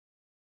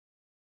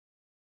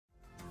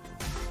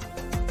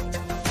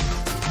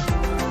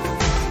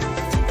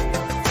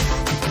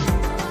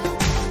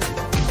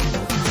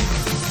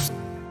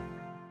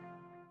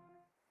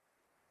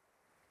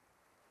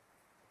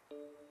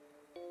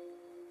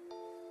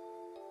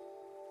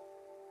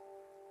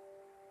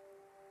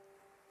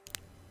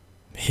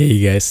Hey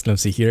guys,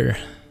 Clumsy here.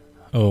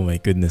 Oh my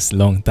goodness,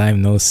 long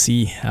time no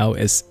see. How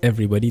is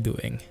everybody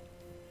doing?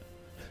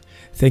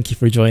 Thank you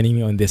for joining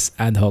me on this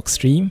ad hoc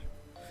stream.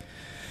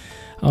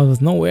 Out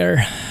of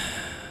nowhere,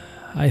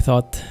 I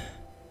thought,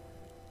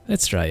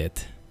 let's try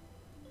it.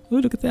 Oh,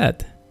 look at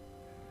that.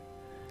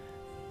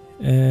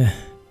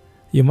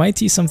 You might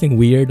see something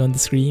weird on the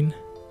screen.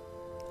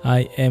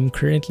 I am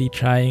currently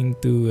trying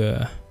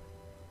to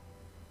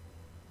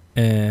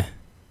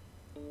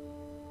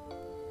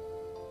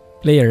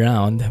play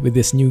around with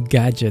this new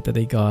gadget that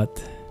I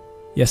got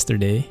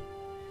yesterday.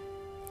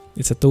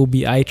 It's a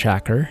Tobii eye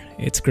tracker.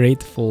 It's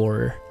great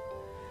for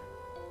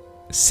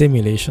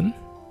simulation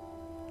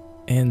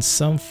and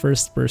some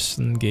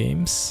first-person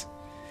games.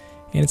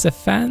 And it's a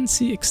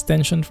fancy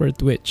extension for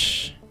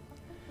Twitch.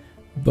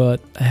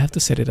 But I have to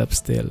set it up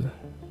still.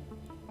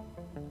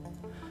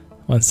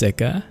 One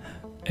second.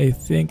 I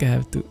think I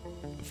have to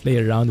play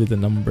around with the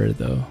number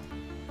though.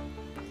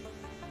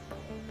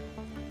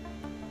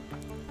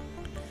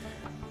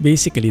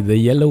 Basically, the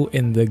yellow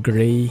and the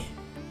gray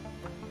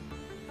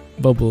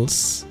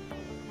bubbles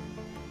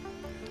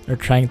are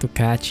trying to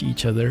catch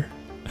each other.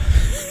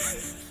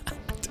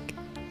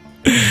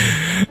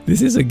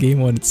 This is a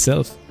game on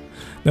itself.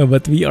 No,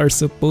 but we are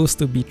supposed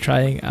to be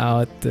trying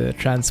out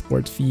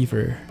Transport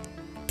Fever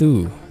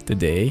 2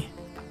 today.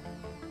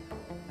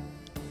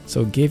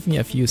 So give me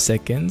a few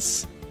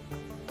seconds.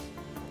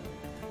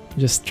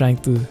 Just trying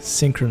to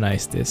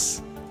synchronize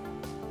this.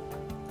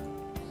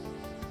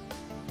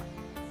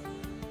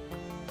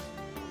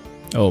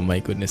 Oh my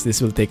goodness, this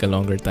will take a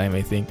longer time,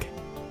 I think.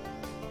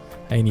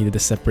 I needed a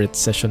separate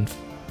session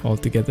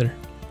altogether.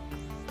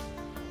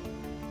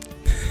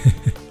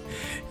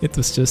 It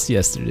was just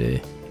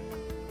yesterday.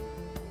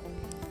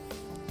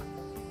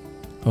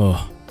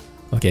 Oh,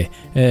 okay.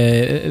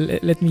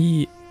 Let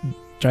me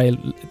try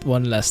it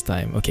one last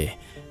time. Okay,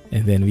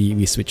 and then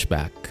we switch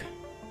back.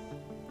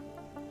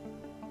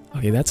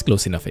 Okay, that's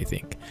close enough, I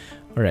think.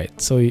 Alright,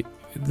 so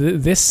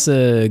this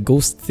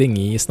ghost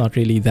thingy is not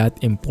really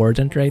that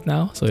important right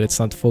now, so let's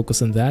not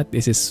focus on that.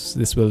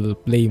 This will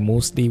play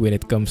mostly when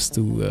it comes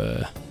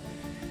to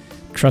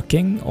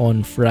trucking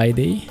on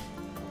Friday,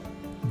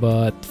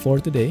 but for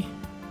today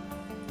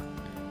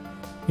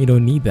we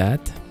don't need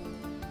that.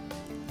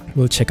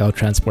 We'll check out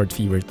Transport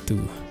Fever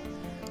 2.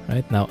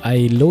 Right now,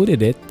 I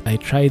loaded it. I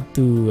tried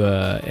to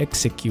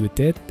execute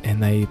it,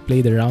 and I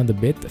played around a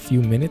bit, a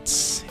few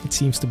minutes. It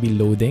seems to be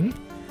loading,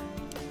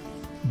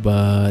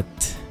 but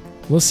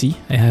we'll see.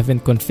 I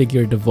haven't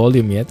configured the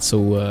volume yet, so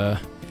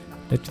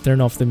let me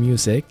turn off the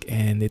music,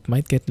 and it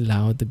might get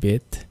loud a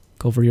bit.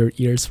 Cover your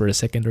ears for a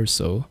second or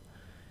so.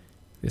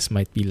 This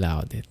might be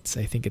loud.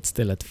 I think it's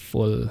still at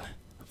full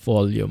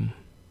volume,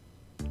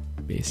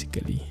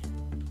 basically.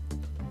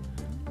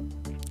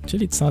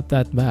 Actually, it's not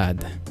that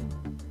bad.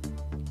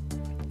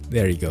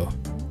 There you go.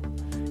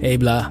 Hey,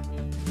 blah.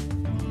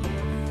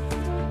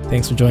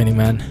 Thanks for joining,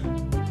 man.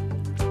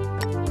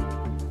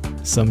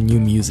 Some new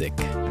music.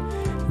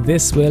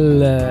 This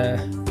will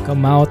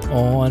come out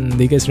on...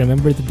 Do you guys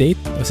remember the date?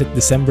 Was it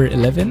December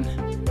 11?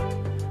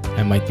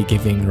 I might be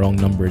giving wrong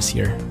numbers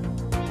here.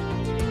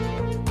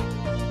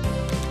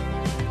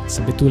 It's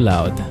a bit too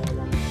loud.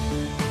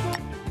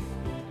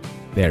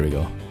 There we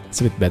go. It's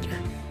a bit better.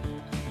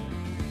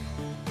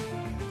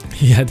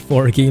 He had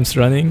 4 games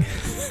running.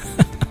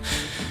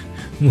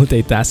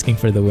 Multitasking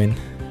for the win.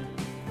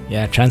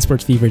 Yeah,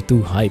 Transport Fever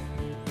 2 hype.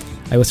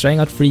 I was trying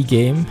out free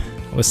game.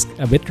 I was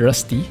a bit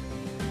rusty,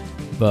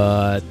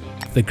 but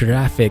the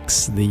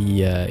graphics,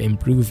 the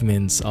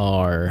improvements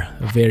are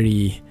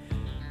very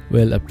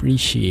well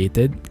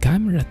appreciated.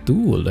 Camera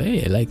tool,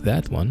 hey, I like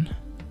that one.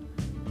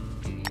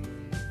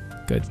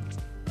 Good.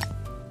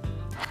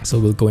 So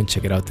we'll go and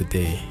check it out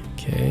today.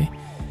 Okay.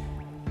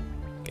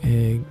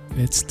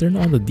 Let's turn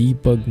on the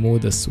debug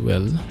mode as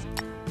well.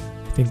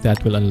 I think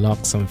that will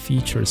unlock some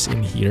features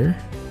in here.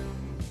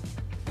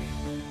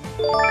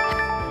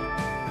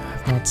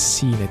 I've not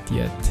seen it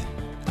yet.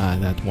 Ah,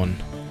 that one.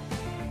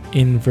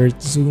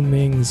 Invert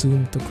zooming,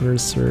 zoom to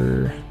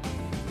cursor,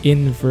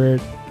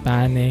 invert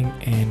panning,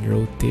 and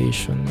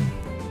rotation.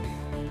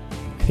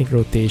 I think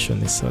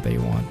rotation is what I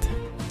want.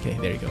 Okay,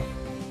 there you go.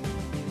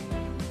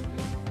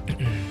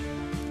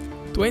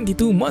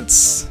 22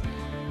 months!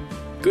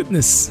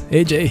 Goodness,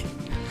 AJ.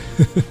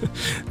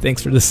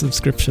 Thanks for the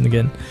subscription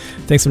again.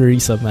 Thanks for the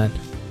resub, man.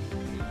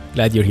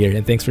 Glad you're here,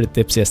 and thanks for the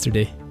tips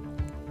yesterday.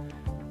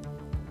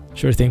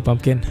 Sure thing,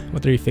 Pumpkin.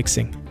 What are you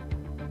fixing?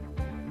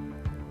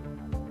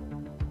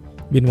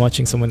 Been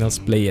watching someone else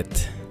play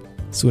it.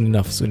 Soon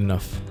enough, soon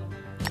enough.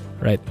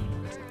 Right.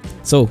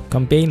 So,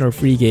 campaign or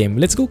free game?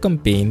 Let's go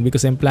campaign,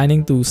 because I'm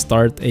planning to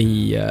start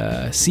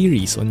a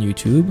series on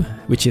YouTube,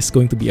 which is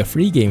going to be a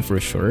free game for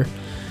sure.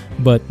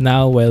 But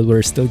now, while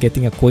we're still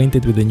getting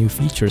acquainted with the new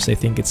features, I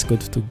think it's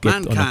good to get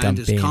on a campaign. Mankind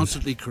is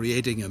constantly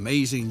creating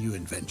amazing new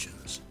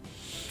inventions.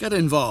 Get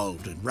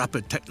involved in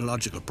rapid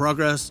technological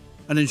progress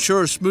and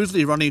ensure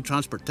smoothly running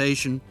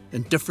transportation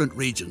in different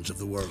regions of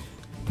the world.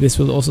 This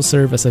will also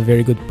serve as a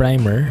very good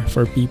primer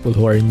for people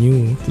who are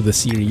new to the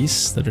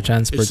series, the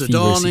Transport It's the Fever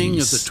dawning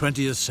of series. the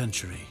 20th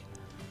century.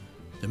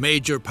 The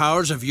major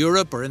powers of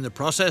Europe are in the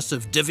process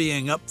of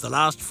divvying up the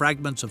last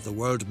fragments of the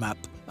world map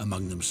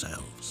among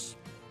themselves.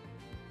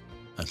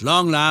 At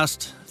long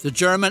last, the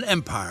German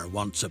Empire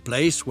wants a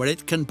place where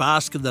it can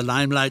bask in the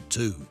limelight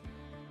too.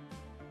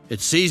 It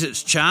sees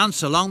its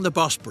chance along the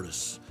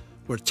Bosporus,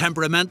 where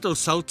temperamental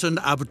Sultan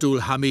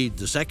Abdul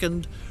Hamid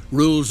II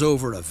rules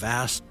over a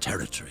vast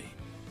territory.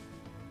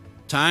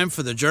 Time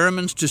for the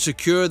Germans to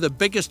secure the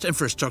biggest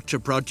infrastructure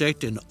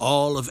project in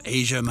all of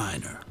Asia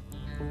Minor.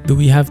 Do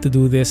we have to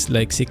do this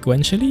like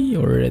sequentially,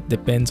 or it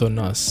depends on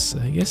us?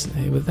 I guess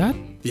with that,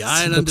 The it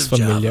island looks of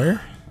familiar.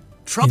 Java,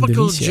 tropical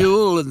Indonesia.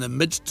 jewel in the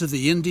midst of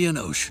the Indian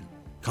Ocean,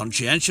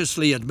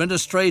 conscientiously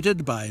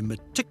administrated by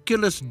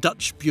meticulous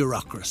Dutch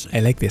bureaucracy.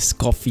 I like this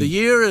coffee. The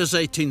year is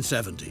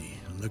 1870,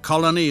 and the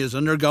colony is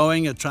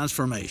undergoing a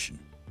transformation.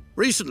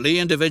 Recently,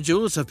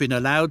 individuals have been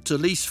allowed to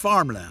lease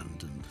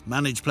farmland and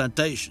manage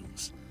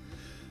plantations.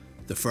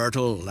 The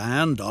fertile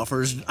land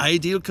offers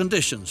ideal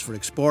conditions for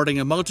exporting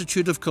a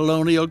multitude of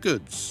colonial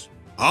goods.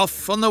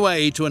 Off on the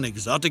way to an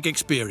exotic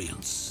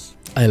experience.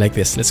 I like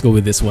this. Let's go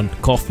with this one.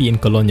 Coffee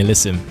and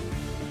colonialism.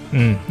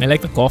 I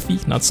like the coffee,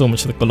 not so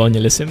much the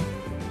colonialism.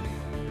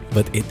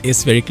 But it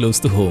is very close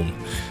to home.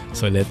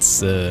 So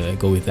let's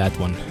go with that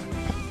one.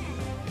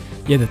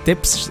 Yeah, the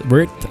tips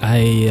worked. I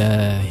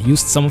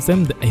used some of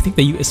them. I think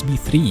the USB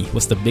 3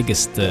 was the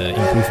biggest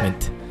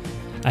improvement.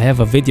 I have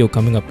a video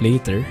coming up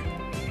later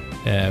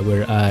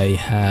where I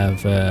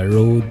have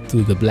Road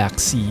to the Black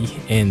Sea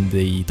and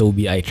the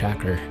Tobii eye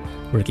tracker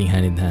working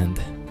hand in hand.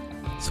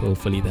 So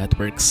hopefully that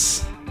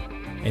works.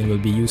 And we'll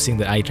be using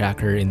the eye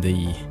tracker in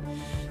the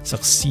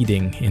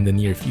succeeding in the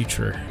near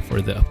future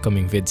for the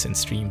upcoming vids and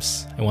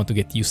streams. I want to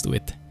get used to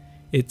it.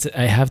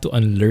 I have to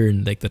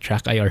unlearn like the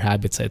track IR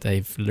habits that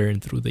I've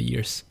learned through the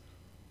years.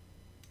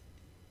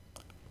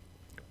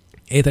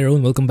 Hey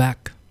Tyrone, welcome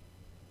back.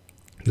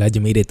 Glad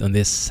you made it on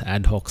this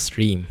ad hoc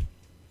stream.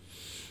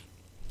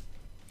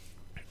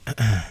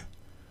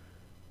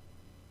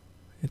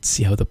 Let's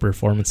see how the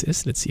performance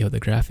is. Let's see how the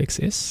graphics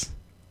is.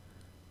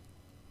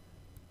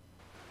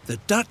 The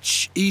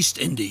Dutch East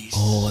Indies.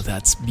 Oh,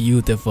 that's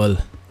beautiful.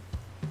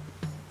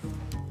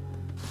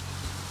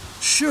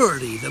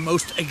 Surely the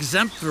most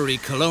exemplary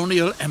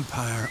colonial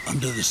empire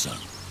under the sun.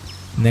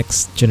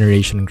 Next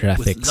generation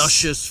graphics. With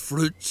luscious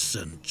fruits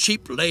and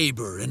cheap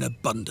labor in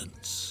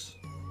abundance.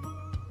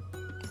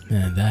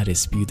 Man, that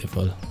is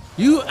beautiful.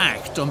 You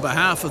act on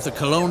behalf of the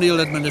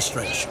colonial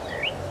administration.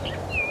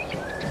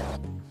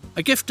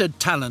 A gifted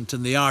talent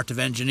in the art of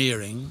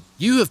engineering,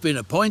 you have been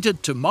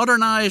appointed to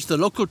modernize the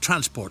local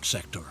transport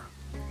sector.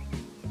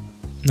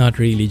 Not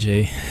really,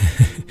 Jay.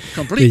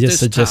 Complete this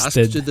task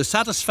to the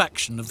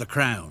satisfaction of the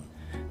Crown.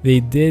 They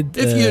did.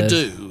 If you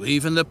do,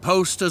 even the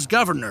post as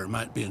governor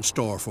might be in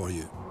store for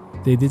you.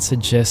 They did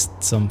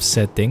suggest some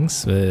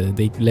settings.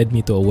 They led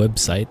me to a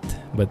website,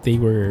 but they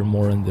were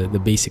more on the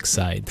basic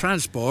side.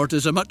 Transport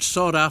is a much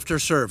sought-after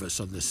service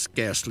on this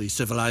scarcely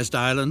civilized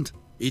island.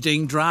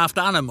 Eating draft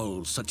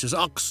animals such as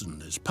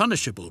oxen is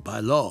punishable by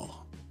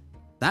law.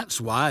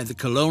 That's why the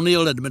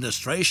colonial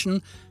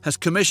administration has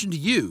commissioned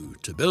you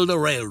to build a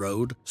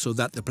railroad so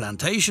that the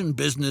plantation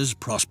business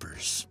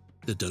prospers.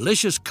 The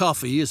delicious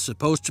coffee is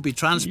supposed to be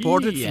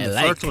transported from the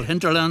fertile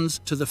hinterlands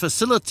to the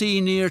facility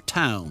near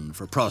town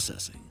for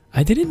processing.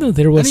 I didn't know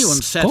there was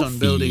Anyone set coffee. on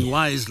building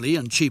wisely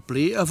and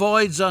cheaply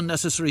avoids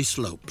unnecessary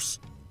slopes.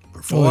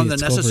 Perform the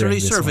necessary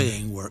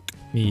surveying work.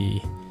 Let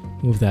me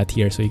move that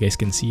here so you guys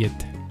can see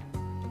it.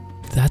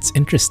 That's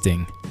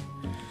interesting.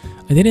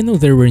 I didn't know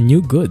there were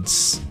new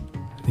goods.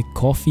 The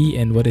coffee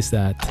and what is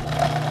that?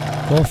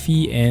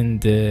 Coffee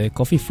and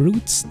coffee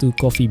fruits to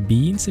coffee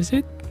beans, is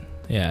it?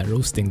 Yeah,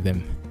 roasting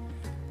them.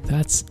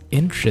 That's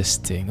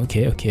interesting.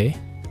 Okay.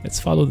 Let's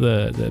follow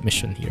the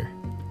mission here.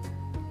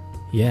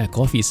 Yeah,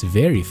 coffee is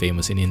very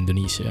famous in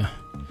Indonesia.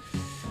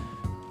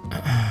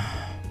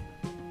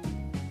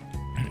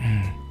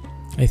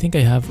 I think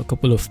I have a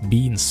couple of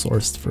beans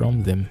sourced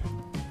from them.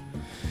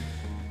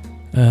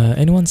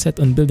 Anyone set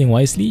on building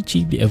wisely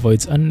cheaply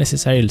avoids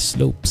unnecessary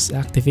slopes.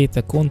 Activate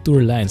the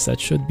contour lines. That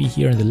should be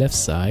here on the left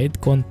side.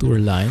 Contour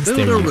lines. Build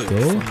there a you route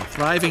go. from a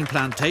thriving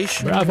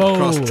plantation Bravo.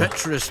 across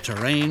treacherous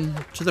terrain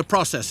to the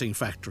processing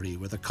factory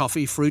where the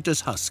coffee fruit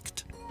is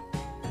husked.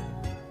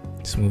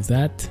 Let's move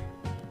that.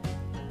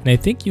 And I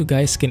think you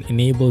guys can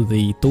enable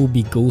the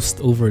Tobii Ghost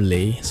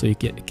overlay so you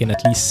can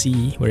at least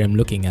see where I'm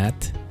looking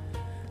at.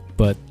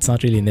 But it's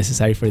not really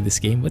necessary for this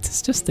game. But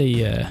it's just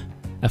a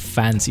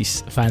fancy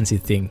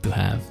thing to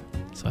have.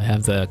 So I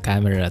have the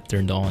camera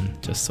turned on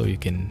just so you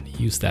can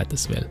use that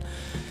as well.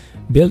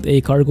 Build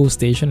a cargo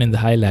station in the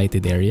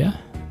highlighted area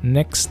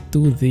next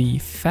to the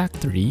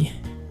factory.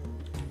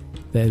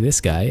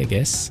 This guy, I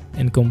guess,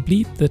 and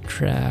complete the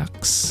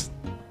tracks.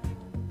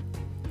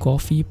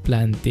 Coffee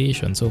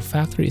plantation. So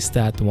factory is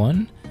that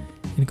one,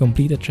 and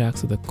complete the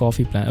tracks to the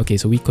coffee plant. Okay,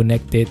 so we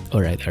connect it.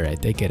 All right,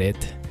 I get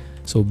it.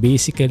 So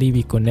basically,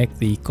 we connect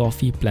the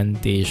coffee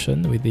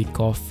plantation with the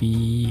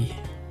coffee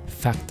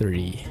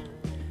factory.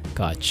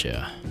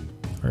 Gotcha.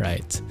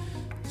 Alright.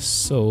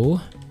 So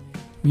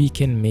we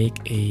can make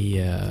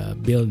a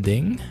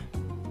building,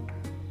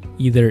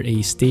 either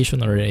a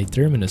station or a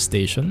terminus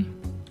station.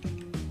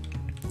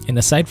 And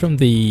aside from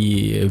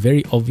the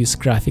very obvious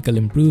graphical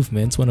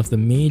improvements, one of the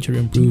major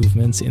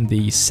improvements in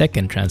the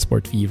second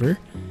Transport Fever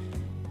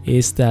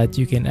is that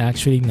you can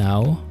actually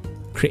now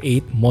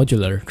create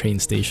modular train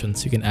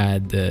stations. You can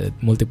add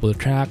multiple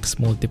tracks,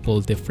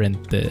 multiple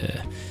different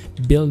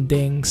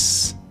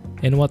buildings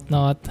and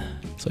whatnot.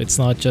 So it's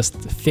not just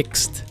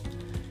fixed,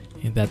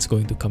 and that's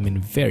going to come in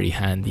very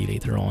handy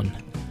later on.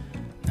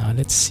 Now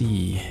let's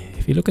see.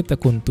 If you look at the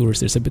contours,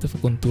 there's a bit of a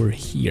contour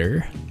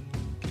here.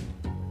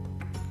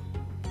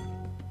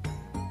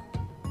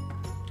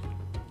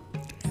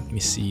 Let me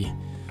see.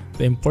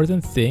 The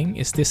important thing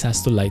is this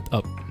has to light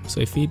up.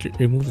 So if we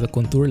remove the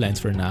contour lines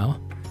for now,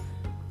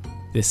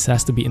 this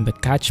has to be in the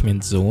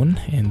catchment zone,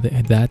 and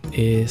that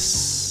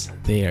is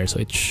there. So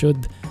it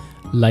should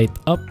light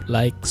up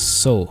like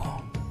so,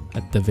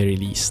 at the very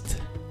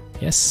least.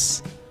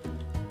 Yes.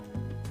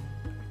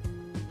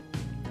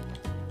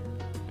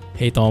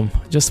 Hey Tom,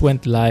 just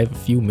went live a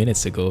few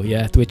minutes ago.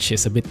 Yeah, Twitch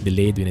is a bit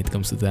delayed when it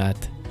comes to that.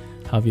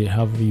 How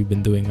have you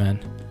been doing, man?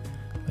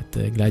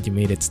 But glad you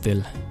made it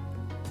still.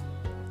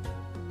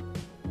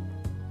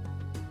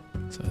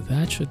 So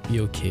that should be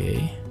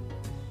okay.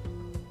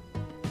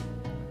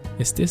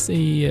 Is this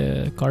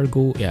a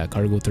cargo? Yeah,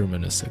 cargo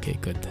terminus. Okay,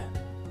 good.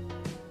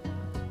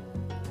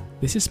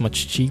 This is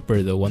much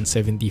cheaper though,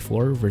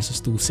 174 versus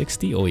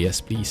 260. Oh yes,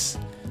 please.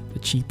 The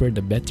cheaper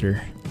the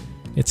better.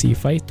 Let's see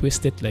if I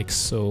twist it like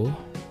so.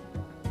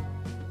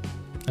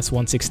 That's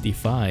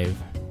 165.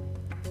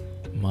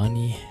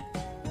 Money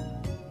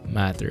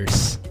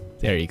matters.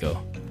 There you go.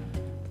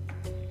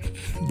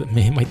 That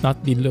might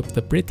not be look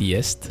the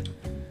prettiest,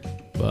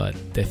 but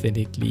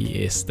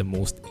definitely is the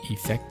most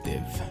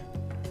effective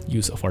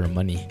use of our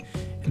money.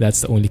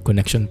 That's the only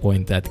connection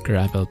point, that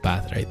gravel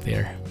path right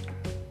there.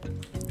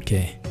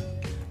 Okay,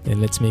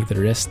 then let's make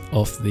the rest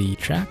of the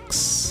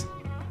tracks.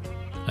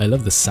 I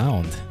love the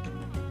sound.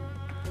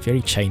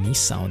 Very Chinese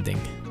sounding.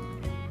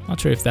 Not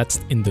sure if that's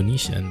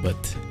Indonesian,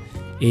 but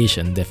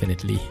Asian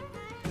definitely.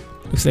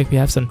 Looks like we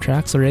have some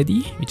tracks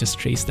already. We just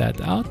traced that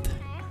out.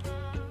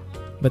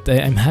 But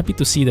I'm happy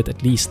to see that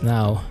at least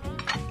now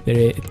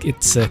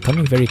it's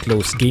coming very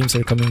close. Games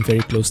are coming very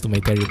close to my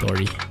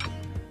territory.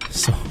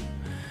 So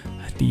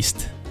at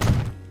least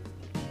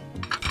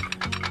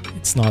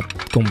it's not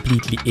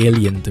completely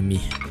alien to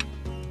me.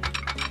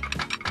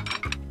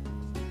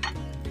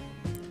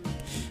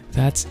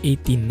 That's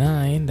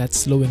 89. That's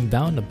slowing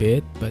down a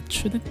bit, but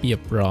shouldn't be a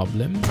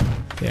problem.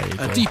 There you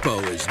go. A depot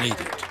is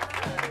needed.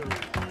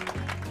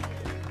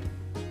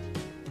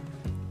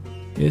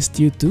 Yes,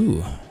 you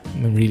too.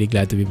 I'm really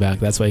glad to be back.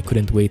 That's why I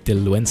couldn't wait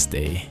till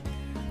Wednesday,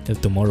 till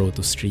tomorrow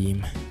to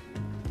stream.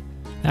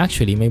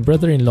 Actually, my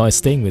brother-in-law is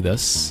staying with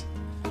us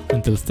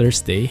until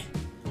Thursday,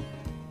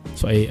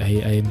 so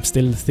I'm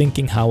still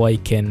thinking how I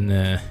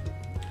can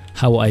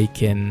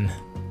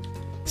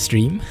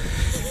stream.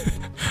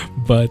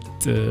 But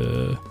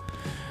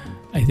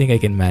I think I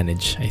can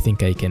manage. I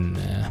think I can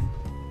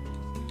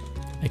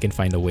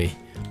find a way.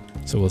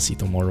 So we'll see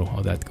tomorrow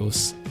how that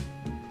goes.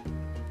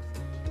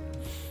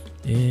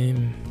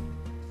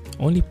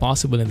 Only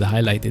possible in the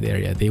highlighted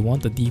area. They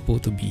want the depot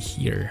to be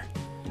here.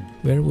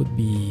 Where would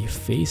we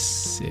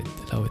face it?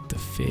 Allow it to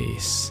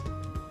face.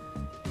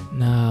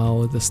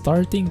 Now the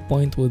starting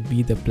point would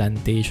be the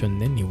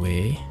plantation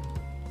anyway.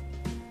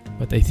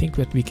 But I think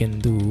what we can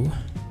do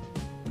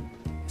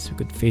is we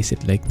could face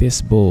it like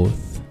this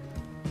both.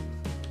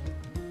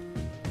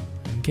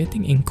 I'm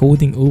getting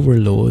encoding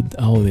overload.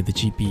 Oh, with the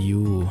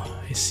GPU.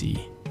 I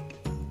see.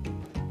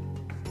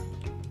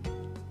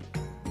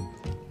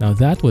 Now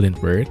that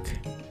wouldn't work.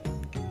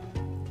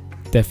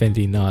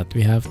 Definitely not.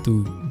 We have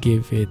to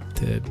give it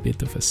a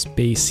bit of a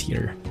space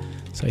here.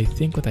 So I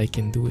think what I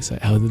can do is,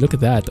 oh, look at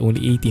that,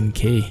 only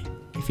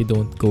 18k if you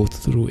don't go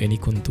through any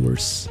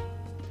contours.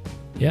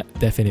 Yeah,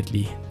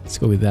 definitely. Let's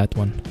go with that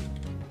one.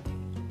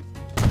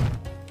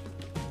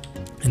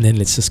 And then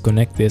let's just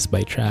connect this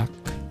by track.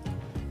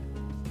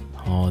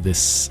 Oh,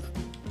 this,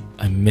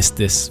 I missed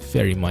this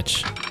very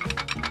much.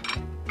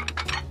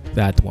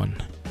 That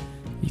one.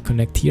 You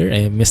connect here.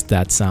 I missed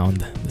that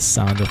sound. The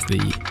sound of the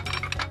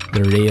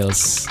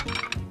rails.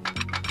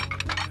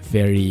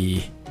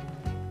 Very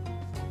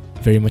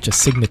much a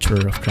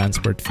signature of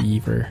Transport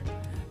Fever.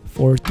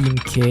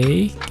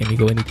 14k. Can we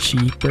go any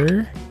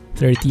cheaper?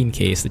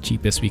 13k is the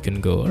cheapest we can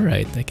go.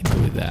 Alright, I can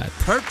go with that.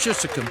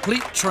 Purchase a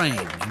complete train,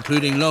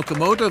 including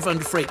locomotive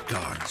and freight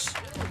cars.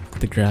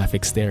 The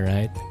graphics there,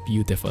 right?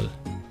 Beautiful.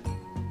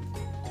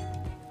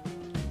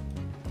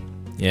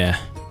 Yeah.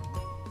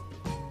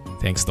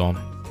 Thanks, Tom.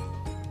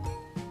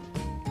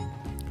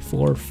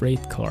 4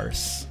 freight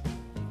cars.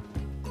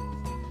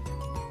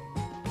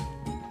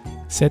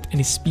 Set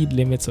any speed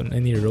limits on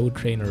any road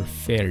train or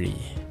ferry.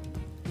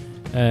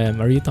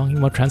 Are you talking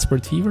about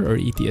Transport Fever or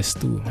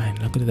ETS2? Man,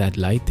 look at that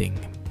lighting.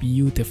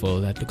 Beautiful.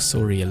 That looks so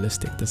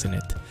realistic, doesn't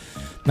it?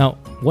 Now,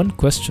 one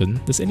question,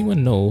 does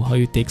anyone know how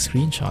you take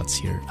screenshots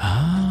here?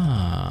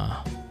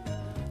 Ah,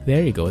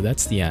 there you go,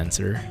 that's the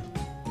answer.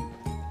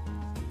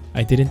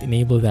 I didn't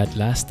enable that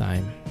last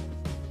time.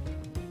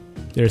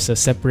 There's a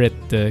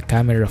separate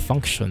camera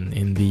function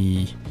in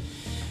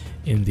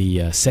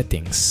the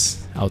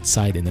settings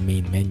outside in the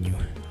main menu.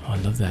 Oh, I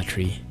love that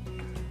tree.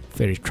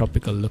 Very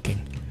tropical looking.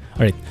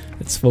 Alright,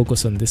 let's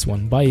focus on this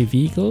one. Buy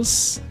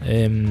vehicles.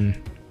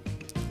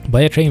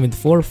 Buy a train with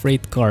 4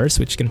 freight cars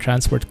which can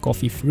transport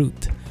coffee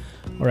fruit.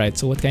 Alright,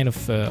 so what kind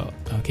of...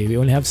 okay, we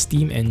only have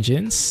steam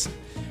engines.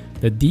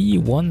 The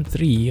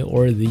D13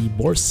 or the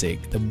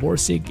Borsig. The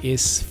Borsig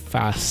is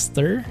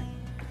faster,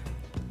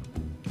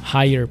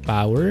 higher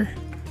power,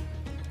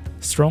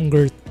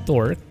 stronger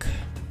torque.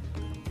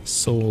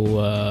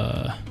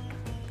 So,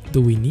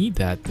 do we need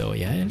that though?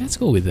 Yeah, let's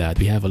go with that.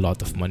 We have a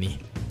lot of money.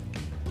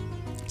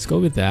 Let's go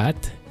with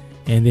that.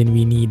 And then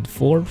we need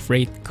 4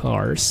 freight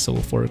cars, so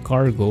for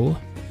cargo.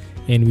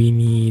 And we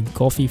need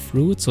coffee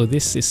fruit. So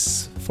this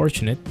is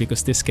fortunate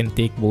because this can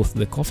take both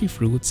the coffee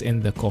fruits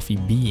and the coffee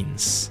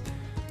beans.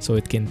 So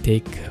it can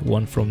take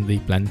one from the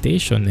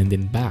plantation and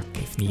then back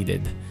if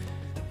needed.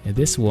 And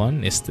this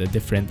one is the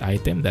different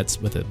item. That's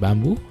but the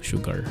bamboo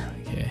sugar.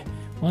 Okay,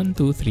 1,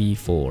 2, 3,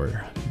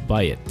 4.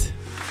 Buy it.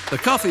 The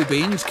coffee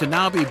beans can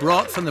now be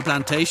brought from the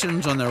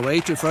plantations on their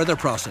way to further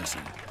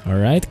processing.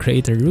 Alright,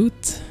 create a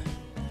route.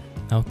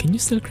 Now, can you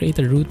still create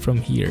a route from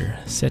here?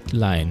 Set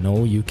line.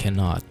 No, you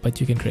cannot. But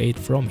you can create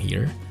from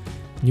here.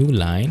 New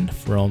line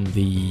from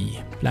the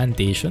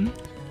plantation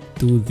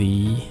to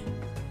the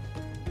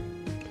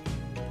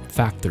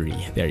factory.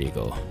 There you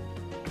go.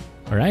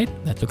 Alright,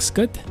 that looks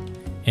good.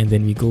 And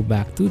then we go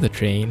back to the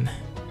train.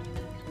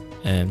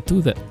 And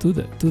to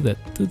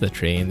the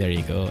train. There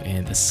you go.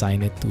 And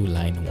assign it to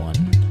line 1.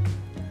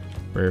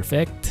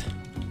 Perfect.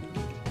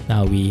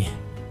 Now we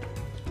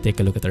take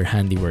a look at our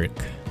handiwork.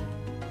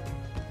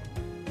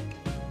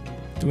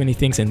 Too many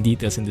things and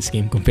details in this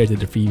game compared to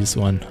the previous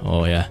one.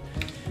 Oh yeah,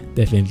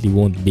 definitely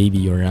won't baby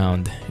you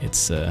around.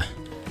 It's a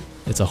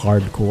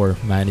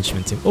hardcore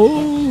management sim.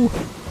 Oh,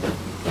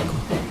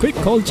 quick,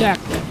 call Jack.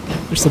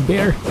 There's a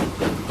bear.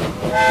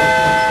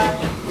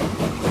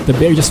 The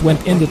bear just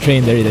went in the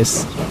train. There it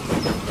is.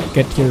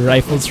 Get your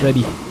rifles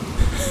ready.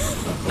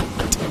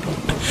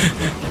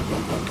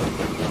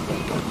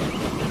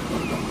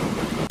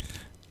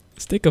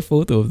 Let's take a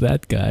photo of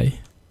that guy.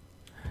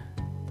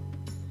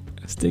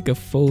 Let's take a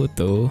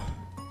photo.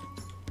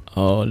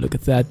 Oh, look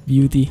at that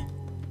beauty.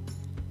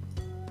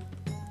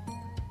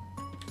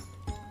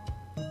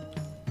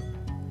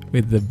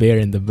 With the bear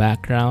in the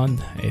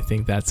background, I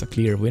think that's a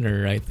clear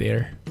winner right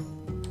there.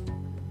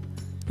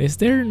 Is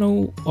there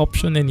no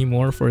option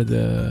anymore for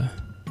the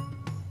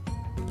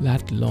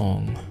lat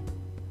long?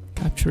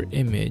 Capture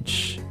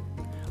image.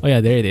 Oh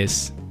yeah, there it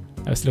is.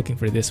 I was looking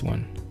for this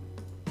one.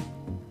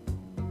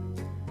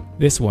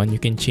 This one, you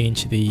can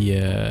change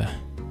the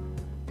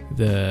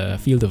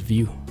field of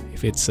view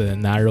if it's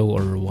narrow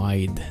or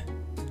wide,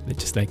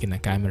 just like in a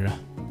camera.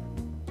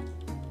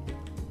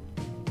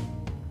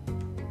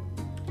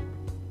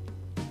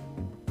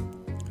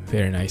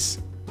 Very nice.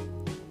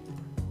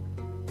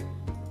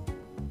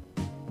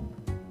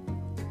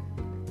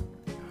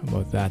 How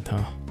about that,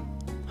 huh?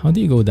 How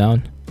do you go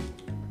down?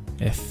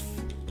 F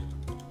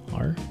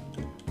R?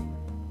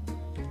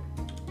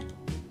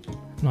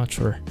 Not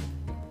sure.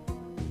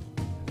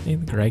 I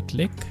think right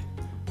click.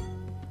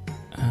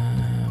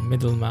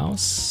 Middle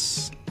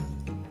mouse.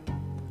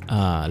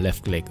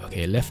 Left click.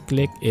 Okay, left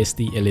click is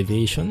the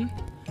elevation.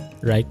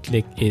 Right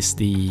click is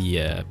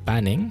the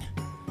panning.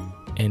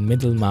 And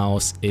middle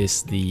mouse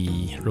is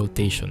the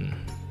rotation,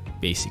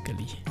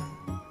 basically.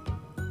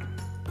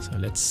 So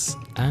let's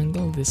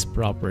angle this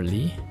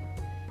properly.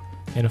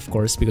 And of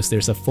course, because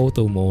there's a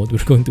photo mode,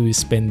 we're going to be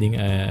spending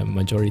a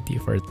majority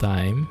of our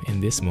time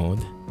in this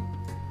mode.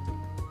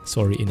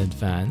 Sorry in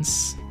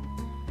advance,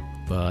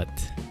 but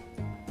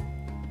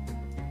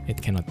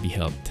it cannot be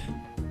helped.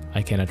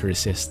 I cannot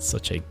resist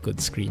such a good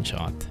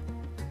screenshot.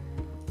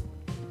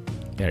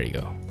 There you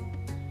go.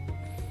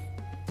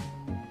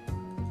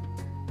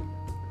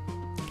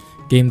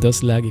 Game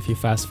does lag if you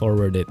fast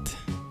forward it.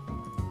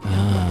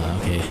 Ah,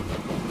 okay.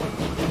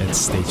 Let's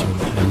stay tuned.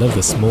 I love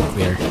the smoke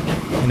there.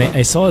 And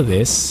I saw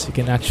this. You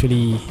can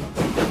actually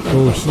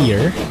go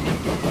here,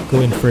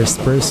 go in first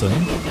person.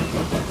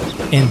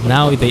 And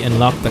now they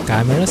unlock the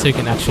camera so you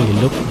can actually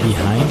look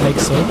behind like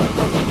so.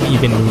 And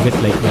even move it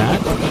like that.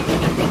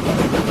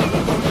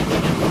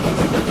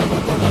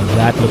 Now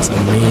that looks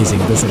amazing,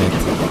 doesn't it?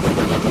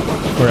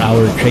 For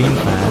our train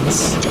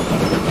fans,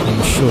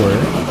 I'm sure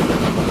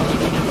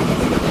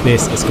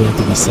this is going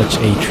to be such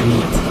a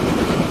treat.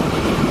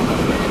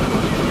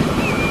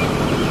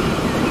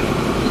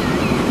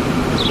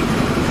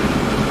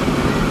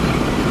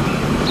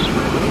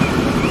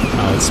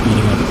 Now it's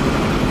speeding up.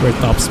 We're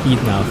top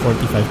speed now,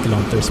 45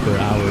 kilometers per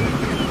hour.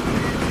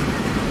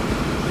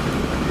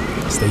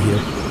 Stay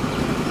here.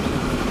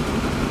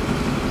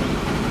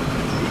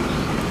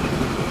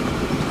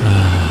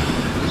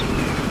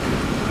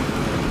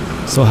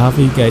 So how have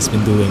you guys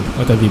been doing?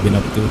 What have you been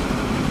up to?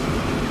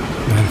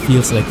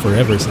 feels like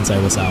forever since I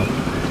was out.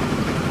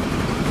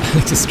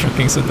 Alex is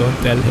trucking, so don't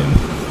tell him.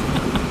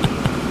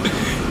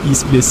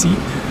 He's busy.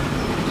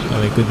 Oh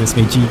my goodness,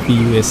 my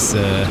GPU is...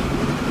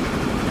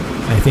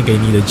 I think I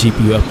need a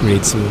GPU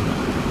upgrade soon.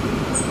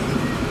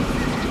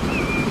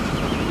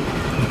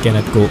 I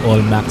cannot go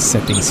all max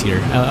settings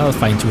here. I'll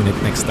fine-tune it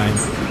next time.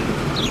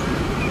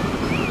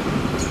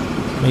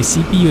 My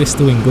CPU is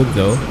doing good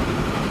though.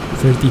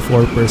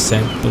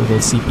 34% total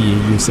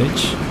CPU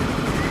usage.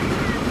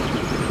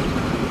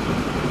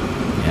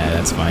 Yeah,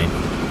 that's fine.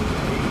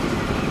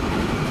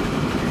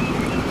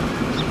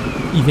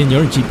 Even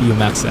your GPU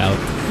maxed out.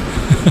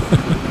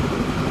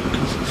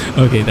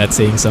 Okay, that's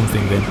saying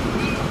something then.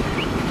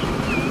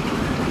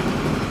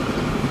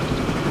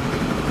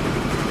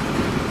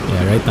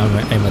 Yeah, right now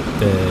I'm at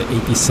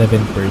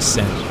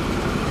 87%.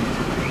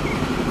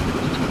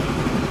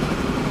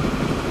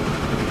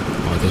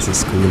 Oh, this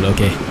is cool.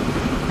 Okay,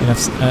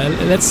 enough.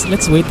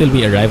 Let's wait till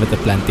we arrive at the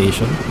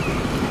plantation,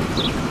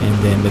 and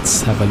then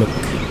let's have a look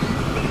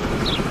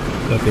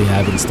what they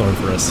have in store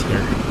for us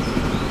here.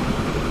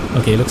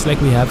 Okay, looks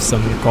like we have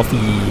some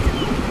coffee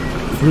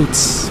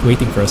fruits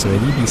waiting for us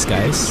already. These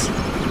guys.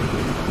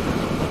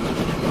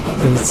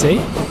 Does it say?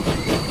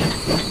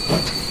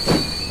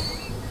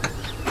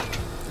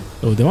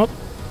 Load them up.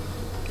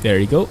 There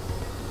you go.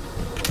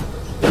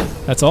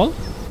 That's all?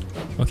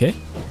 Okay.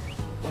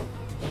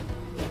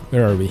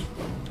 Where are we?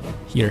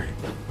 Here.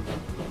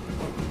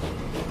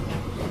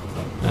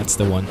 That's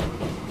the one.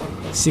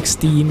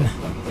 16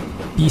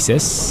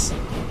 pieces.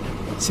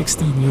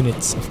 16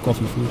 units of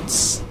coffee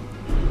fruits.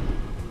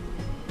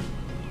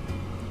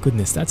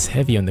 Goodness, that's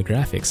heavy on the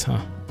graphics, huh?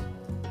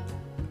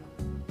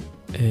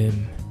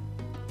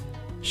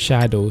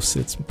 Shadows,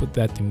 let's put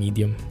that to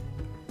medium.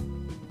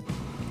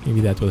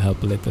 Maybe that will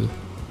help a little.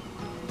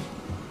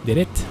 Did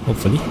it?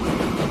 Hopefully.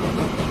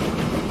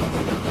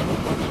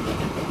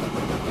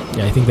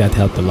 Yeah, I think that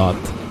helped a lot.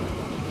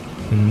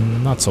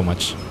 Not so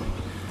much.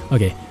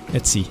 Okay,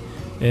 let's see.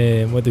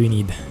 What do we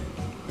need?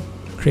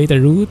 Create a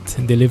route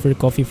and deliver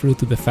coffee fruit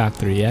to the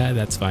factory. Yeah,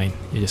 that's fine.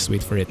 You just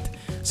wait for it.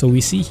 So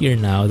we see here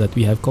now that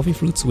we have coffee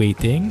fruits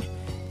waiting.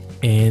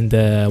 And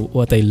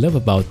what I love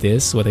about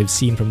this, what I've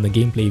seen from the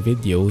gameplay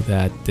video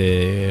that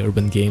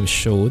Urban Games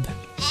showed,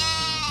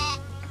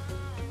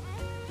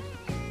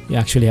 you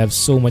actually have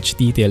so much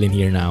detail in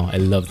here now. I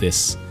love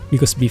this.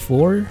 Because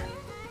before,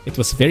 it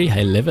was very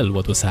high level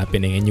what was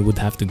happening and you would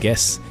have to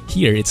guess.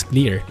 Here, it's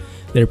clear.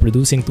 They're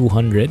producing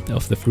 200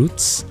 of the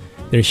fruits.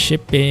 Their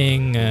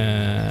shipping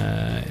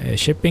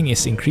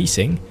is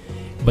increasing,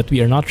 but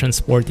we are not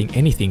transporting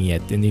anything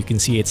yet. And you can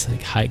see it's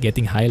like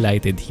getting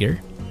highlighted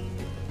here.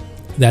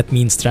 That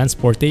means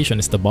transportation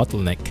is the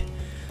bottleneck.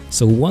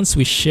 So once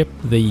we ship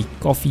the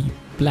coffee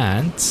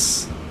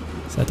plants,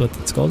 is that what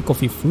it's called?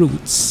 Coffee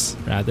fruits,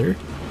 rather.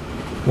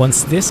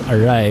 Once this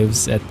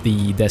arrives at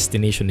the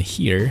destination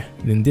here,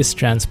 then this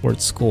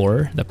transport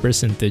score, the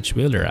percentage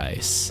will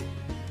rise.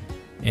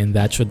 And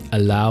that should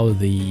allow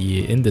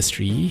the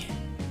industry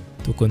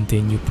to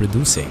continue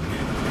producing.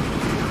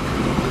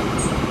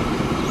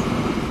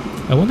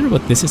 I wonder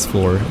what this is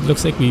for. It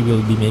looks like we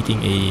will be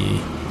making a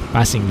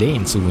passing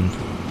lane soon.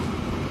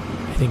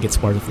 I think it's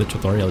part of the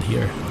tutorial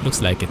here.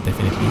 Looks like it,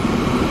 definitely.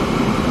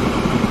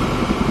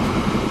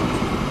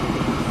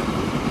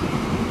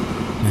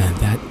 Man,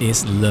 that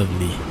is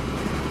lovely.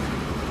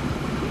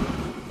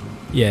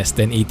 Yes,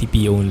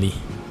 1080p only.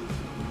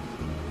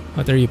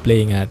 What are you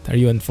playing at? Are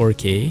you on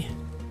 4K?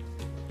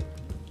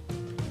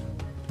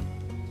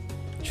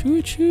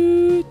 Shoot,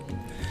 shoot.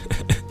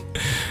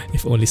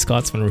 If only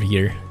Scotsman were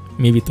here.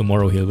 Maybe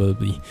tomorrow he will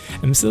be.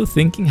 I'm still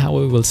thinking how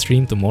I will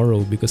stream tomorrow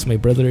because my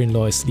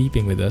brother-in-law is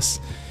sleeping with us.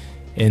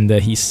 And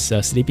he's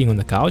sleeping on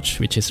the couch,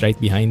 which is right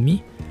behind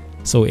me.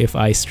 So if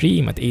I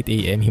stream at 8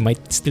 AM, he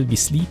might still be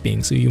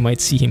sleeping. So you might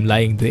see him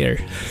lying there.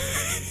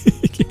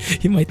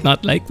 He might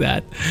not like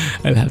that.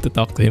 I'll have to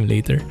talk to him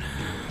later.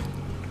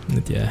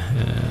 But yeah,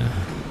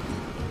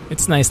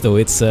 it's nice though.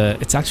 It's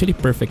actually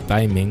perfect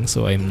timing,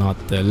 so I'm not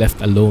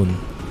left alone,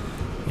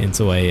 and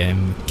so I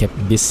am kept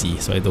busy.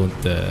 So I don't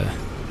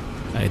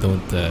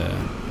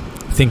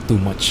think too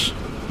much,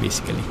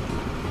 basically.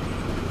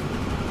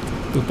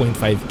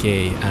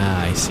 2.5K.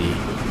 Ah, I see.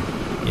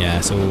 Yeah,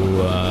 so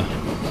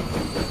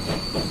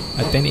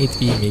at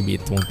 1080p maybe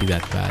it won't be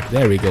that bad.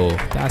 There we go.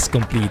 Task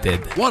completed.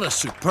 What a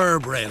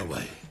superb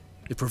railway.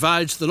 It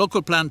provides the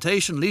local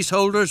plantation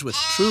leaseholders with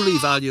truly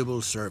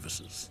valuable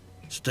services.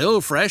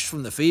 Still fresh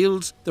from the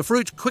fields, the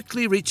fruit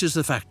quickly reaches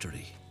the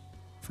factory.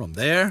 From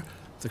there,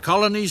 the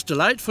colony's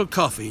delightful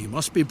coffee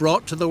must be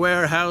brought to the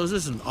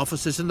warehouses and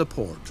offices in the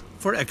port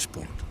for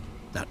export.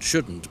 That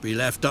shouldn't be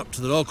left up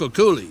to the local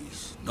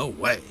coolies. No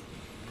way.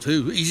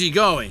 Too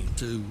easygoing,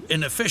 too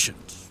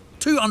inefficient,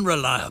 too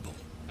unreliable.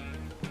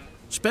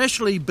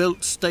 Specially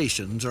built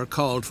stations are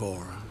called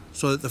for,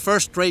 so that the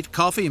first-rate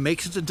coffee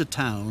makes it into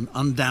town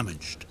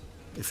undamaged.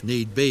 If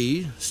need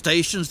be,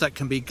 stations that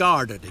can be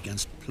guarded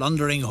against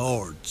plundering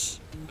hordes.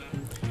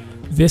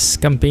 This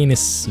campaign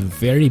is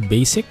very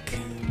basic,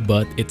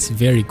 but it's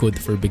very good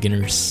for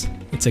beginners.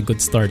 it's a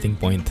good starting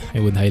point. I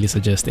would highly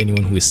suggest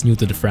anyone who is new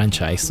to the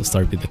franchise to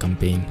start with the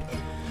campaign.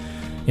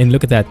 And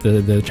look at that,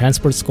 the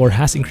transport score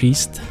has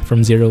increased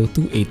from 0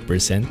 to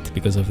 8%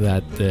 because of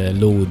that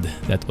load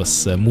that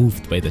was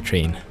moved by the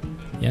train.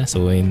 Yeah,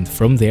 so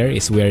from there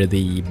is where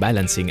the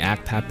balancing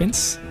act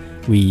happens.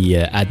 We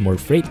add more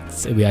freight,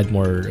 we add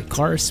more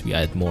cars, we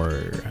add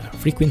more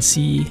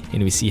frequency,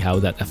 and we see how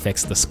that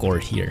affects the score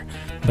here.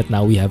 But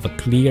now we have a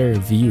clear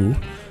view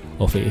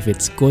of if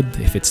it's good,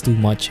 if it's too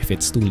much, if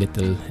it's too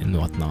little, and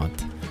whatnot.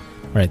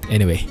 Alright,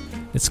 anyway,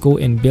 let's go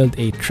and build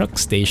a truck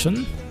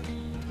station.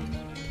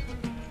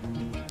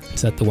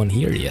 Is that the one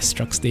here? Yes,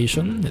 truck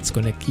station. Let's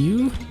connect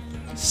you.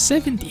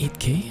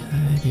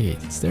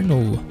 78k? Is there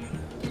no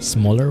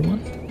smaller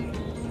one?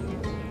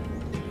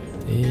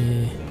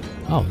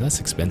 Oh, that's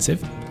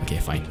expensive. Okay,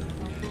 fine.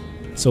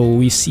 So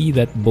we see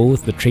that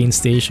both the train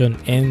station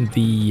and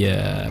the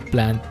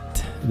plant,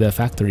 the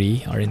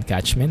factory, are in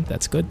catchment.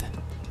 That's good.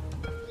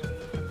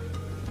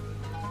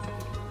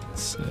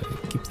 Let's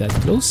keep that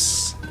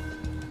close.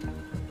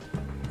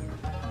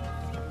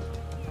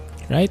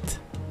 Right?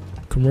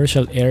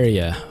 Commercial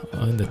area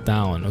on the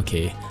town.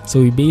 Okay,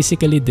 so we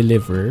basically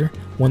deliver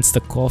once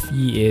the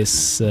coffee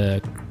is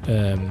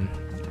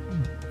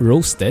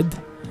roasted.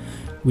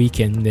 We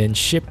can then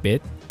ship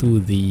it to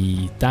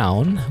the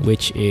town,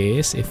 which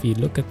is, if we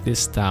look at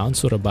this town,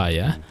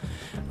 Surabaya,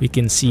 we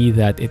can see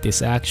that it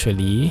is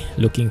actually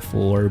looking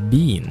for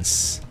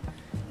beans.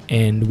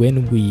 And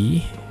when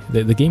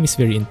the game is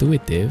very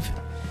intuitive,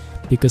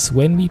 because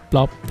when we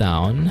plop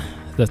down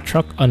the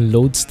truck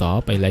unload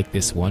stop, I like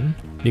this one,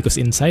 because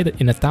in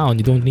a town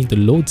you don't need to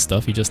load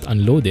stuff, you just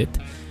unload it,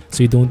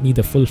 so you don't need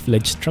a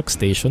full-fledged truck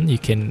station. You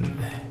can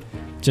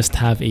just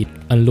have a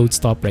unload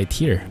stop right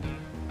here.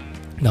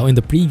 Now in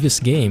the previous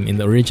game, in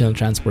the original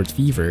Transport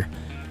Fever,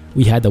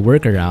 we had a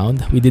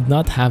workaround. We did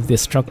not have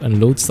this truck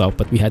unload stop,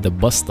 but we had a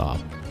bus stop,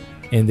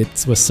 and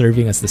it was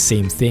serving as the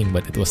same thing,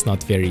 but it was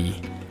not very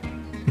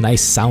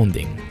nice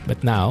sounding.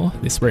 But now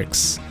this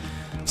works.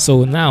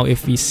 So now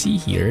if we see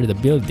here the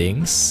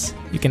buildings,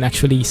 you can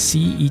actually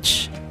see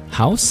each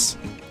house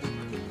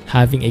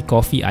having a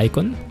coffee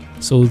icon.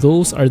 So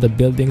those are the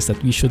buildings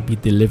that we should be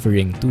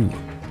delivering to,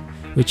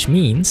 which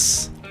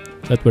means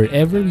that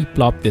wherever we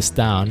plop this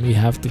down, we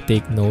have to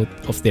take note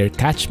of their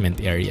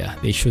catchment area.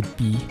 They should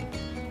be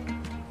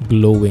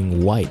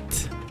glowing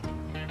white.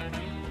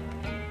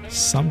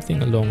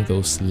 Something along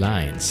those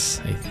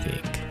lines, I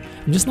think.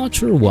 I'm just not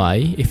sure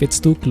why. If it's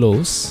too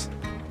close,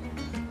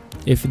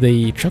 if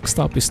the truck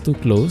stop is too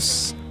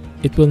close,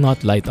 it will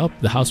not light up.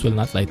 The house will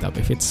not light up.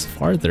 If it's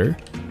farther,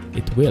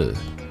 it will.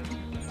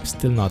 I'm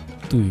still not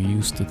too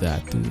used to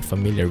that, too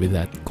familiar with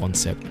that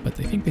concept, but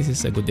I think this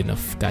is a good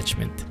enough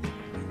catchment.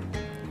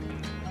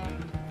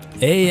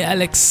 Hey,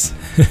 Alex!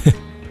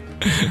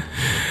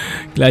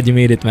 Glad you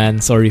made it,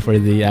 man. Sorry for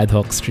the ad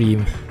hoc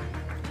stream.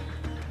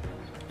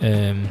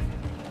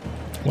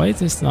 Why is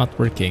this not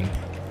working?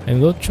 I'm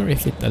not sure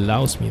if it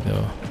allows me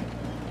though.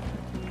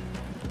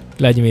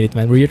 Glad you made it,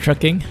 man. Were you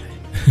trucking?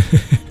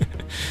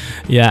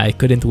 Yeah, I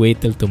couldn't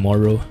wait till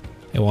tomorrow.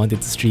 I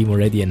wanted to stream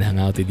already and hang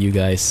out with you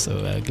guys,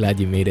 so glad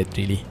you made it,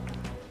 really.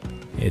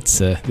 It's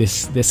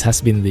this has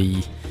been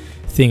the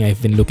thing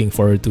I've been looking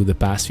forward to the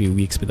past few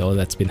weeks with all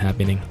that's been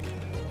happening.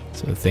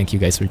 So thank you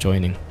guys for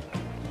joining.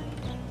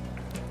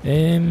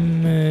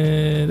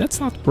 That's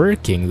not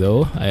working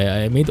though.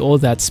 I made all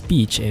that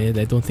speech and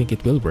I don't think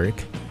it will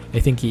work. I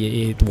think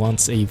it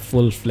wants a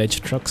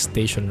full-fledged truck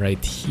station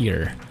right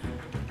here.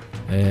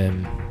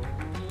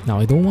 Now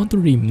I don't want to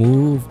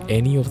remove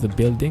any of the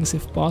buildings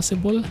if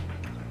possible,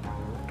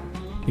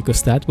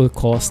 because that will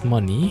cost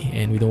money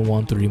and we don't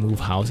want to remove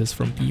houses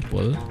from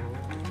people.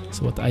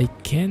 So what I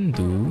can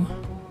do,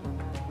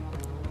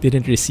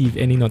 didn't receive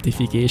any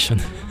notification.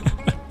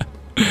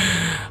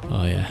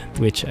 Oh yeah,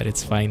 Twitch at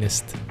its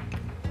finest.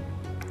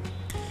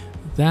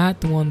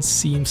 That one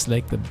seems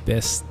like the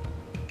best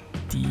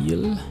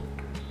deal.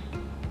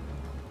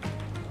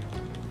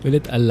 Will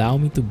it allow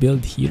me to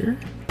build here?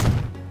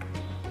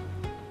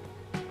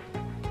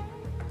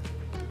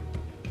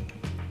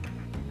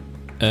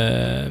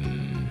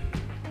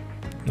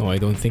 No, I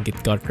don't think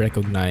it got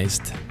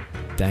recognized.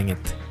 Dang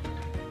it.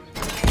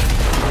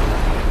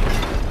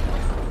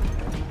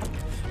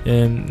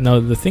 Now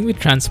the thing with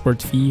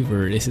Transport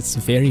Fever is it's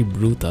very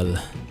brutal.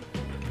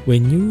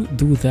 When you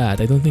do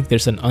that, I don't think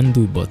there's an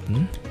undo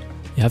button.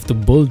 You have to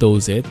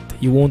bulldoze it.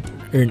 You won't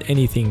earn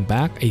anything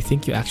back. I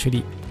think you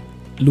actually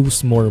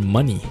lose more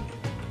money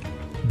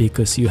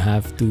because you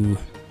have to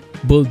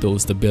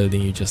bulldoze the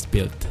building you just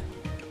built.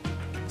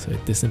 So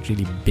it doesn't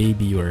really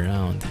baby you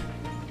around.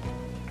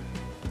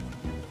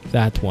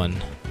 That one.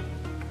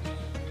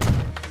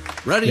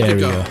 Ready to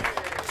go.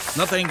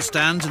 Nothing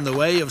stands in the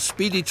way of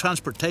speedy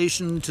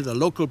transportation to the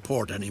local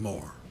port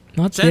anymore.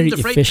 Not Send very the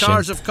freight efficient.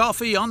 cars of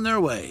coffee on their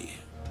way.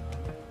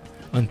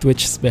 On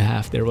Twitch's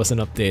behalf, there was an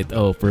update.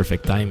 Oh,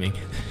 perfect timing.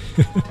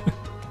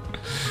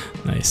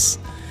 Nice.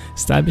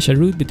 Establish a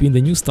route between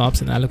the new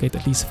stops and allocate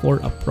at least 4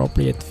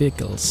 appropriate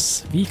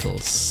vehicles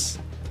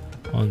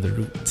on the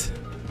route.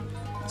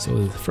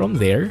 So from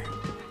there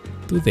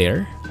to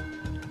there.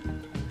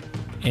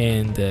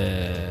 And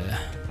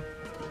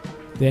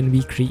then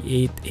we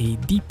create a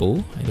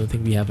depot. I don't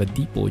think we have a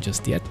depot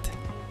just yet.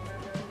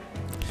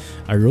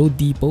 A road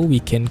depot we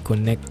can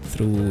connect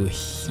through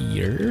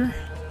here.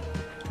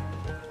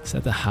 Is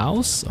that a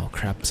house? Oh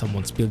crap,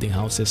 someone's building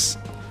houses.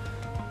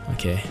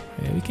 Okay,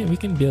 yeah, we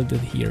can build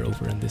it here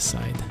over on this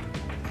side.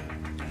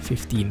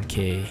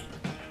 15k.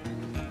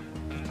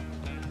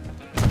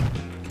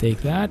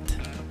 Take that.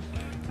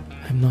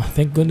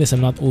 Thank goodness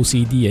I'm not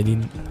OCD. I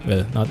didn't,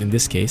 well, not in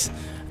this case.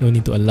 I don't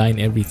need to align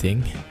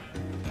everything.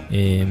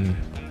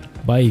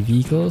 Buy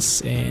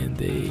vehicles, and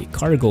the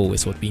cargo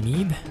is what we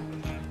need.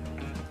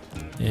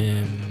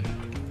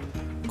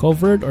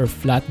 Covered or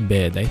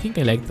flatbed? I think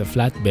I like the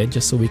flatbed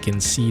just so we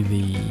can see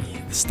the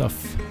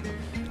stuff.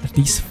 At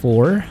least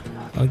 4.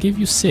 I'll give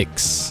you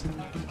 6.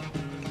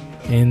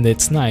 And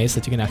it's nice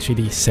that you can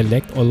actually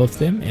select all of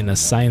them and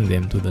assign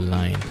them to the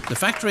line. The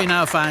factory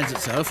now finds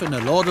itself in a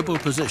laudable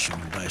position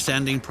by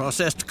sending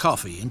processed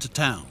coffee into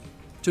town.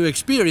 To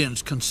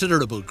experience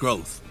considerable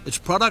growth, its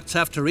products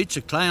have to reach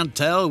a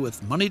clientele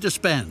with money to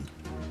spend.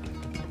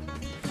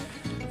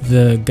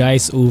 The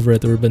guys over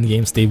at Urban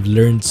Games, they've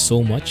learned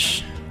so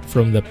much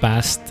from the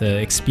past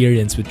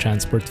experience with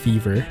Transport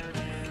Fever.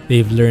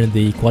 They've learned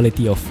the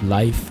quality of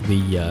life,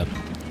 the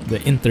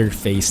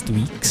interface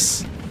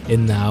tweaks,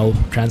 and now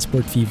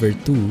Transport Fever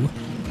 2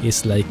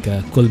 is like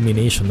a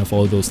culmination of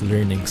all those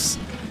learnings.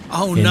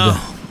 Oh and, no!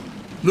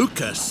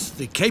 Lucas,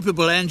 the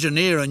capable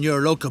engineer on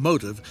your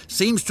locomotive,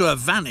 seems to have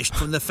vanished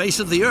from the face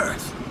of the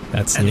earth.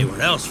 That's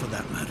anywhere else for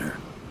that matter.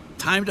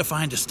 Time to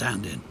find a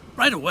stand-in,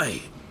 right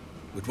away.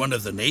 Would one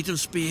of the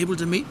natives be able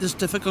to meet this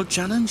difficult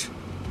challenge?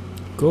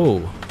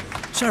 Go.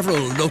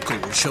 Several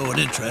locals show an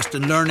interest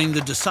in learning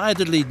the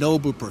decidedly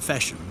noble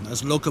profession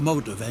as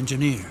locomotive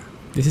engineer.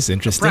 This is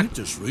interesting. A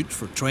practice route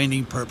for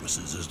training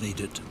purposes is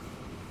needed.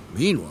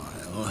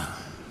 Meanwhile,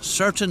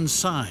 certain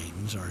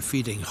signs are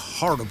feeding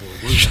horrible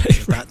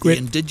rumors about the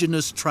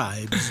indigenous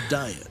tribe's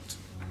diet.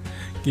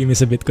 Game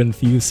is a bit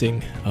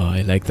confusing. Oh,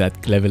 I like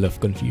that level of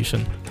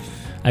confusion.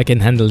 I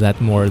can handle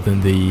that more than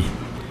the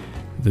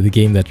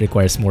game that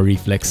requires more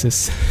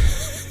reflexes.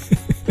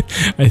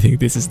 I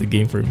think this is the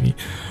game for me.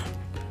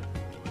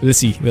 We'll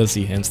see.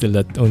 I'm still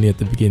only at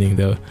the beginning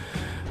though.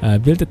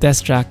 Build a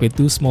test track with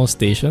 2 small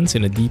stations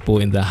in a depot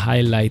in the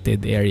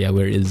highlighted area.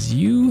 Where is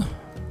you?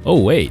 Oh,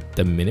 wait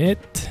a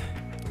minute.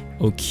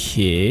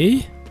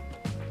 Okay.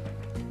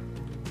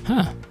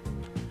 Huh.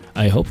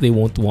 I hope they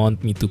won't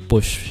want me to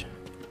push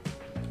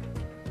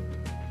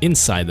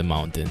inside the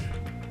mountain.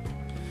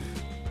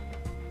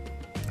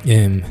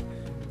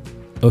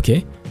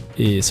 Okay.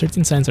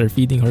 Certain signs are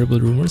feeding horrible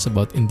rumors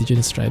about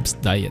indigenous tribes'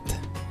 diet.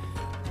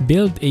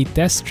 Build a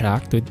test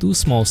track with 2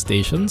 small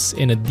stations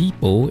in a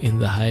depot in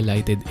the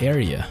highlighted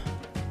area.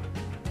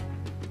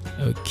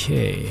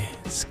 Okay,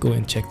 let's go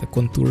and check the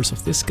contours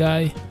of this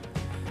guy.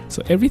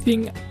 So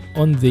everything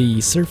on the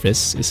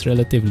surface is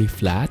relatively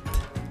flat.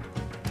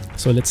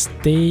 So let's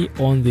stay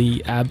on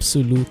the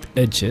absolute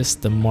edges,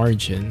 the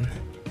margin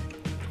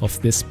of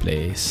this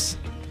place.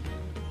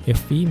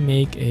 If we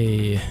make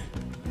a...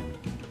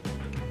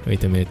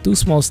 Wait a minute, 2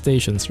 small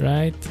stations,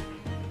 right?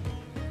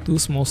 2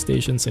 small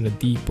stations in a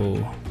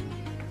depot.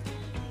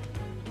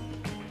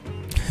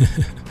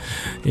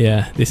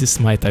 Yeah, this is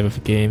my type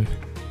of game.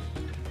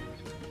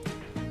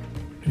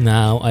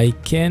 Now I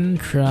can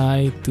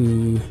try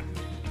to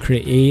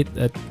create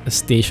a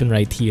station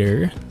right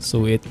here,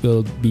 so it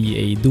will be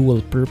a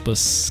dual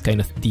purpose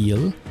kind of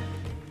deal,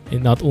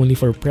 and not only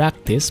for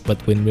practice but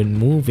when we're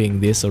moving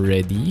this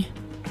already.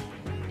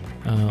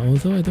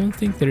 Although I don't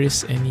think there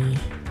is any...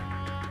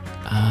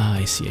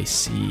 I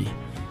see.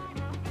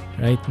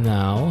 Right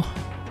now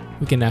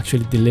we can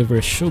actually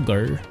deliver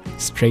sugar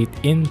straight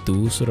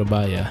into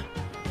Surabaya,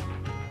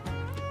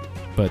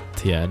 but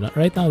yeah,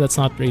 right now that's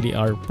not really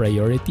our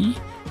priority.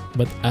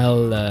 But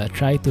I'll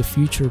try to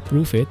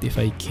future-proof it if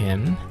I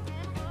can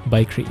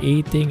by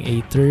creating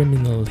a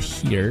terminal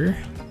here,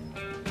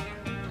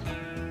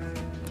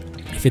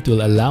 if it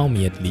will allow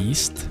me at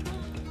least.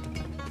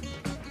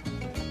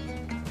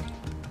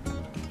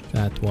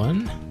 That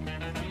one.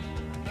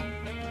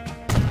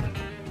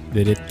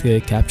 Did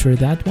it capture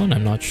that one?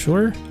 I'm not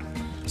sure.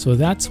 So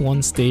that's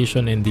one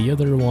station, and the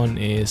other one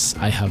is...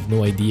 I have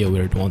no idea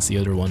where it wants the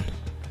other one.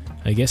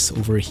 I guess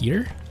over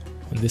here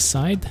on this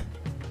side.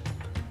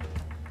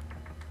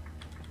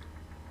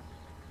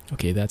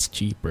 Okay, that's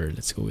cheaper.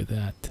 Let's go with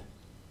that.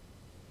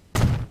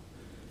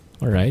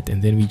 Alright,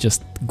 and then we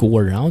just go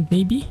around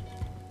maybe?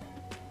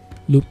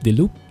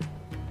 Loop-de-loop.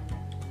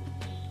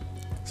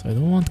 So I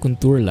don't want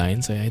contour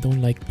lines. I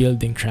don't like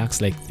building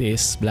tracks like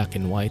this, black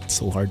and white,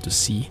 so hard to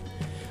see.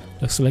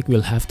 Looks like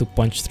we'll have to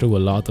punch through a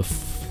lot of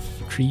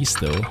trees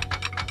though.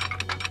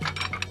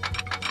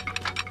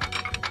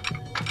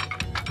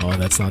 Oh,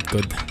 that's not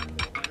good.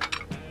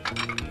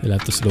 We'll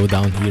have to slow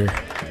down here.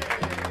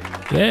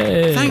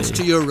 Yay! Thanks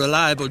to your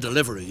reliable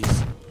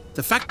deliveries,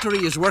 the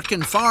factory is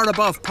working far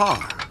above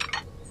par.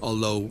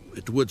 Although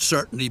it would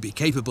certainly be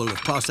capable of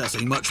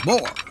processing much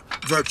more,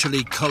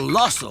 virtually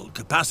colossal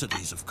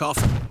capacities of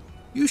coffee.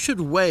 You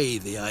should weigh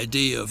the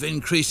idea of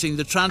increasing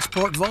the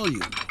transport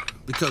volume,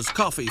 because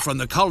coffee from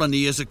the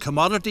colony is a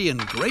commodity in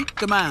great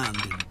demand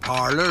in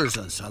parlours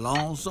and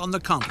salons on the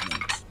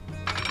continent.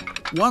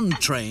 One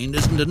train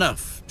isn't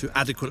enough to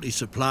adequately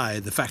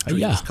supply the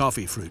factory with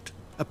coffee fruit.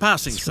 A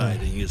passing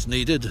siding is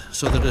needed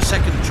so that a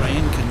second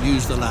train can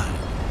use the line.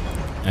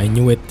 I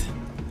knew it.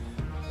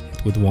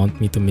 It would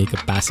want me to make a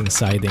passing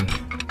siding.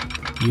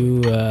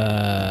 You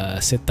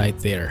sit tight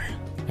there.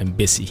 I'm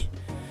busy.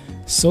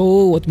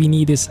 So what we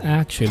need is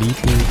actually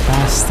to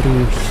pass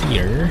through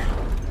here.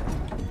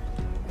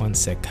 One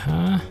sec,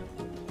 huh?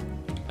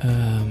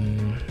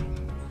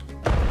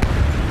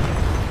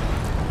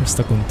 Where's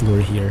the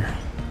contour here?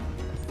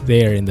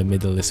 There in the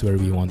middle is where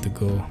we want to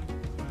go.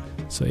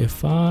 So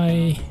if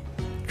I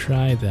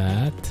try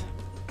that,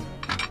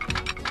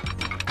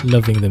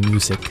 loving the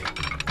music,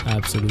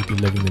 absolutely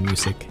loving the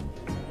music,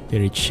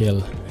 very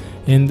chill.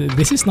 And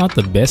this is not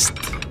the best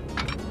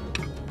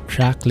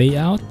track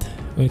layout.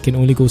 It can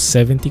only go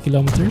 70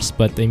 kilometers,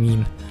 but I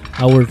mean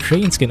our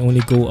trains can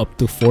only go up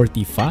to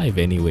 45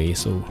 anyway,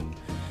 so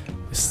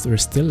we're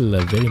still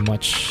very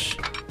much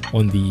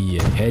on the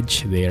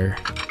edge there.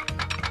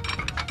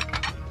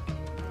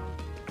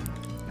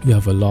 We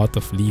have a lot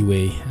of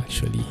leeway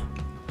actually.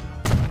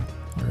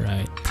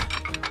 Alright,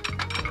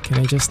 can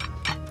I just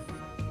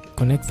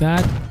connect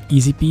that?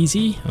 Easy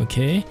peasy.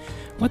 Okay,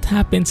 what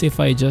happens if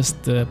I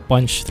just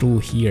punch through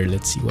here?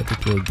 Let's see what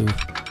it will do.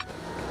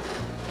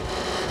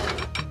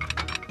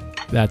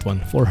 That one,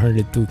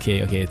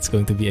 402k. Okay, it's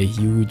going to be a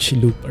huge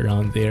loop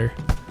around there.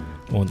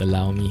 Won't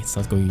allow me. It's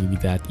not going to be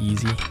that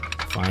easy.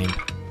 Fine.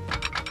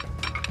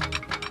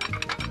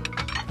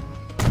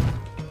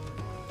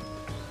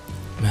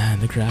 Man,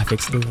 the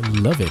graphics,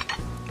 love it.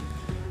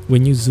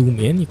 When you zoom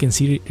in, you can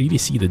really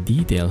see the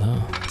detail,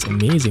 huh? It's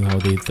amazing how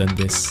they've done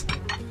this.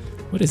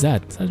 What is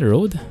that? Is that a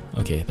road?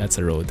 Okay, that's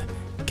a road.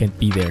 Can't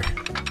be there.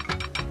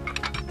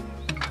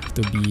 Have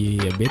to be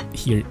a bit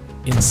here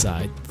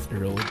inside the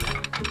road.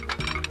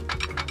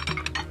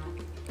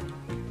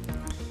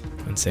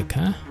 One sec,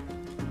 huh?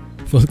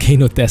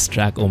 Volcano test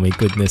track. Oh my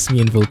goodness, me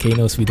and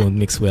volcanoes, we don't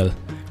mix well.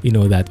 You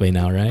know that by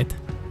now, right?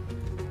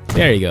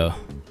 There you go.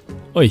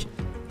 Oi!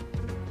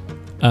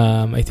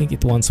 I think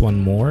it wants one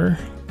more.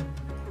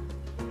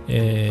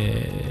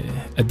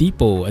 A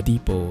depot.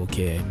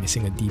 Okay, I'm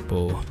missing a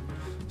depot.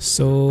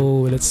 So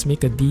let's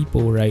make a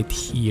depot right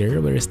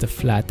here. Where is the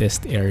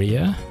flattest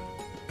area?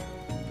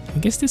 I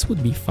guess this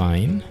would be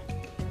fine.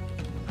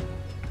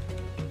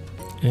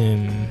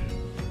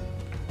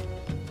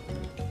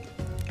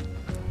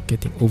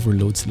 Getting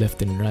overloads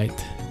left and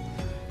right.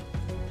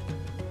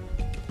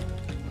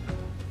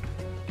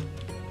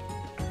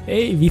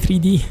 Hey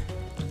V3D,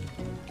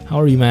 how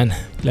are you, man?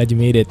 Glad you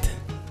made it.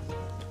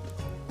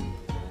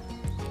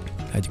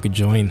 Glad you could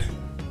join.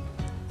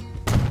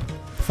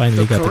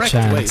 Finally got the chance. The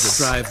correct way to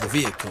drive the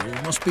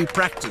vehicle must be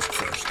practiced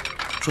first,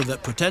 so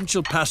that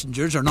potential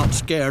passengers are not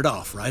scared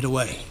off right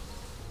away.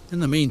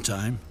 In the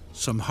meantime,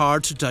 some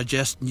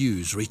hard-to-digest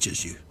news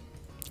reaches you.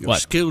 Your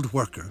skilled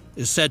worker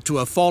is said to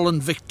have fallen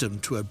victim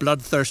to a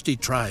bloodthirsty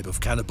tribe of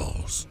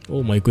cannibals.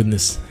 Oh my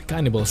goodness,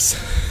 cannibals.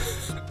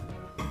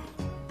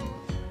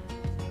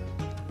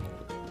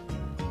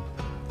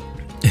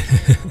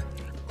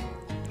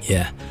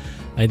 Yeah,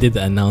 I did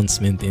the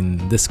announcement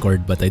in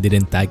Discord, but I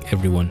didn't tag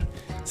everyone,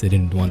 so I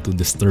didn't want to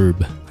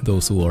disturb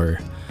those who are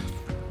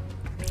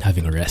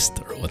having a rest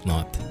or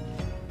whatnot.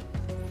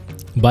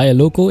 Buy a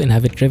loco and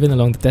have it driven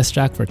along the test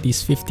track for at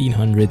least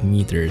 1500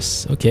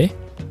 meters. Okay.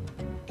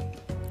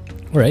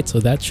 Alright, so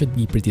that should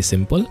be pretty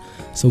simple.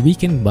 So we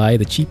can buy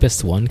the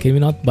cheapest one. Can we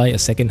not buy a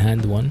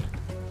second-hand one?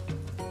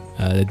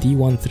 The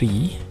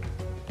D13.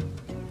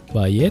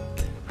 Buy it.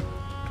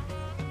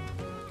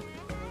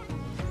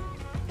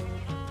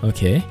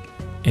 Okay.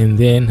 And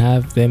then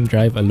have them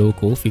drive a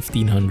loco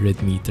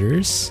 1500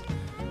 meters.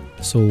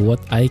 So what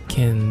I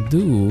can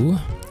do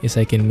is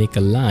I can make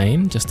a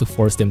line just to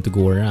force them to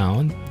go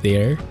around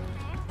there.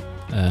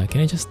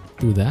 Can I just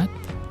do that?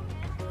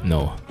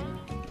 No.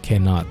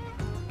 Cannot.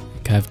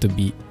 Have to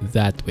be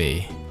that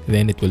way,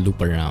 then it will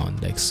loop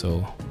around like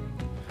so,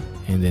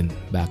 and then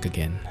back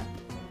again.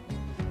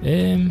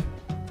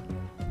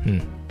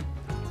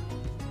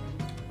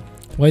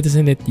 Why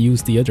doesn't it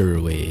use the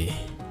other way?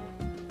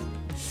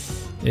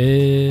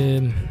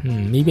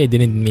 Maybe I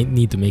didn't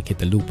need to make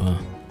it a loop, huh?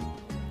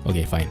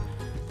 Okay, fine,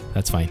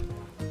 that's fine.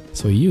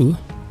 So you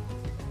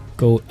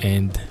go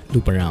and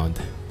loop around,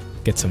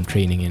 get some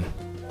training in.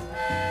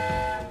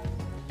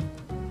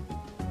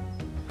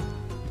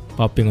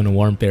 Hopping on a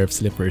warm pair of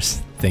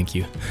slippers. Thank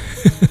you.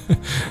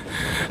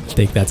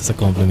 Take that as a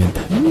compliment.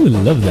 Ooh,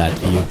 love that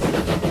view.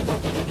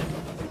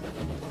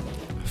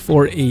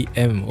 4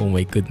 AM. Oh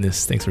my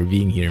goodness. Thanks for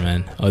being here,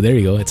 man. Oh, there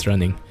you go. It's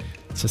running.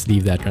 Let's just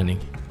leave that running.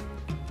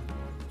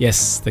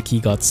 Yes, the key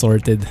got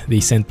sorted.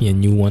 They sent me a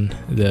new one.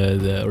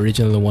 The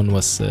original one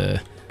was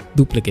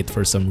duplicate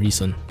for some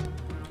reason.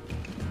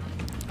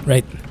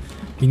 Right.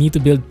 We need to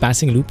build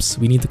passing loops.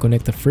 We need to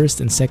connect the first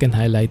and second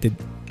highlighted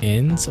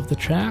ends of the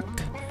track.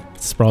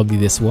 It's probably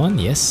this one.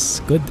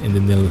 Yes, good. And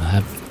then they'll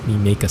have me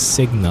make a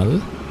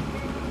signal.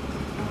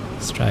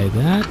 Let's try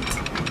that.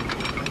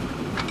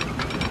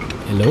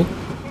 Hello?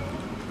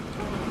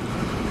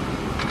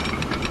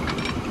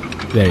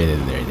 There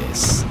it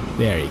is.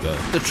 There you go.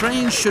 The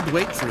trains should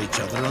wait for each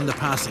other on the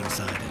passing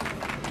siding.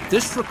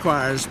 This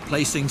requires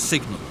placing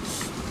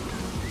signals.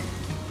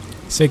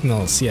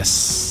 Signals,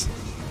 yes.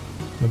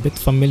 I'm a bit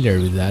familiar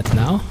with that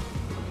now.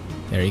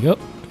 There you go.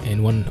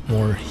 And one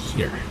more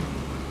here.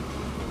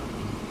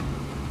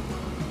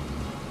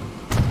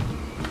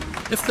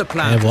 If the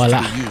plant is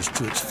to be used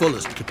to its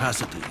fullest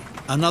capacity,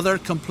 another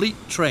complete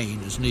train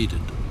is needed.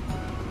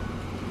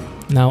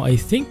 Now I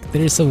think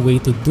there is a way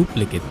to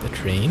duplicate the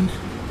train.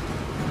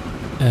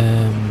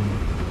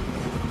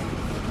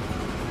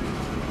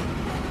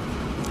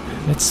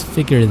 Let's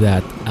figure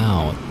that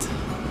out.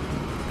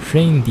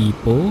 Train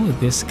depot,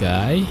 this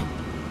guy.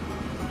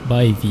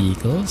 Buy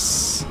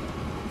vehicles.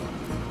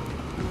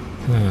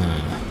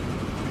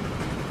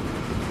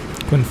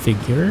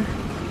 Configure.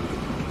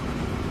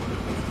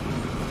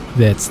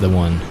 That's the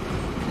one.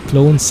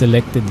 Clone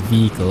selected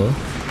vehicle.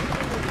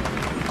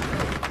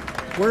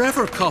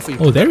 Wherever coffee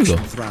there we go.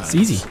 thrives,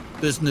 it's easy.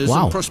 Business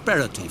and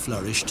prosperity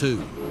flourish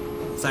too.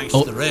 Thanks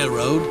to the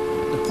railroad,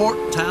 the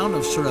port town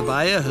of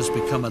Surabaya has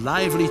become a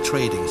lively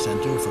trading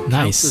center for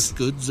countless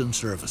goods and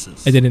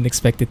services. I didn't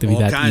expect it to be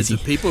that easy. All kinds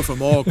of people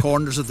from all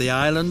corners of the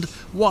island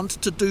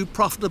want to do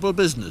profitable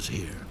business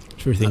here.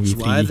 Sure thing. That's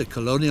why the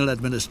colonial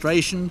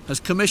administration has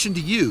commissioned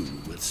you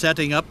with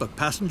setting up a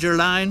passenger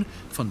line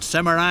from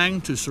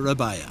Semarang to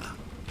Surabaya.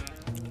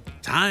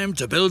 Time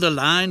to build a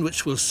line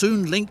which will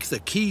soon link the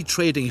key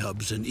trading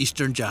hubs in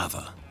eastern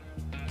Java.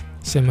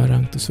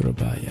 Semarang to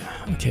Surabaya.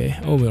 Okay.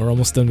 Oh, we're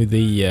almost done with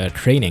the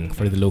training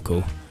for the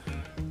loco.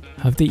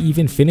 Have they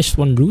even finished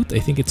one route? I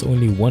think it's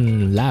only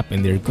one lap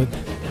and they're good.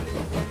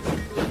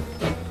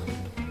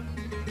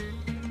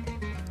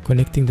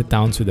 Connecting the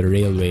towns with the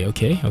railway.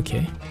 Okay,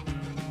 okay.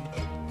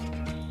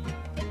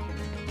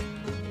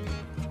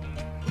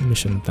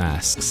 Mission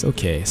tasks.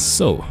 Okay,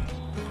 so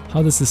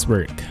how does this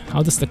work?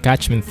 How does the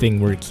catchment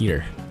thing work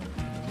here?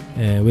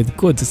 With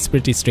goods, it's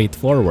pretty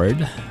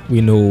straightforward.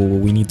 We know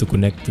we need to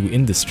connect to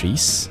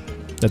industries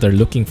that are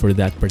looking for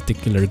that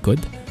particular good.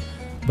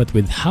 But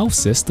with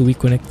houses, do we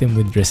connect them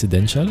with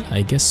residential?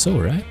 I guess so,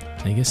 right?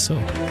 I guess so.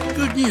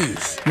 Good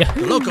news. Yeah.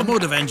 The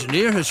locomotive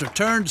engineer has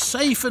returned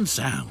safe and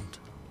sound.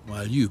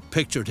 While you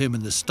pictured him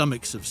in the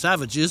stomachs of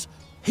savages,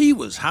 he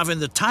was having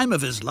the time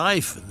of his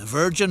life in the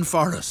virgin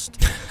forest.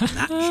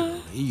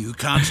 Naturally, you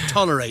can't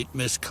tolerate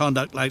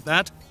misconduct like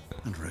that,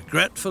 and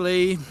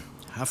regretfully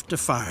have to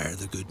fire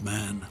the good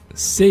man.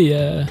 See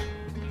ya.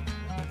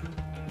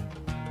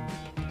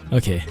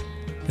 Okay,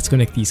 let's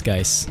connect these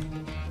guys.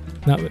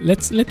 Now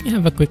let me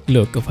have a quick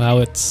look of how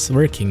it's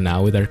working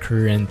now with our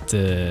current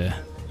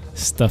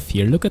stuff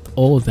here. Look at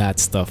all that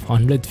stuff.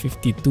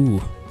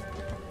 152.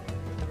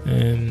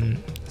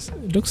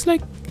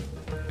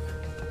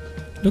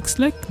 Looks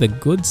like the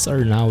goods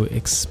are now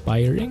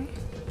expiring.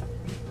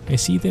 I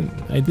see them.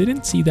 I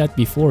didn't see that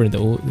before in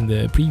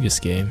the previous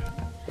game.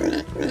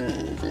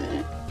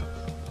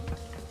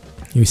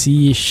 You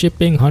see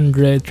shipping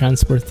 100,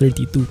 transport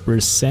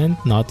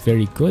 32%, not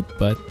very good,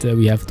 but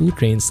we have 2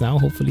 trains now.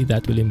 Hopefully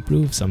that will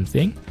improve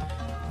something.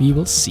 We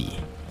will see.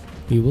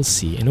 We will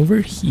see. And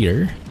over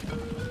here,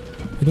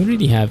 we don't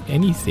really have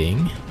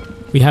anything.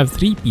 We have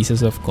 3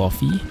 pieces of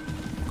coffee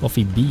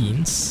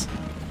beans.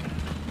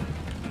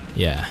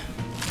 Yeah,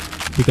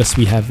 because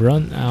we have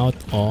run out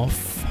of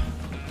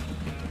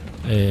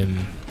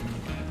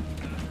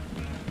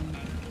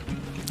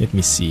let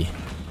me see.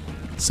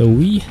 So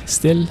we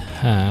still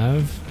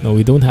have... No,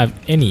 we don't have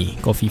any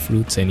coffee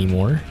fruits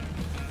anymore.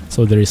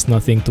 So there is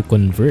nothing to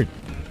convert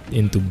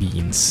into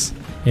beans.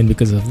 And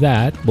because of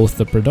that, both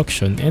the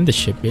production and the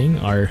shipping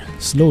are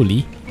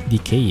slowly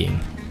decaying.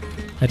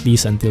 At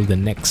least until the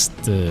next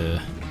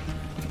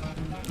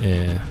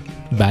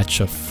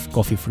batch of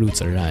coffee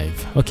fruits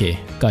arrive. Okay,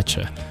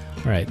 gotcha.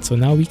 Alright, so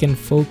now we can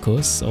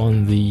focus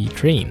on the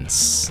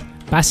trains.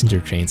 Passenger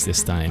trains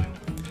this time.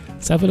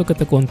 Let's have a look at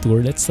the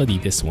contour. Let's study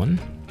this one.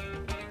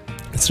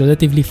 It's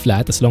relatively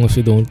flat as long as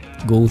we don't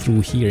go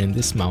through here in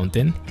this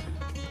mountain.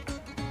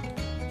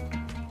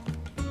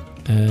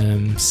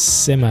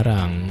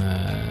 Semarang,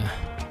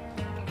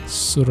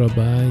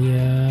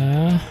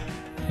 Surabaya.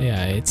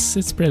 Yeah,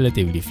 it's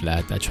relatively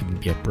flat. That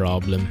shouldn't be a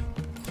problem.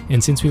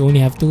 And since we only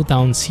have 2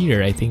 towns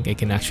here, I think I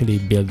can actually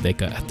build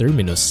like a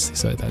terminus.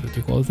 Is that what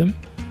you call them?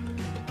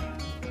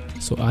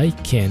 So I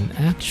can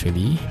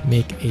actually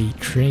make a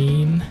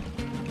train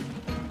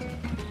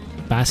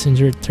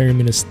passenger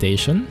terminus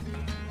station.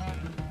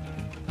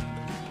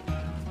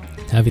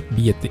 Have it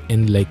be at the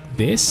end like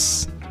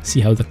this.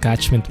 See how the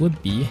catchment would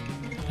be.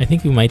 I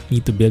think we might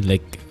need to build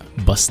like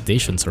bus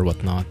stations or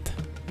whatnot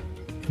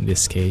in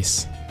this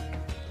case.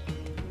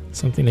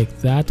 Something like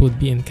that would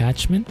be in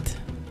catchment.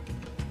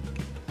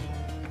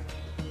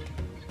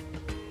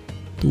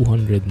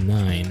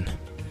 209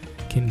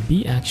 can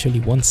be actually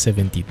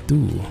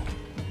 172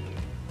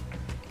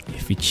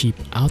 if we cheap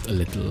out a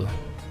little.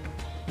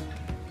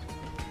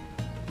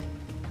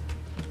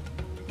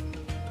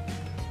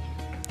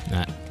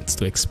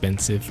 too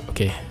expensive.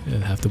 Okay,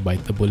 I'll have to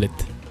bite the bullet.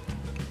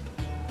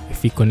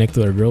 If we connect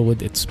to a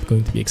road, it's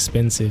going to be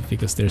expensive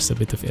because there's a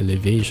bit of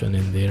elevation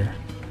in there.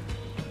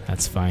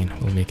 That's fine,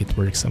 we'll make it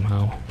work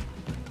somehow.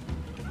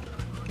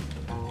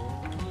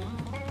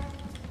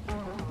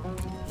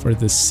 For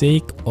the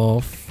sake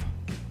of...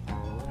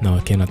 No,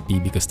 it cannot be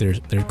because there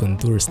are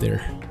contours there.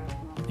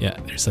 Yeah,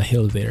 there's a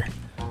hill there.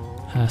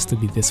 Has to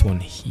be this one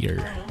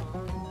here.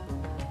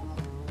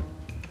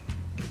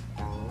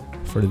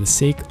 For the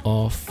sake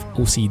of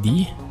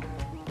OCD,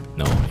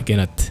 no,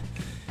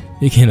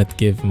 you cannot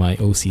give my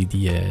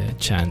OCD a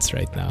chance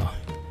right now.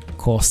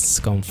 Costs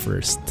come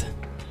first.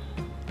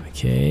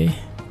 Okay,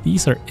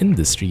 these are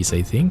industries,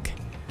 I think.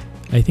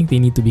 I think they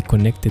need to be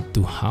connected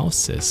to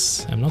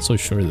houses. I'm not so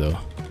sure though.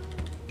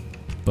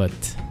 But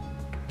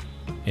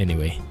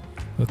anyway,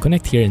 we'll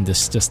connect here and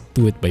just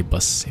do it by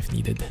bus if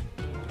needed.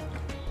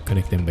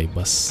 Connect them by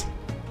bus.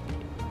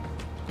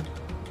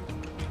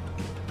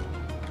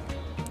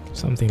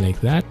 Something like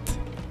that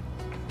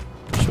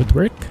should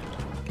work.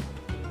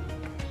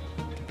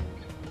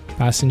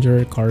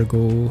 Passenger,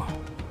 cargo,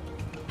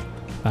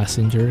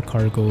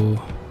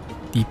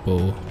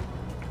 depot.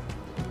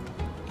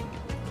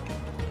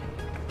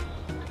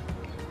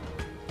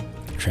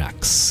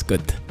 Tracks,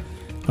 good.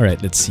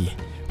 Alright, let's see.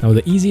 Now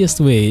the easiest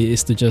way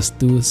is to just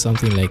do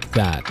something like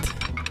that.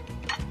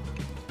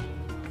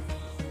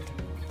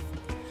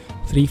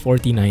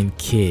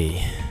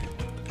 349k.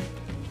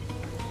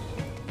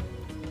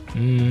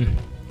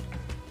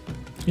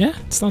 Yeah,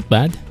 it's not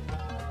bad.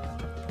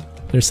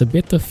 There's a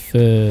bit of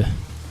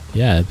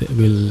yeah,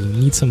 we'll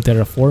need some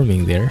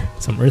terraforming there,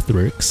 some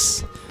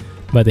earthworks,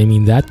 but I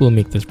mean that will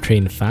make the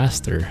train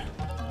faster.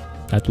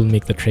 That will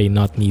make the train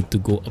not need to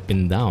go up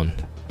and down.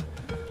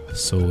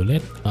 So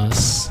let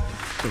us...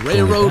 The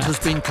railroad has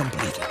been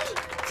completed.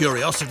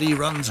 Curiosity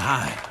runs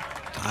high.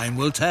 Time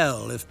will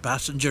tell if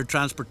passenger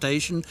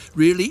transportation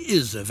really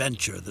is a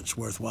venture that's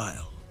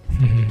worthwhile.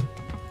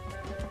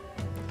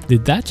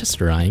 Did that just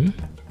rhyme?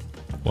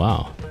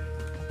 Wow.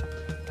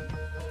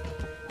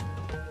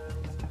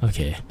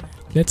 Okay,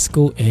 let's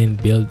go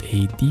and build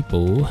a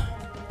depot.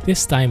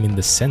 This time in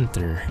the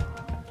center.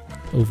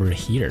 Over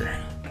here.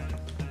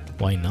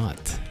 Why not?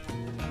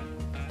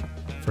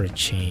 For a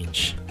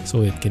change.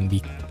 So it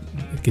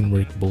can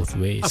work both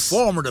ways. A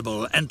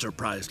formidable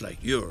enterprise like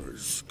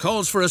yours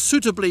calls for a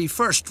suitably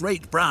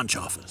first-rate branch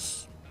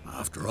office.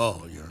 After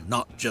all, you're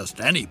not just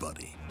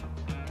anybody.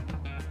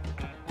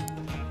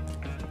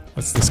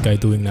 What's this guy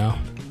doing now?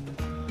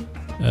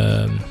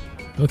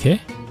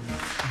 Okay.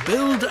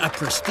 Build a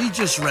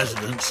prestigious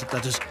residence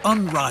that is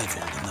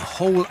unrivaled in the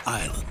whole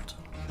island.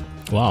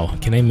 Wow,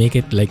 can I make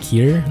it like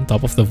here on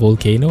top of the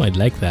volcano? I'd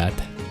like that.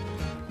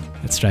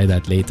 Let's try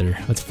that later.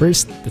 But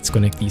first, let's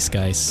connect these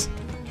guys.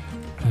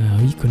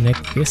 We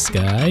connect this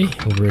guy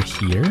over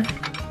here.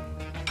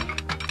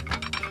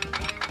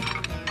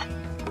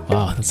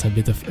 Wow, that's a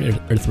bit of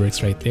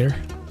earthworks right there.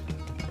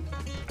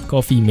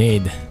 Coffee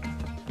made.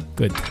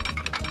 Good.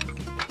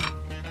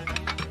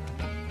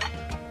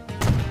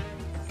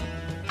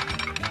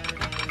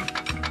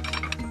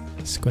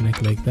 Let's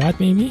connect like that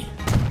maybe.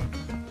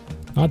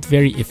 Not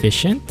very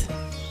efficient.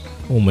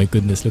 Oh my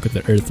goodness, look at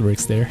the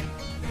earthworks there.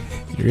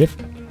 Rip.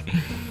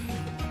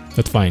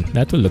 But fine,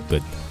 that will look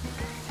good.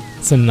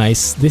 It's a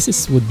nice,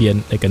 would be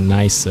like a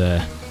nice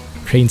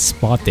train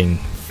spotting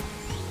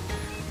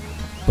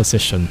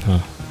position, huh?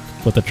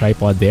 Put a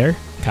tripod there,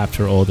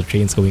 capture all the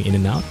trains going in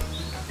and out.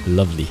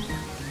 Lovely.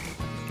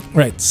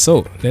 Right,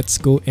 so let's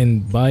go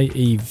and buy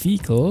a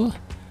vehicle.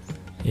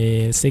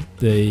 Let's take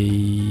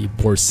the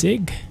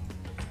Borsig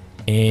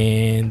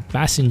and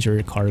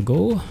passenger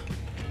cargo.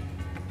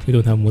 We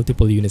don't have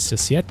multiple units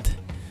just yet.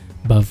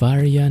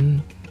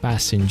 Bavarian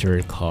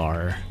passenger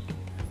car.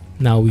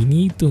 Now we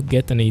need to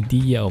get an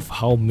idea of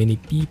how many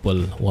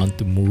people want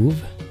to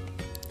move.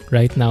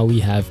 Right now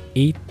we have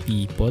 8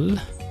 people.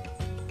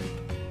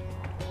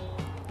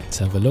 Let's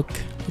have a look.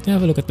 We can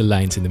have a look at the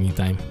lines in the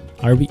meantime.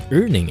 Are we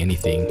earning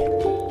anything?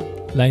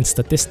 Line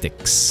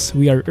statistics.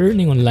 We are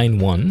earning on line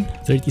 1,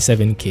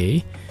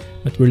 37k,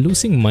 but we're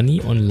losing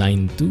money on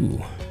line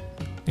 2,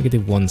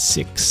 negative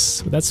 1.6.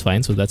 So that's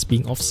fine, so that's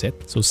being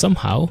offset. So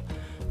somehow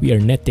we are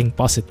netting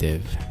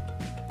positive.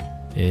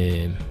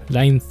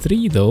 Line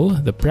 3 though,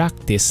 the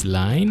practice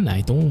line,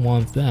 I don't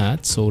want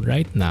that. So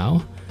right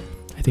now,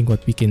 I think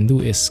what we can do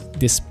is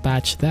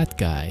dispatch that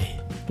guy.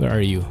 Where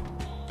are you?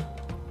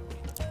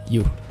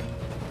 You.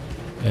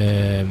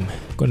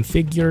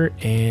 Configure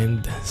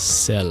and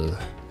sell.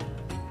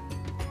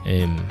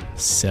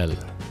 Sell.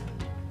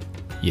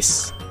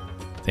 Yes.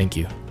 Thank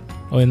you.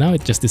 Oh, and now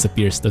it just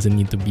disappears. Doesn't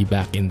need to be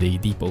back in the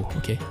depot.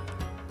 Okay.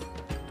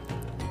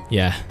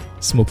 Yeah.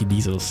 Smoky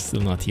Diesel's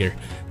still not here.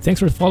 Thanks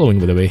for following,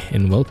 by the way,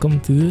 and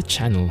welcome to the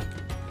channel.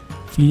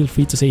 Feel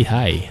free to say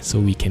hi so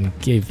we can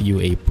give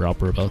you a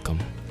proper welcome.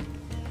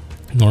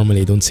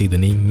 Normally I don't say the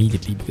name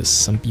immediately because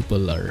some people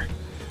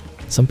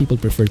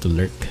prefer to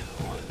lurk.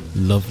 Oh,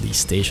 lovely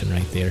station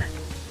right there.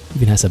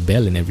 Even has a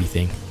bell and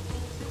everything.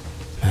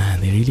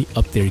 Man, they really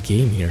upped their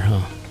game here,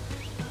 huh?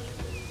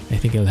 I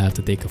think I'll have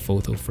to take a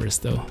photo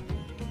first though.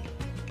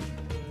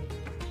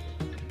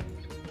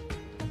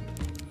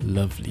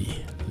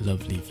 Lovely,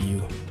 lovely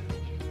view.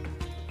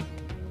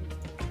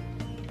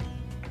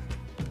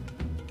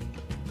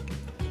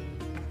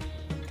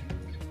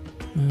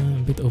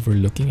 A bit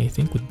overlooking, I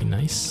think, would be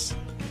nice.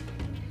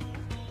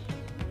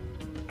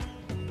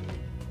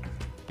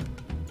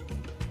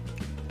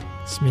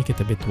 Let's make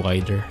it a bit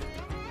wider.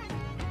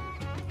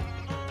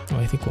 Oh,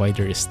 I think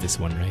wider is this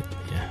one, right?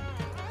 Yeah.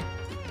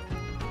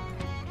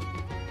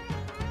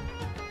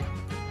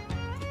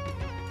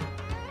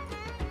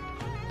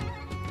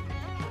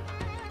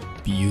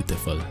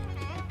 Beautiful.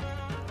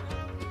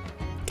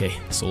 Okay,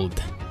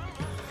 sold.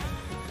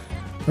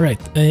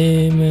 Alright,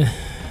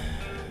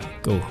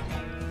 go.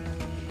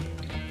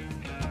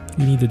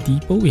 We need a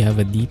depot. We have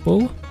a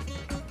depot.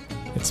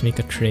 Let's make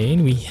a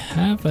train. We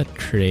have a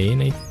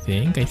train, I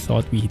think. I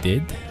thought we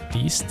did, at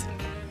least.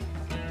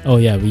 Oh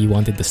yeah, we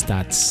wanted the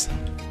stats.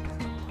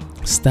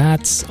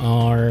 Stats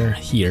are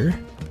here.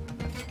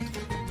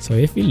 So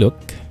if we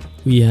look,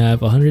 we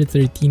have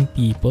 113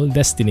 people.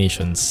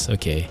 Destinations,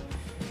 okay.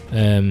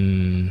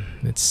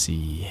 Let's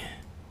see.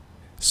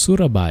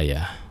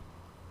 Surabaya.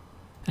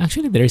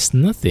 Actually, there's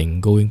nothing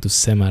going to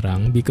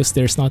Semarang because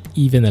there's not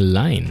even a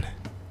line.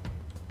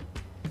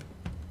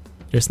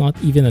 There's not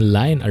even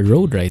a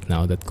road right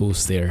now that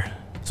goes there.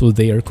 So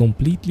they are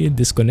completely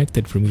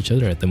disconnected from each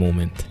other at the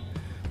moment.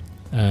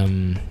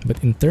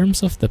 But in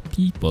terms of the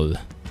people,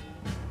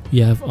 we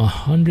have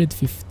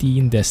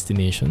 115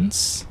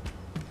 destinations,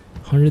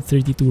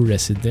 132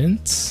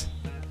 residents.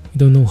 We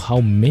don't know how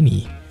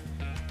many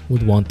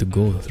would want to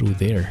go through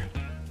there.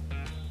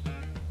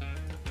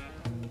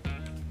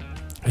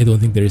 I don't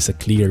think there is a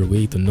clear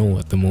way to know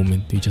at the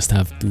moment. We just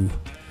have to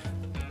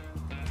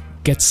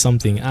get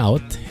something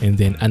out and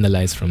then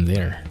analyze from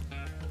there.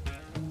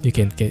 We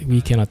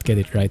cannot get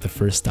it right the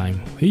first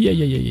time.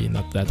 Yeah,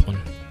 not that one.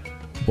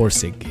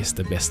 Borsig is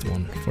the best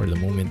one for the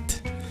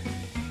moment.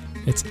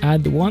 Let's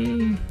add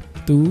one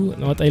to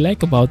what I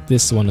like about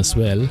this one as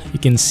well. You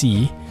can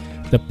see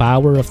the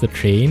power of the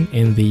train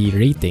and the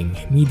rating.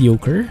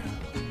 Mediocre,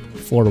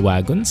 4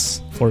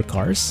 wagons, 4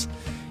 cars.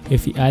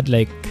 If you add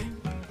like,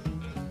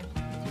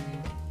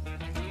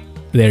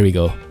 there we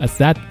go. At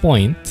that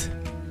point,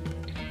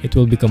 it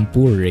will become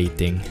poor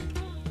rating.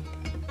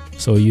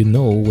 So you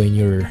know when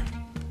you're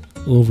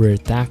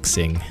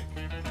overtaxing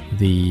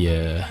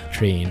the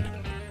train.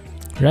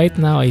 Right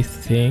now, I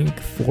think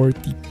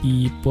 40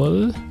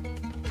 people.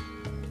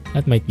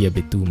 That might be a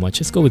bit too much.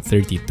 Let's go with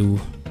 32.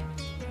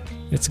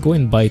 Let's go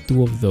and buy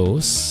 2 of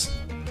those.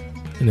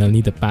 And I'll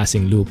need a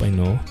passing loop, I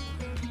know.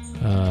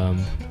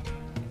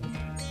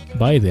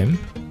 Buy them.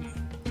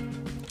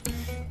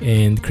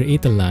 And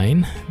create a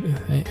line.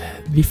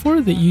 Before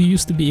that, you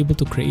used to be able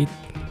to create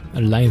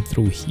a line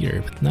through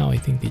here. But now I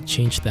think they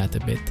changed that a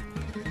bit.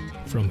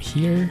 From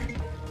here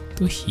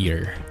to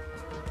here.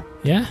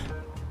 Yeah?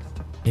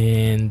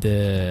 And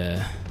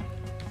the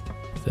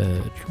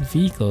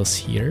vehicles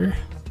here,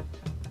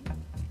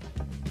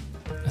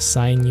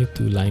 assign you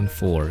to line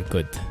 4.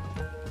 Good.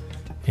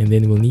 And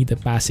then we'll need a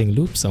passing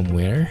loop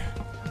somewhere.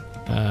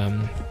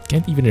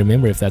 Can't even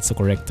remember if that's the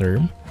correct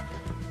term.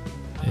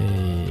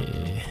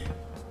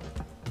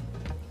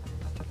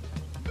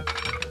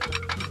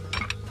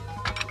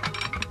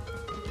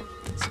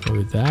 Let's go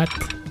with that.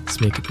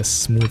 Let's make it as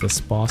smooth as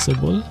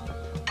possible.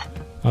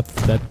 Not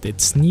that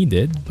it's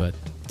needed, but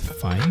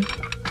fine.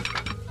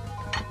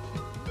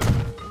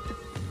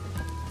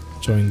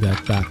 Join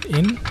that back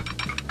in.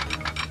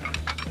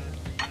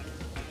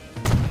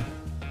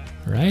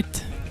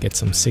 Alright, get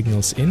some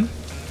signals in.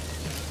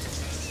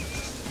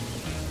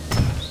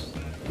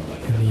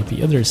 And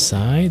the other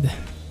side.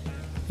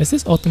 Is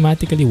this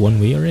automatically one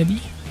way already?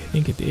 I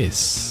think it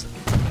is.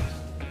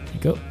 There we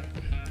go.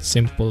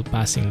 Simple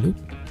passing loop.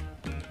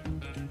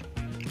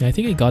 Yeah, I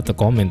think I got a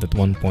comment at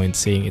one point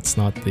saying it's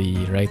not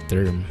the right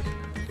term.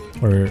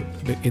 Or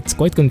it's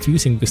quite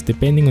confusing because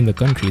depending on the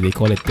country they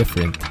call it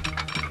different.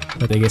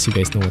 But I guess you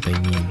guys know what I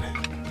mean.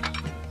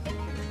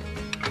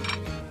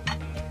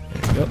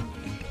 There we go.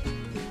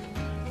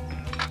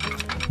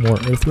 More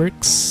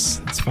earthworks.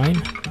 That's fine.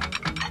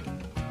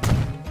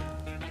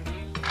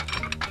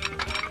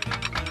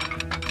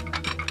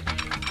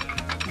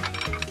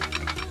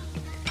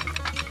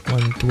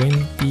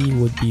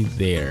 $120 would be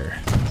there.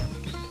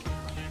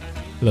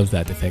 Love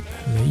that effect.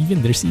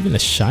 There's even a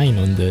shine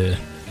on the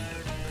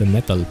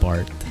metal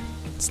part.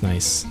 It's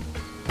nice.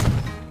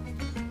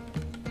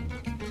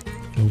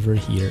 Over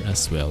here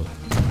as well.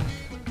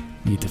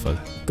 Beautiful.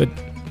 Good.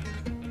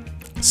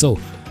 So,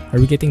 are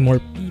we getting more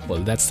people?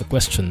 That's the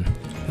question.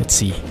 Let's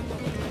see.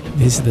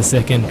 This is the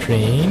second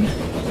train.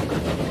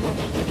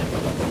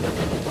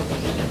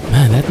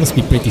 Man, that must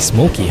be pretty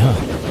smoky, huh?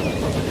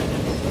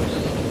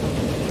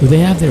 Do they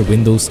have their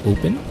windows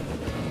open?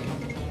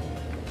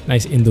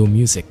 Nice Indo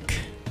music.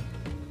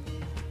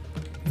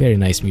 Very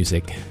nice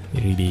music.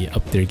 They really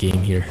upped their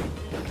game here.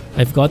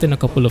 I've gotten a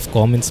couple of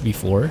comments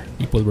before.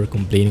 People were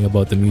complaining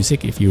about the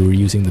music if you were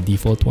using the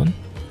default one.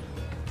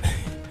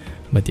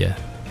 But yeah.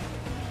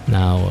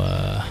 Now,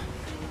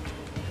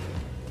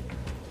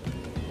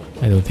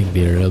 I don't think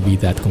there will be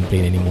that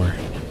complaint anymore.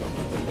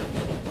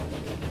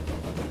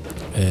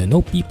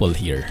 no people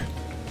here.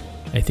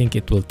 I think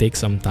it will take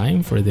some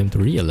time for them to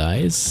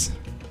realize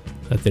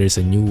that there is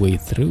a new way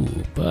through.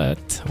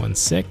 But one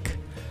sec.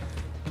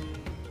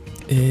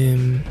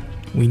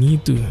 We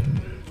need to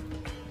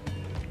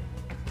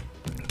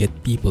get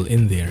people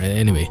in there.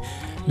 Anyway,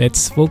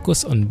 let's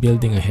focus on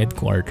building a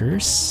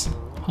headquarters.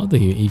 How do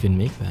you even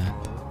make that?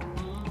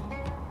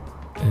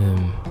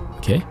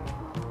 Okay.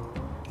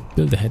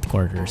 Build a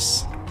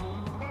headquarters.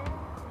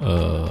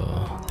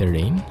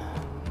 Terrain.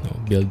 No,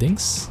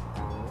 buildings.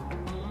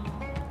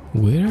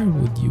 Where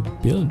would you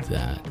build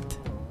that?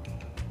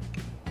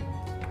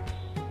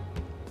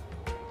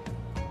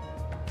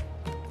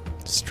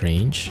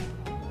 Strange.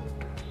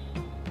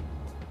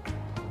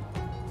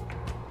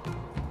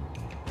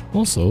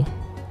 Also,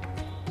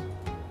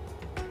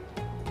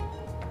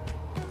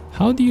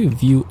 how do you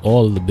view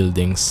all the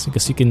buildings?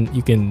 Because you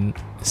can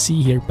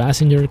see here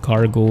passenger,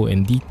 cargo,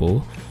 and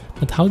depot,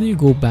 but how do you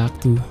go back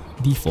to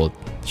default,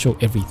 show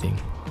everything?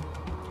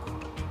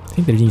 I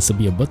think there needs to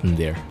be a button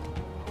there.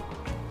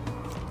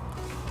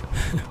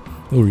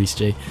 No worries,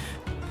 Jay.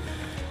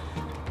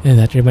 Yeah,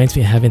 that reminds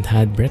me, I haven't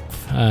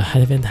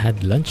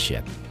had lunch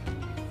yet,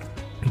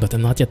 but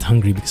I'm not yet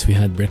hungry because we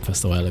had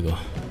breakfast a while ago.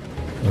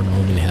 I don't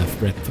normally have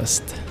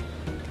breakfast.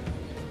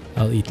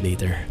 I'll eat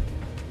later.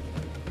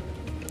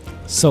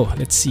 So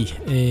let's see.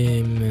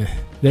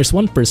 There's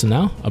one person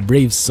now, a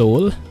brave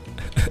soul.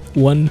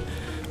 One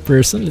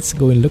person. Let's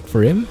go and look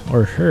for him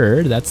or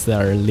her. That's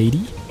our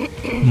lady,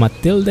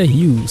 Matilda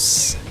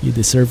Hughes. You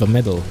deserve a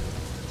medal.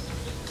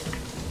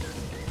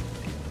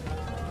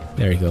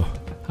 There you go.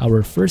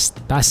 Our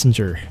first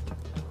passenger.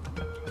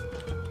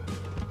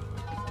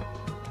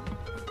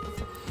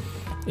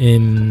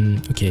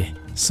 Okay.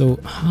 So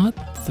how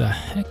the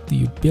heck do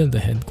you build a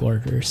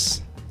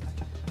headquarters?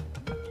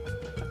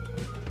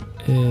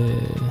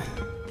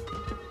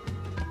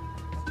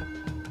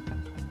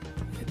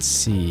 Let's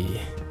see.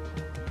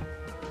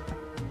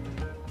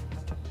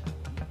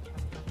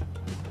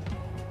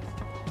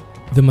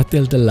 The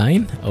Matilda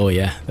Line? Oh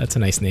yeah, that's a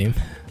nice name.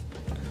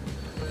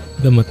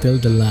 The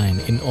Matilda Line,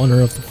 in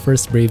honor of the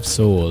first brave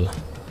soul.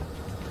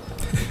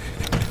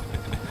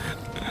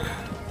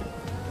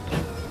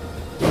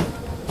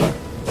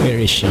 Where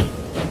is she?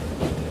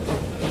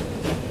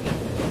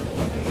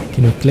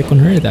 Can you click on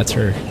her? That's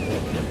her.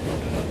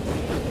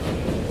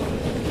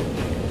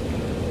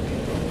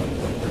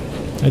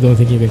 I don't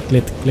think you can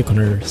click on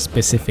her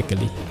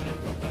specifically.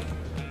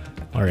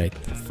 Alright,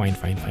 fine.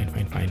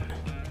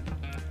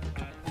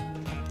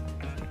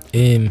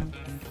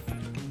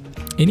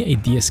 Any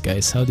ideas,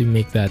 guys? How do you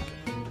make that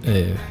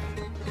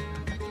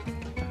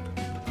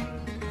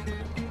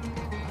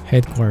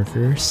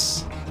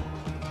headquarters?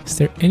 Is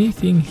there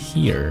anything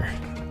here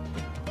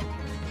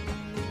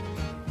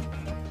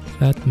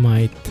that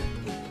might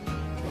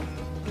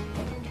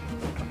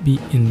be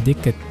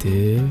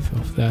indicative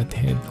of that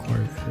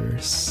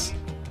headquarters?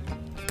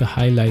 Like a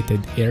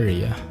highlighted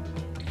area.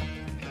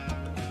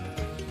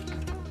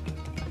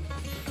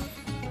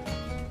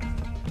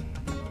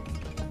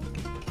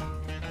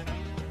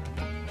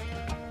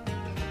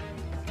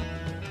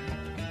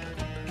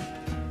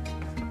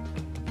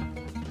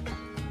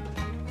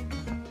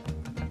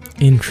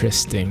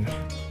 Interesting.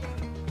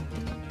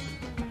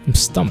 I'm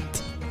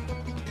stumped.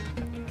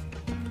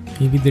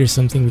 Maybe there's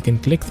something we can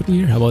click through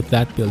here. How about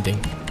that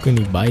building? Can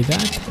we buy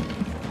that?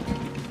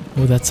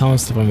 Oh, that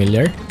sounds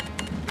familiar.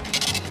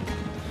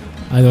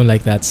 I don't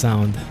like that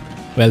sound.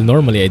 Well,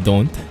 normally I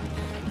don't,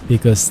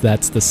 because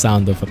that's the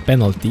sound of a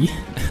penalty,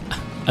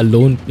 a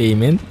loan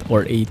payment,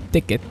 or a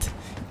ticket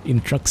in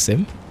Truck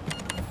Sim.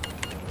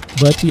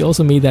 But we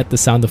also made that the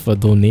sound of a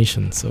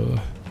donation, so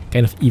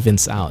kind of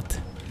evens out.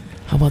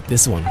 How about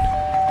this one?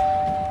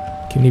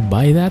 Can we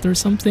buy that or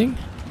something?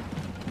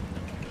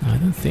 No, I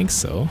don't think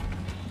so.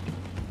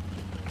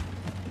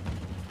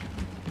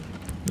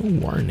 No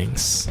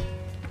warnings.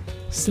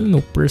 Still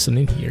no person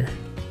in here.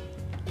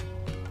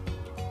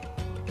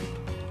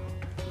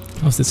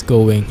 How's this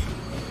going?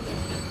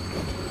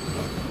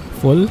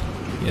 Full?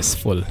 Yes,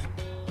 full.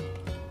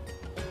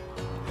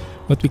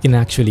 What we can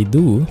actually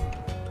do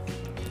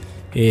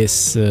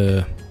is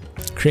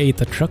create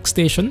a truck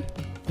station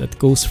that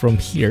goes from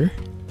here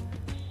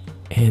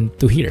and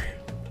to here.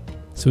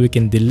 So we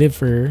can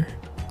deliver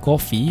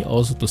coffee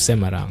also to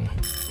Semarang.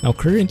 Now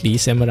currently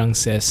Semarang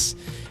says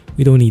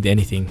we don't need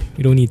anything.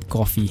 We don't need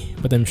coffee.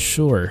 But I'm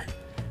sure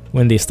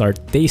when they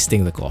start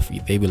tasting the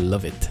coffee, they will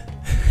love it.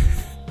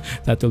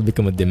 That will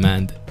become a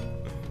demand.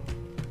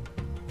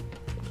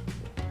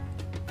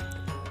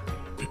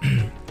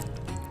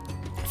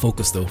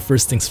 Focus though.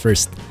 First things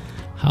first.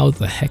 How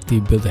the heck do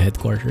you build a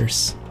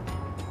headquarters?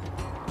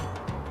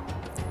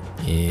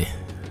 Yeah.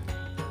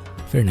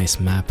 Very nice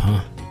map,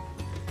 huh?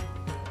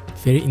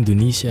 Very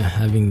Indonesia,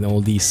 having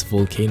all these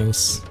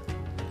volcanoes.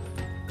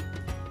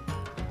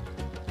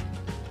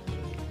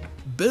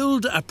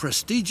 Build a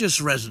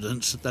prestigious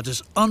residence that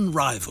is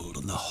unrivaled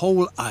on the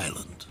whole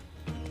island.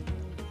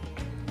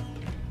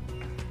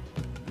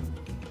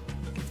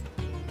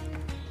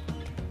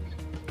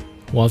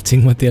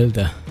 Waltzing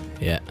Matilda,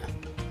 yeah.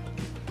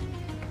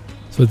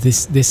 So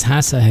this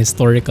has a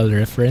historical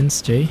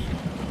reference, Jay?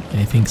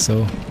 I think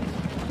so.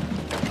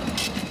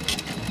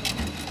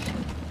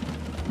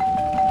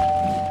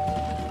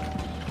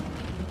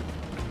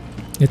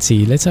 Let's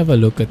see, let's have a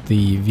look at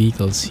the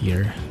vehicles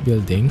here.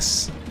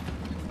 Buildings.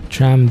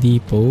 Tram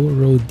depot,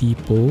 road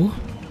depot,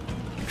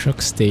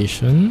 truck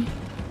station,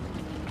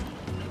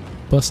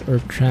 bus or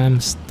tram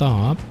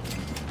stop.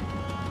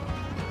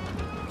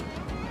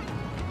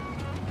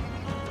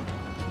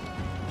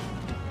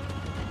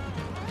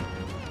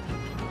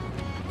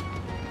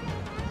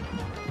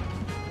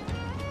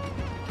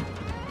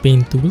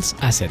 Paint tools,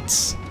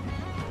 assets.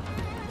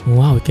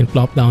 Wow, we can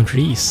plop down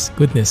trees.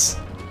 Goodness.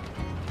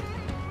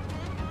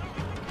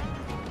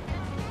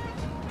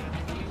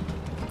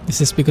 Is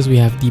this because we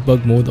have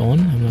debug mode on?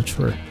 I'm not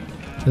sure.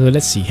 So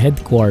let's see.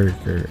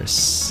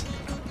 Headquarters.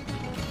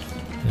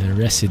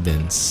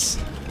 Residence.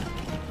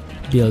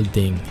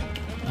 Building.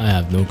 I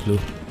have no clue.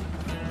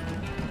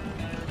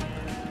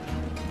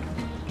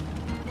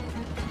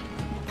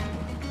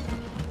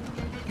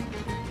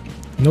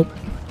 Nope.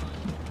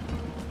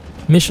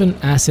 Mission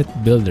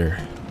Asset Builder.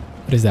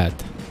 What is that?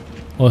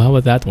 Oh, how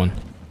about that one?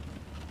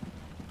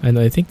 I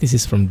know, I think this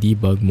is from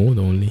debug mode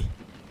only.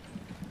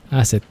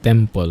 Asset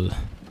Temple.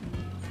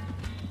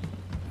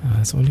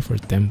 It's only for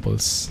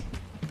temples.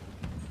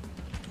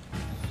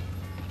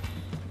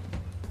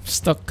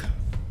 Stuck.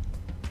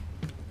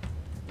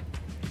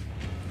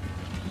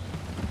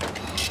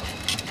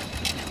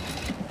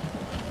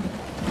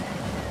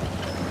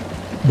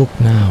 Book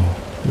now.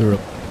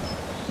 Europe.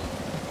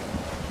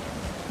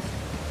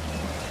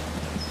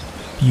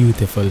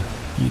 Beautiful,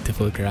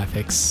 beautiful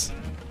graphics.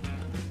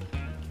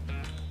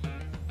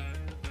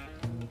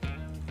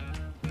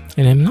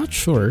 And I'm not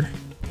sure,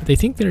 but I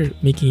think they're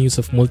making use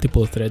of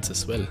multiple threads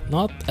as well.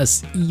 Not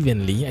as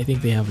evenly. I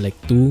think they have like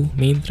 2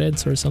 main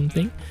threads or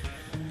something.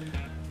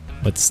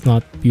 But it's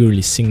not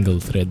purely single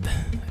thread,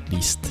 at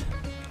least.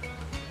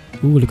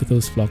 Ooh, look at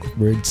those flock of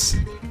birds.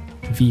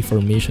 V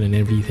formation and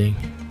everything.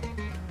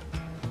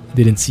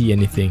 Didn't see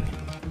anything.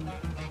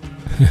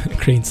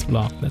 Crane's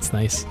flock, that's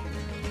nice.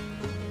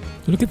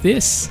 Look at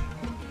this.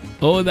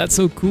 Oh, that's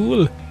so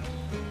cool.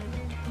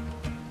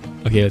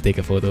 Okay, I'll take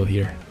a photo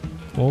here.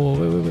 Oh,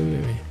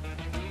 wait.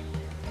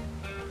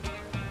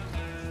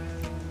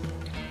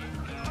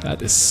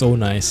 That is so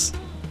nice.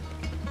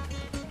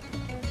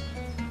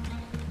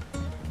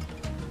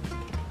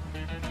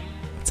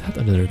 What's that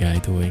other guy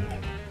doing?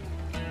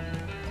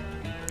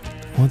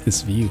 I want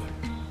this view.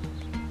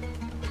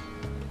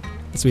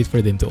 Let's wait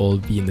for them to all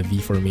be in the V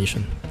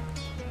formation.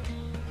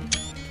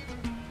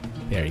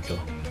 There you go.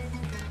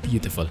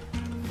 Beautiful.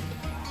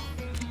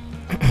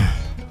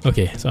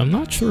 Okay, so I'm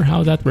not sure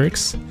how that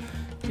works.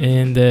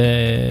 And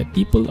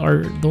people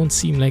don't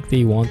seem like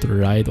they want to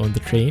ride on the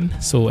train.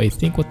 So I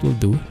think what we'll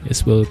do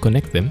is we'll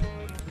connect them.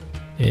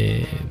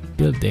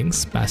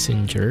 Buildings,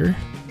 passenger,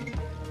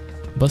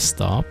 bus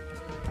stop.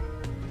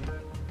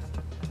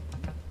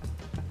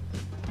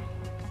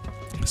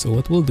 So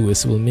what we'll do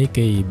is we'll make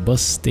a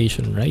bus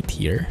station right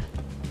here.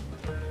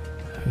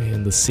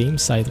 On the same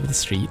side of the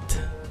street.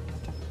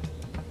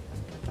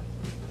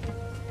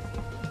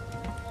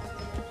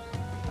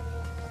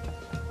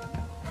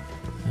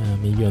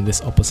 Maybe on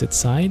this opposite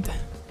side.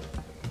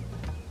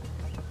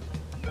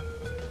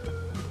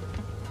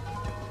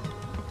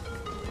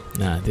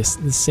 Nah, this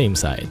same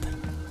side.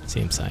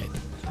 Same side.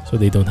 So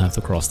they don't have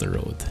to cross the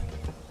road.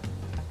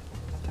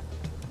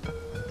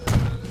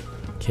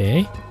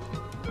 Okay.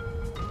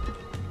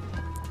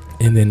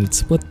 And then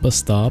let's put bus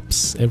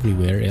stops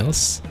everywhere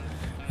else.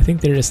 I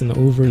think there is an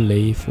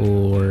overlay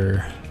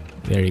for,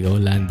 there you go,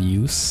 land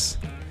use.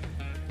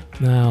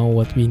 Now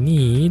what we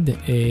need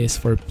is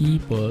for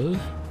people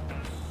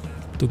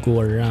to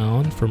go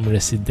around from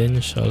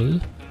residential.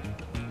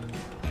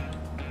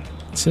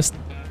 Let's just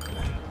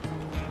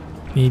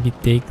maybe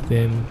take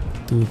them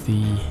to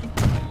the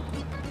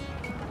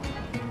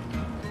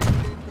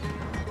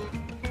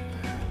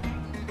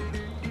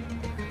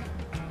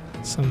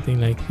something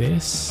like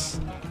this.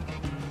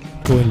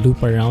 Go and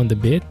loop around a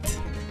bit,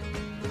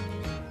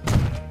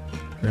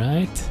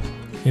 right?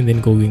 And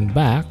then going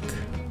back,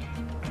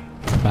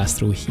 pass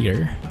through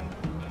here,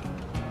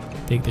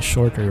 take the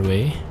shorter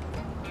way.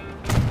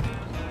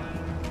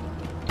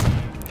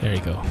 There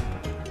you go.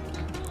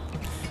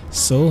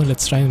 So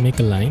let's try and make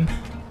a line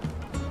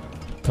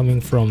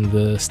coming from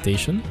the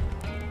station,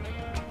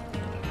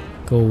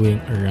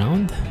 going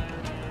around.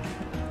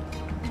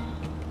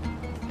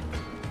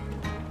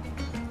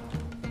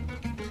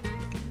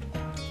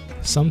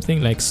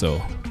 Something like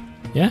so.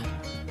 Yeah?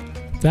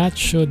 That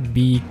should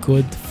be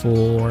good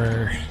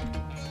for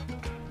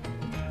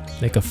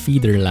like a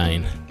feeder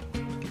line,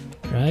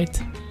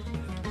 right?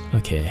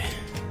 Okay.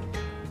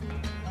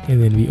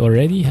 And then we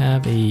already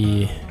have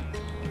a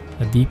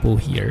depot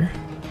here.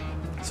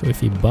 So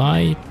if we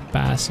buy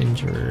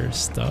passenger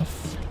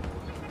stuff,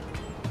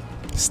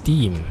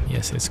 steam,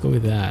 yes, let's go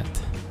with that.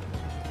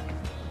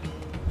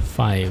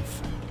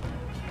 5.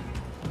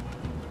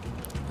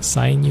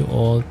 Assign you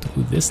all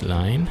to this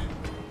line.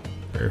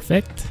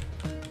 Perfect.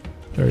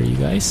 Where are you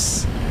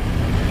guys?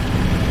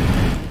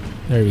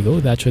 There we go.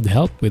 That should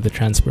help with the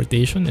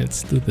transportation.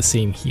 Let's do the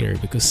same here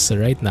because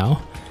right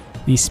now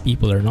these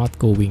people are not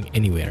going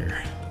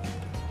anywhere.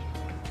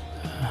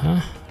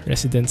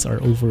 Residents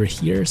are over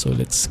here, so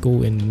let's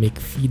go and make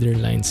feeder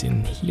lines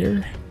in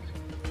here.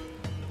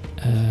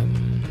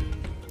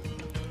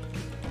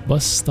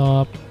 Bus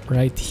stop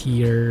right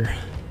here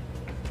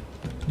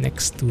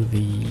next to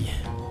the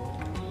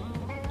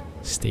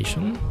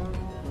station.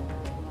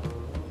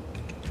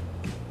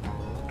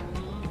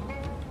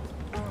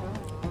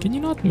 Can you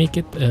not make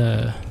it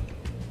a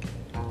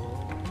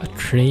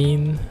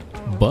train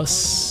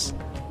bus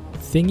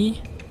thingy?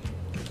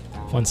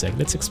 One sec,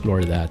 let's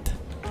explore that.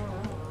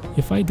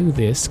 If I do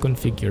this,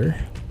 configure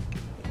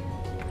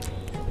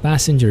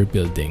passenger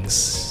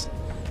buildings,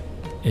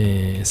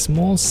 a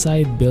small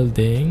side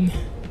building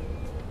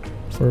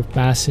for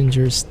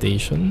passenger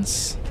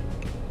stations.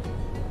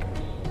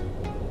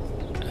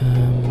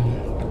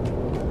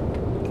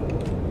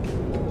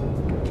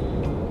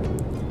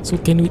 So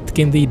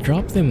can they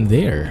drop them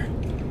there?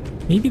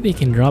 Maybe they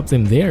can drop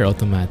them there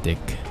automatic.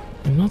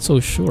 I'm not so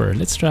sure.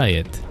 Let's try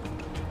it.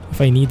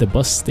 If I need a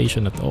bus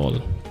station at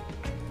all.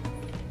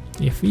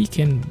 If we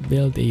can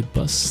build a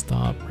bus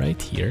stop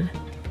right here.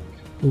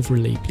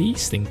 Overlay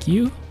please, thank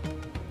you.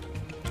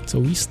 So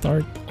we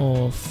start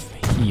off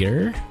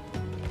here.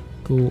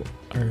 Go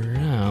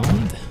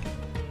around.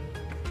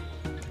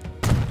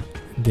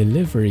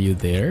 Deliver you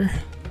there.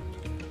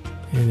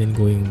 And then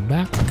going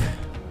back.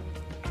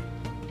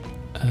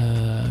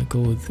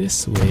 Go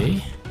this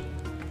way.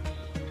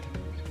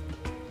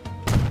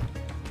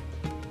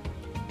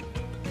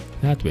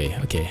 That way,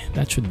 okay,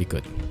 that should be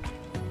good.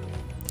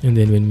 And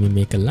then when we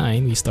make a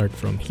line, we start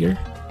from here,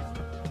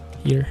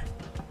 here,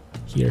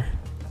 here.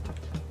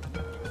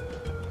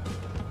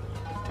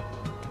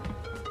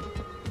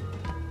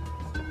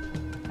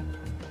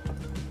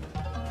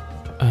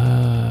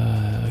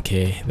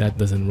 Okay, that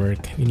doesn't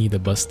work. We need a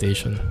bus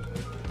station.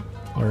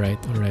 Alright,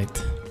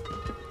 alright.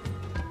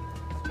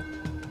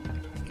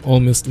 All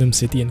Muslim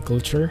city and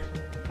culture.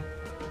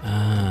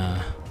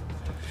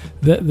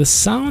 The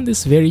sound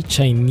is very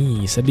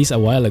Chinese, at least a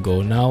while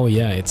ago. Now,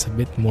 yeah, it's a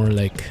bit more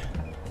like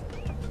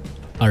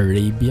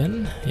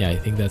Arabian. Yeah, I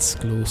think that's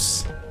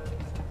close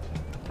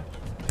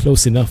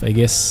enough. I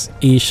guess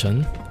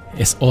Asian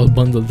is all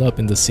bundled up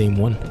in the same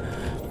one.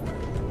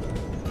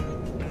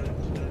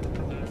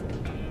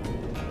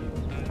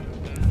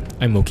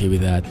 I'm okay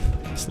with that,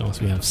 as long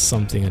as we have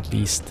something at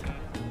least.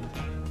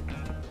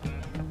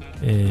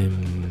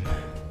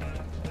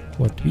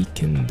 What we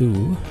can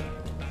do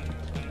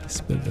is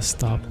build a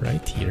stop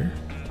right here.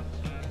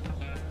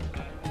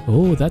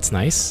 Oh, that's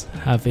nice.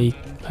 Have a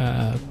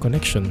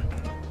connection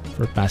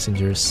for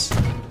passengers.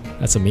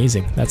 That's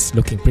amazing. That's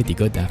looking pretty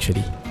good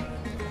actually.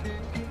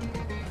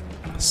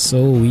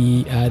 So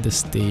we add a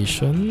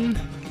station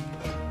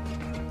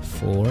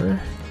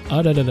for...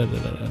 not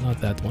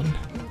that one.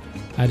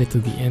 Add it to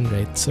the end,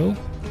 right? So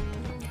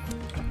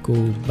go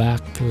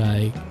back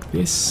like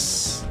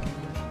this.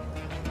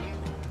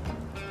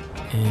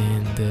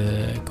 And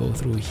go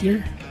through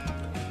here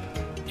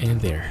and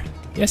there.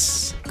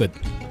 Yes, good,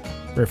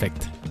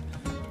 perfect.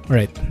 All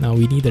right, now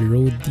we need a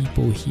road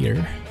depot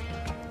here.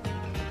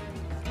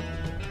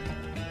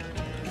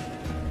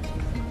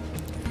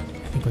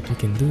 I think what we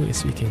can do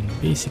is we can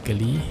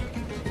basically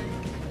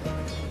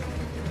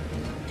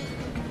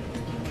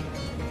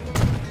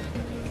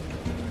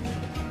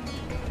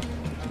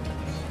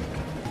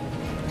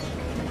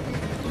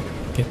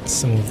get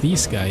some of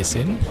these guys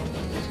in.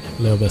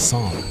 Le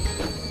Basson.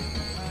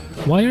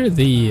 Why are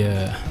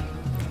the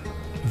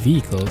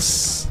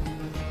vehicles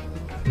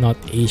not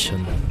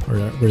Asian?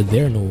 Or were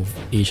there no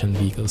Asian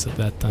vehicles at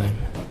that time?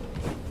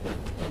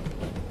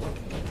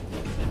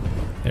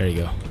 There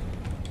you go.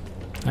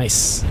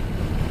 Nice.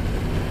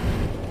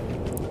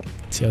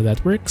 See how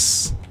that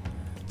works?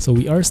 So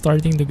we are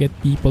starting to get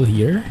people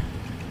here.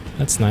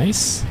 That's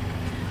nice.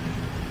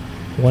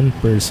 One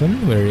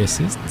person. Where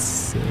is it?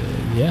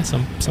 Yeah,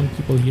 some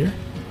people here.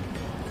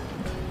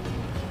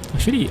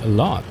 Actually, a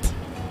lot.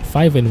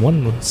 5 in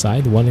one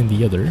side, 1 in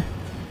the other.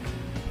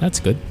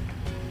 That's good.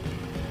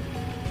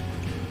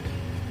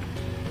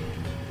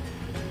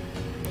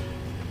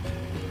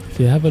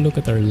 If you have a look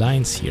at our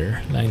lines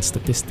here, line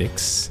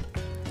statistics.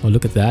 Oh,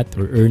 look at that.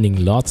 We're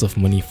earning lots of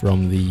money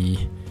from the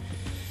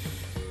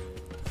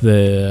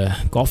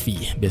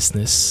coffee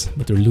business,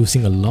 but we're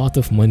losing a lot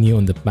of money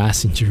on the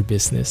passenger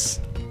business.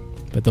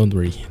 But don't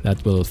worry,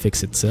 that will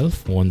fix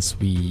itself once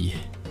we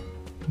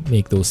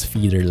make those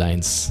feeder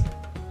lines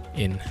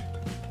in.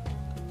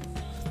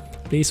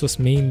 Place was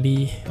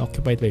mainly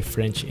occupied by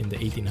French in the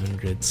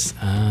 1800s.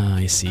 Ah,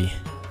 I see.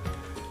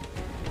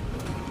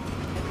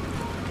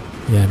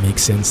 Yeah,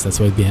 makes sense. That's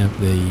why we have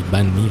the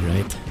banh mi,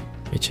 right?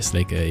 Which is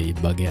like a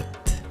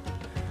baguette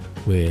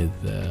with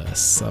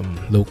some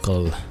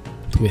local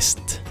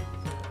twist.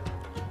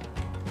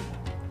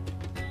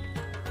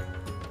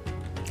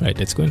 Right,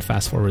 let's go and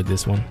fast forward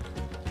this one.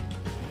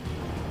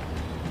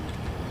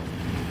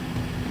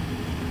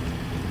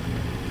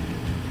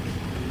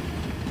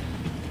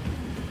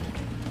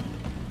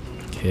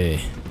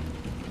 Okay.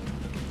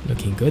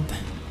 Looking good.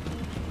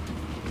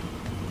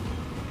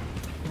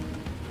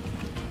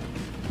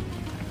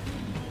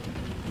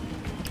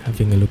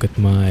 Having a look at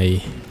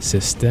my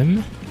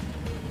system.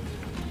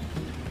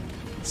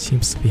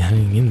 Seems to be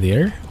hanging in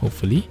there,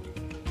 hopefully.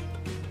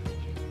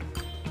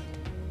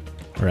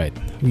 Alright,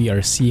 we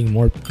are seeing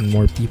more and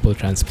more people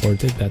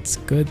transported. That's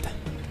good.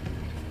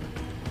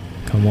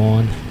 Come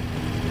on.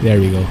 There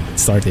we go.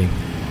 It's starting.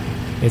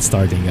 It's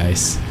starting,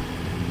 guys.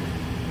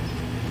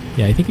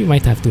 Yeah, I think we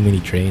might have too many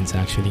trains,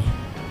 actually.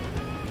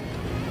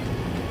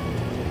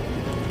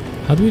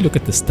 How do we look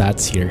at the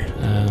stats here?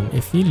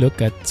 If we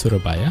look at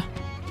Surabaya,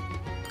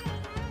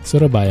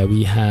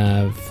 we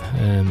have...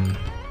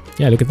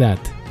 yeah, look at that.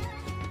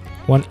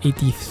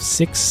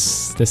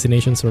 186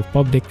 destinations for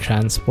public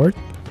transport.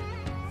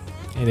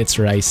 And it's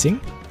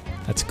rising.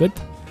 That's good.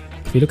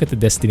 If we look at the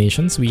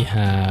destinations, we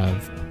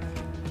have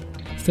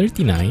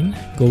 39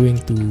 going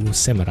to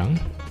Semarang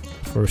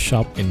for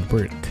shop and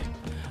work.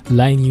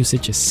 Line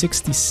usage is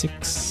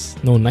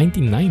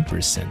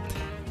 99%.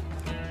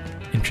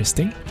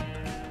 Interesting.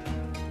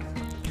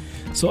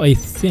 So I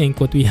think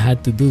what we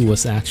had to do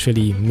was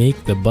actually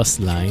make the bus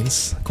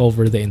lines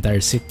cover the entire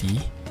city,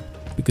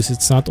 because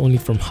it's not only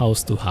from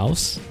house to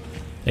house.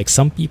 Like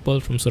some people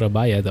from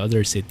Surabaya, the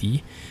other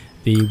city,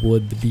 they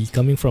would be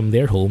coming from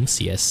their homes,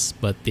 yes,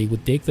 but they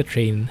would take the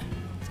train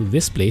to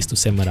this place, to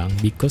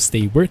Semarang, because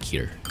they work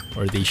here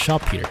or they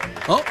shop here.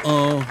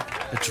 Uh-oh,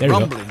 it's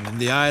rumbling in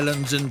the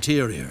island's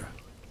interior.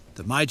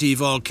 The mighty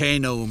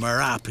volcano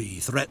Merapi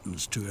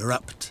threatens to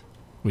erupt.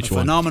 A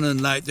phenomenon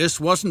like this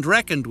wasn't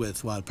reckoned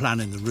with while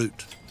planning the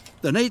route.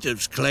 The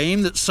natives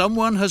claim that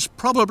someone has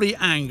probably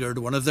angered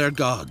one of their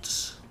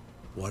gods.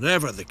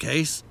 Whatever the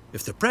case,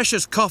 if the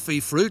precious coffee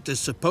fruit is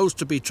supposed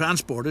to be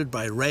transported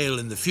by rail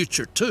in the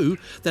future too,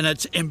 then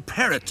it's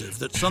imperative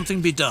that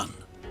something be done.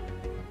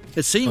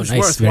 It seems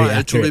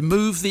worthwhile to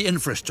remove the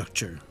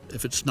infrastructure,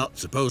 if it's not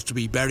supposed to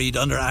be buried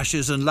under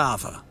ashes and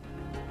lava.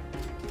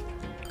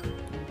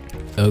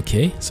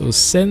 Okay, so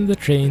send the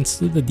trains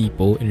to the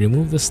depot and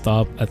remove the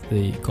stop at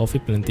the coffee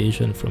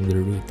plantation from the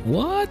route.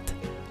 What?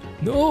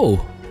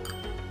 No!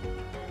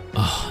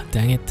 Oh,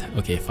 dang it.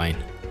 Okay, fine.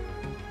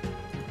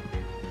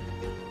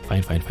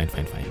 Fine.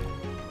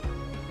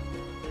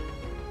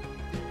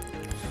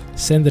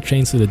 Send the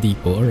trains to the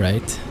depot,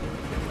 alright.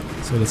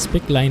 So let's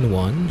pick line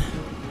 1.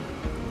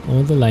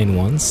 All the line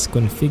 1s.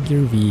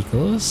 Configure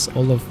vehicles.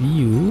 All of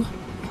you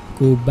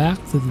go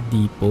back to the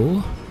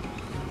depot.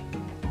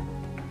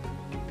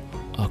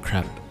 Oh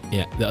crap.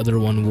 Yeah, the other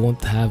one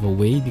won't have a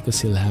way because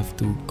he'll have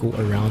to go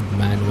around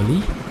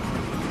manually.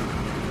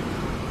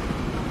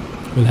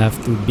 We'll have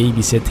to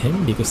babysit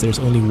him because there's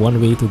only one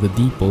way to the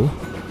depot.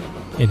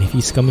 And if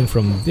he's coming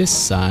from this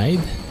side,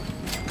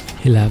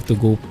 he'll have to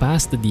go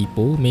past the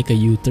depot, make a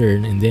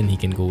U-turn, and then he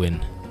can go in.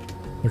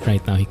 But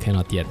right now he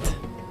cannot yet.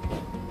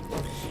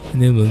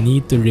 And then we'll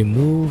need to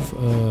remove,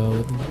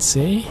 what did it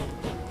say?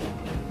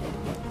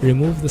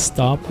 Remove the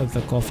stop at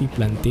the coffee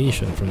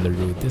plantation from the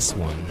route, this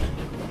one.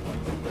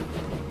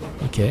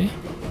 Okay.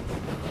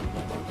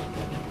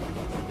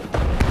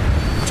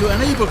 To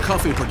enable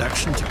coffee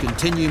production to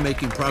continue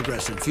making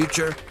progress in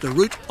future, the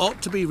route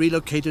ought to be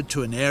relocated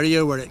to an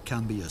area where it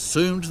can be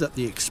assumed that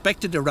the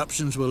expected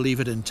eruptions will leave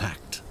it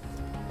intact.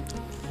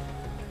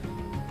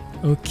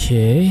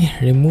 Okay,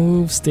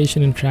 remove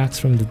station and tracks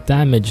from the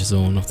damage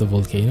zone of the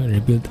volcano and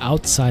rebuild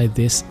outside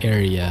this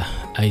area.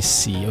 I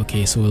see.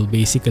 Okay, so we'll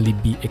basically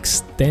be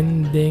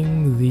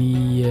extending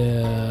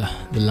the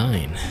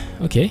line.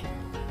 Okay,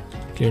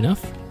 clear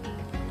enough.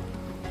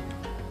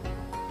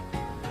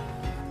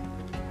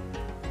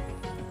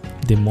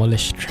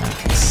 Demolish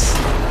tracks.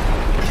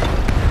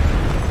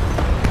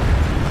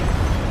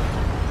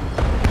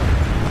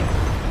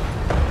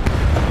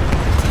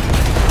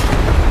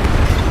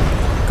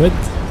 Good.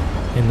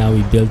 And now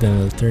we build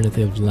an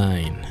alternative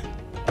line.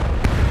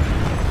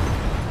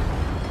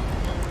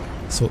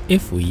 So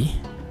if we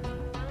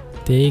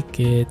take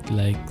it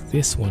like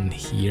this one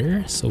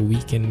here, so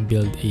we can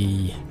build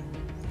a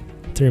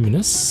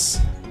terminus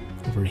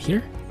over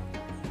here,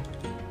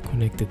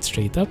 connect it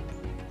straight up.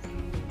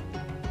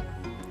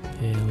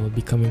 And we'll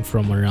be coming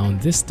from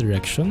around this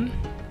direction.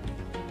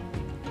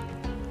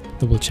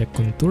 Double check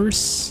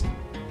contours.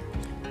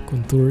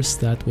 Contours,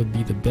 that would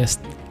be the best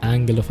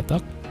angle of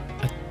attack.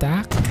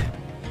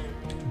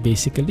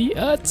 Basically,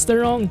 it's the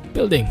wrong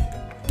building.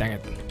 Dang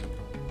it.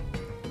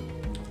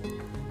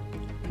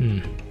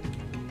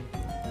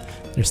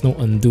 There's no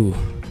undo.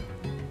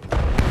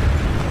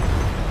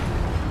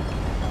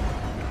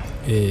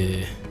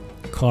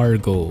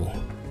 Cargo.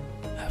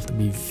 Have to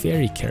be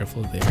very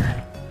careful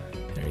there.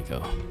 There we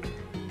go.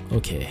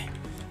 Okay,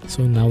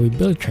 so now we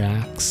build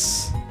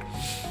tracks,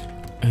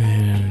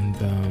 and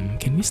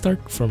can we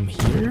start from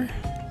here?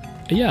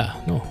 Yeah,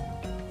 no.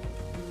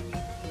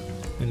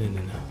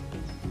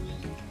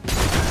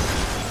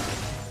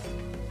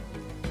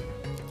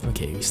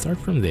 Okay, we start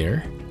from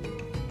there.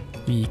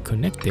 We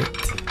connect it.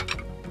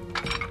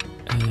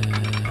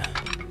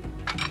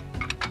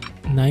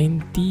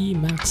 90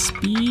 max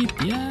speed.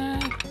 Yeah,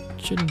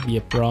 shouldn't be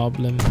a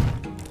problem.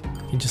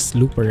 You just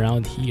loop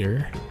around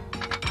here.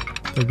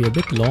 It'll be a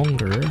bit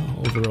longer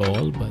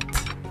overall, but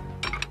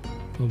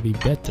it'll be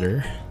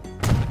better.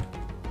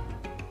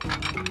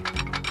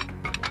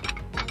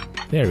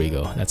 There we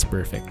go, that's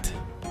perfect.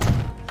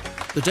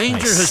 The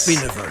danger Nice. has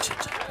been averted,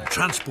 and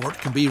transport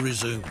can be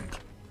resumed.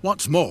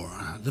 What's more,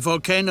 the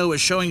volcano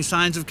is showing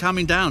signs of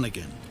calming down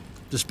again.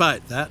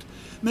 Despite that,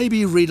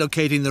 maybe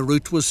relocating the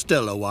route was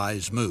still a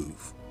wise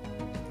move.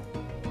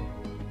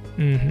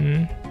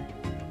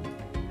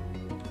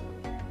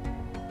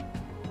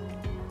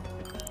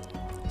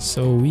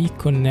 So we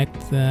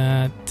connect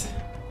that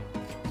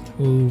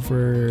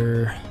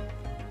over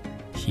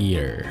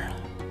here.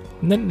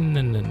 No.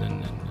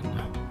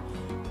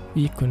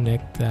 We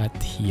connect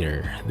that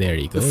here. There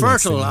you go. The That's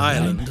fertile new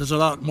island line. has a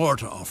lot more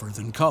to offer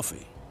than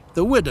coffee.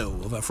 The widow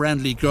of a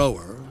friendly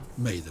grower,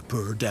 may the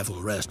poor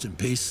devil rest in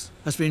peace,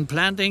 has been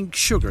planting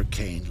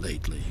sugarcane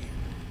lately.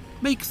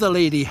 Make the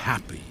lady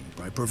happy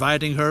by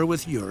providing her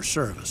with your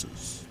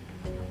services.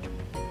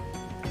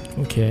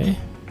 Okay.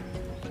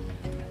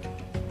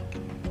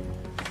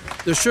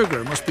 The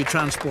sugar must be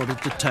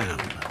transported to town.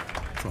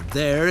 From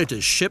there it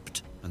is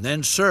shipped and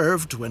then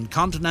served when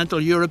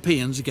continental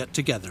Europeans get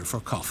together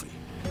for coffee.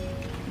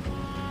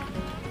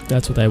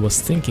 That's what I was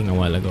thinking a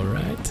while ago,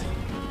 right?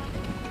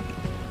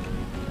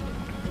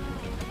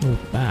 No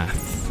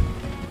path.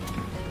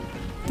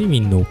 What do you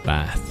mean no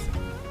path?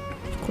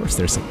 Of course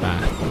there's a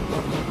path.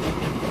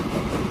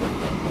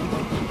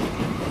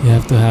 You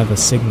have to have a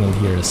signal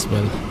here as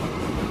well.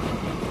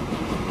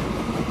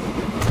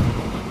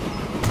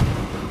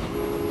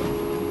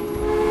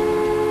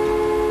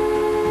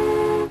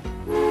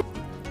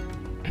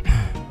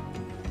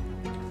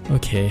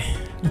 Okay,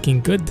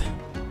 looking good.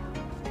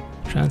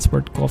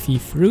 Transport coffee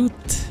fruit.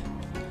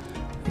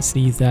 Let's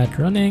leave that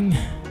running.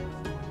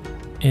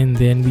 And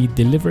then we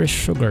deliver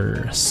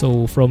sugar.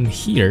 So from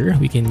here,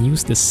 we can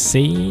use the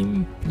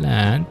same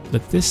plant,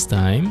 but this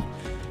time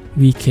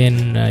we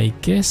can, I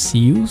guess,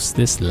 use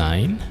this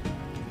line.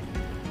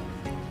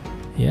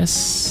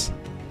 Yes.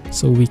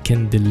 So we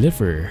can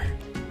deliver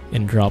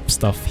and drop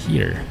stuff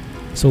here.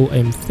 So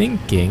I'm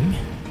thinking,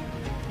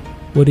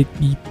 would it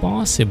be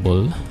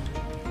possible?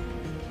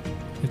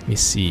 Let me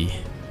see.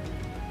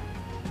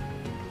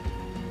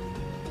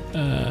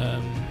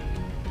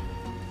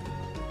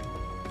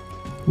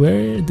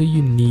 Where do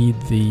you need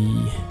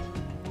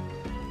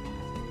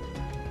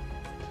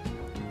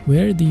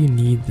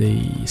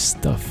the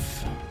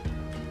stuff?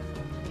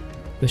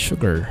 The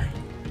sugar.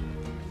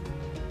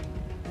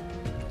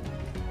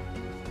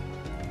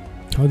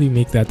 How do you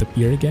make that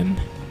appear again?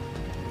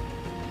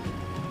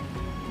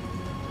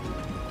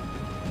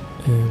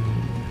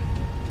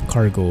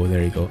 Cargo,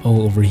 there you go.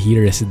 Oh, over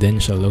here,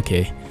 residential.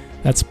 Okay,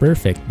 that's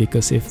perfect,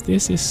 because if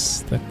this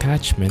is the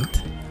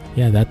catchment,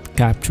 yeah, that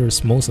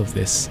captures most of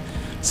this.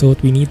 So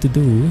what we need to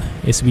do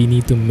is we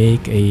need to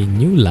make a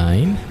new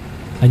line,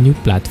 a new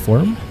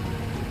platform,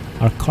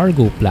 our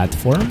cargo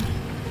platform.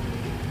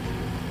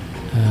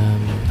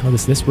 How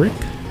does this work?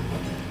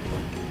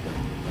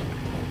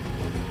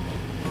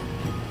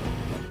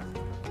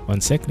 One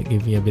sec,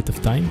 give me a bit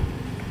of time.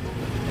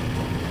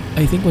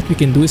 I think what we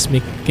can do is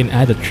can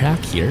add a track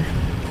here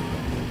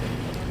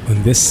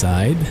on this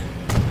side,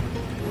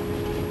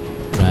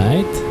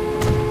 right?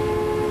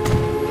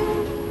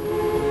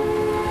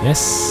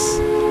 Yes.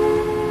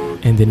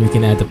 And then we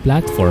can add a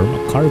platform,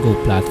 a cargo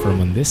platform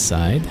on this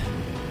side.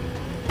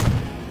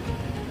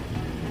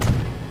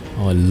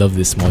 Oh, I love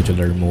this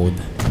modular mode.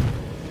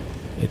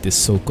 It is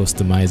so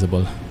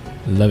customizable.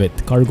 Love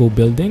it. Cargo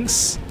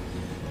buildings.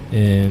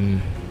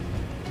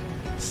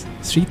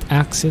 Street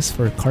access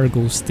for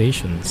cargo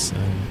stations.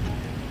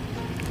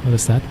 How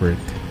does that work?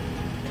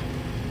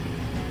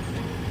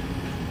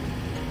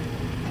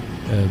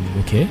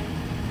 Okay.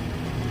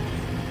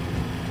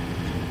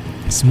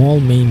 Small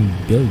main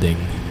building.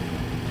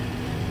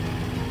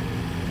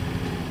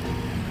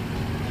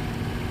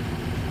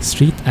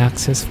 Street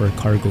access for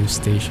cargo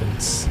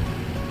stations.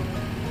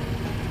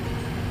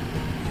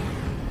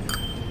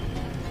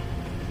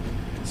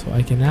 So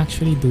I can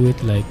actually do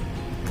it like...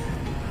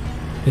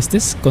 Is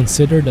this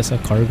considered as a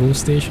cargo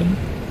station?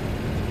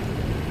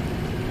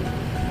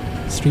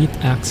 Street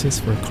access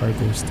for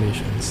cargo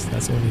stations.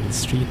 That's only the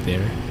street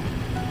there.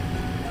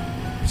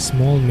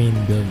 Small main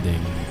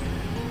building.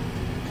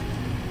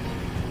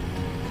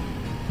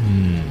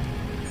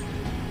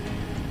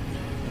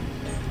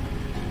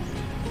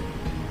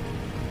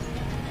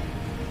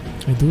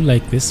 I do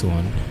like this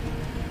one.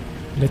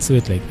 Let's do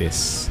it like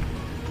this.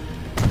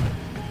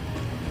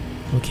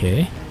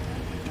 Okay.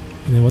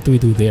 And then what do we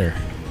do there?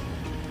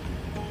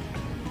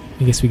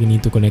 I guess we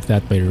need to connect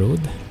that by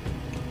road.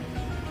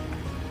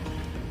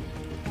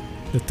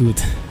 The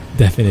tooth.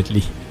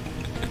 Definitely.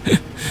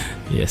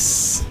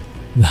 Yes.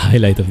 The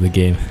highlight of the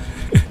game.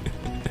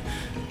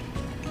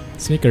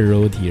 Let's make a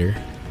road here.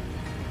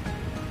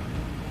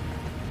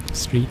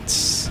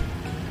 Streets.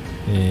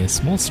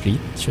 Small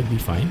street should be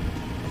fine.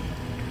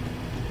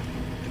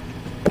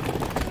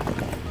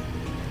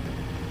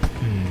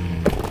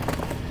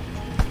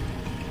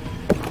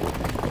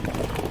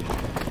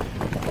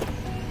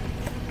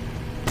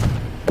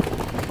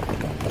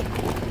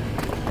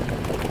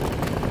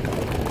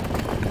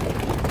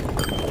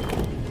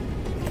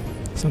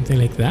 Something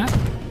like that.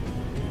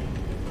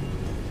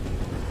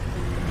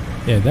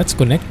 Yeah, that's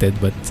connected,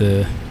 but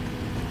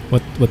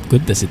what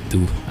good does it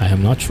do? I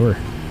am not sure.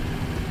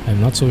 I'm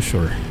not so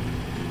sure.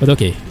 But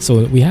okay,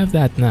 so we have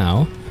that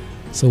now.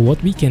 So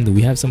what we can do,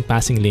 we have some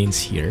passing lanes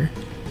here.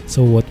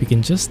 So what we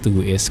can just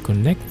do is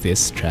connect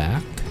this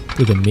track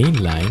to the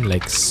main line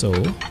like so.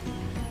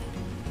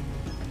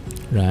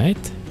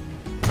 Right?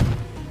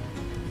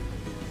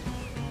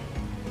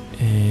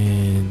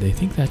 And I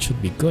think that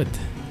should be good.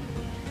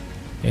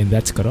 And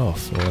that's cut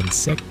off. 1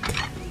 sec.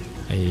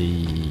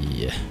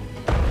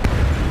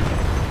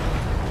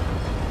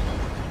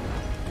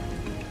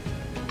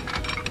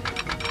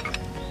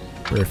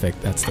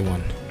 Perfect, that's the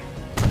one.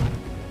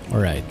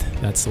 Alright,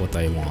 that's what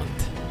I want.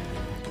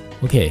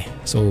 Okay,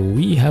 so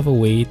we have a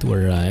way to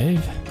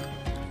arrive.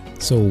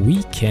 So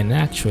we can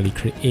actually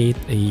create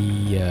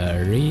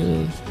a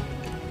rail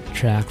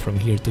track from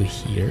here to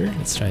here.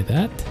 Let's try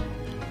that.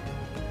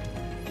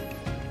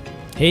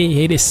 Hey,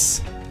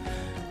 Hades!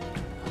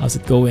 How's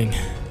it going?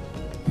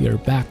 We are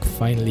back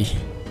finally.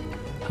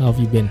 How have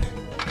you been?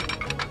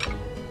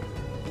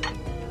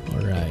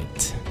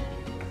 Alright.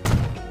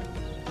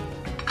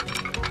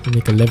 We'll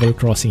make a level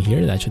crossing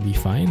here, that should be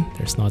fine.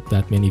 There's not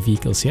that many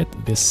vehicles yet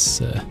this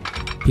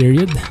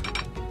period.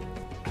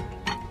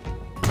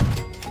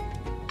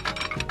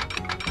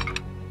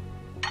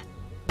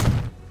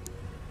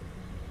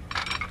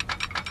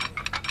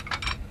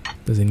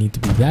 Doesn't need to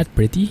be that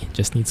pretty,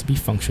 just needs to be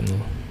functional.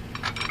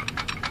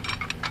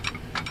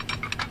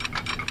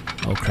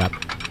 Oh crap.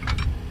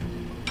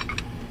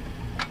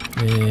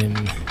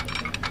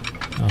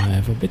 I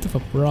have a bit of a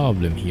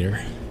problem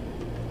here.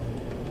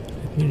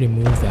 Let me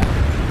remove that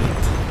bit.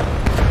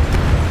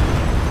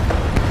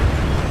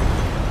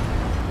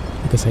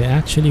 Because I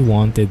actually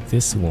wanted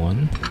this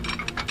one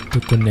to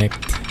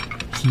connect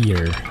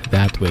here,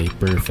 that way,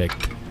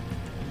 perfect.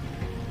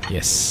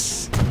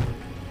 Yes.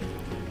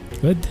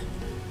 Good.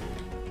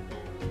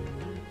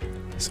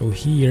 So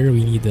here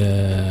we need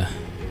a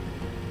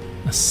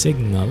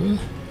signal,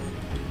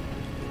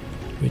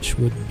 which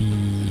would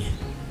be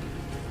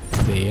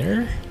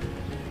there,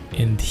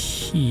 and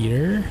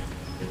here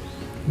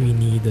we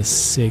need a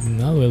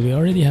signal. Well, we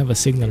already have a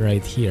signal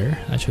right here,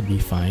 that should be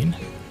fine.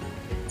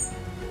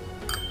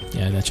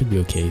 Yeah, that should be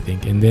okay, I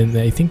think. And then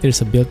I think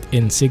there's a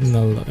built-in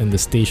signal in the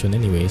station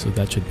anyway, so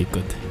that should be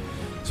good.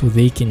 So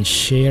they can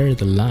share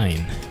the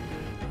line,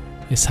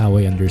 is how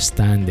I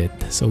understand it.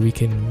 So we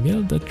can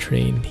build a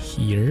train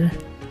here.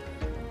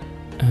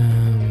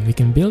 We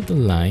can build a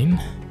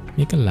line,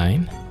 make a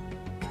line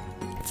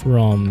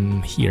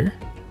from here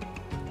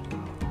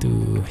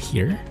to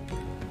here.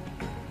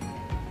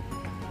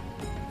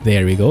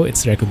 There we go.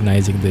 It's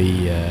recognizing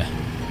the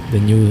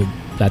new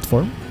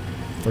platform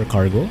for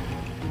cargo.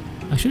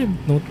 Actually,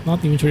 I'm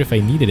not even sure if I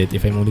needed it,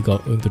 if I'm only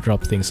going to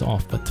drop things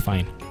off, but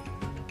fine.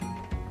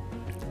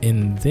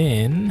 And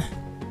then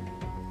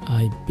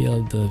I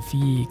build a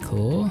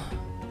vehicle.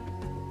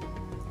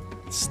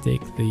 Let's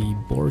take the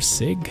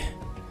Borsig.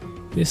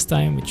 This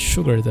time it's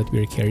sugar that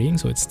we're carrying,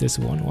 so it's this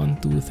one. 1,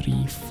 2,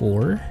 3,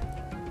 4.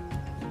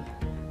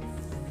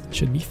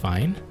 Should be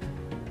fine.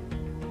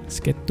 Let's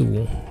get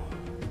to...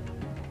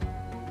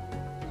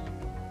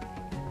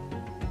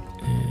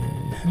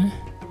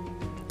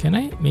 Can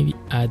I maybe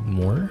add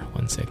more?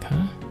 1 sec,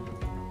 huh?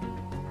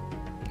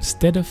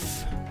 Instead of...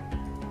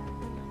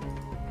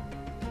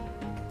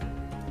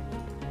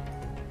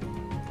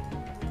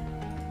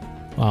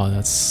 Wow,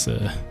 that's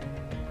a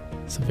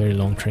very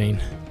long train.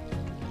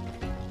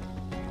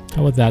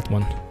 How about that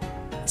one?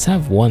 Let's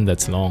have one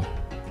that's long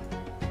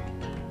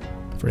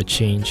for a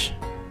change.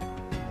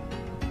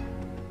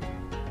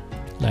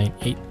 Line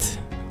 8.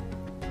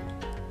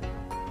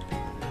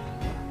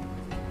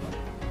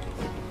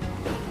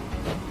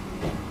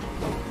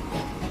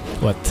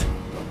 What?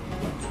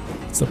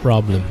 What's the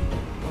problem?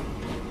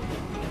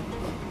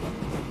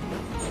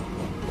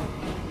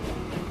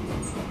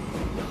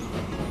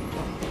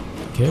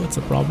 Okay, what's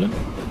the problem?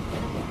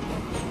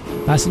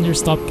 Passenger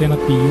stop cannot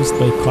be used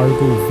by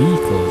cargo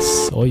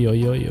vehicles. Oi,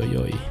 oi, oi, oi,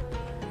 oi.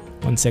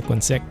 1 sec, 1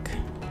 sec.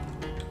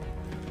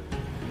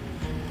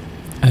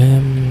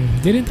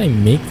 Didn't I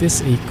make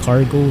this a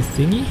cargo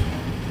thingy?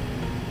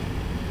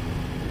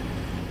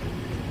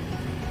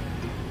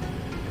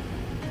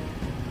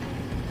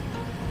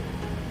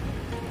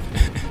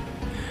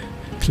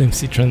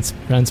 Clumsy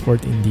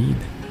transport indeed.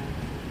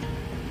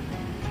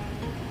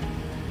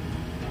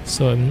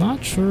 So I'm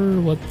not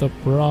sure what the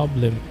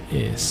problem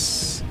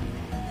is.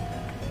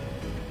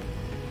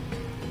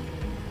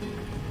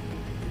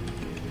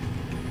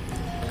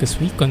 Because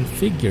we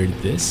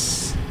configured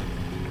this.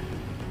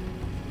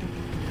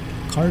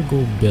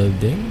 Cargo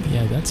building.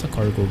 Yeah, that's a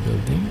cargo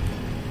building.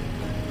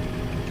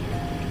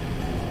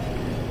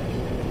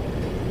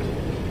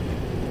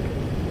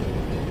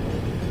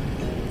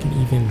 Can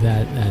even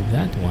add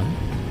that one.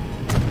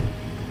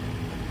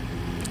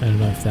 I don't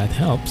know if that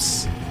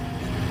helps.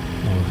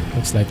 No,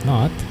 looks like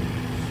not.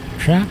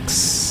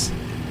 Tracks.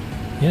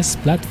 Yes,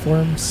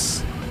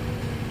 platforms.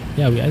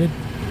 Yeah, we added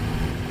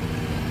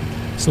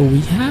So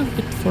we have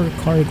it for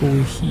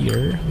cargo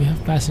here. We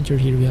have passenger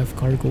here. We have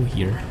cargo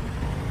here.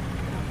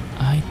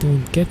 I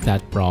don't get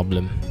that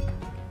problem.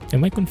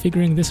 Am I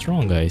configuring this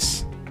wrong,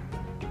 guys?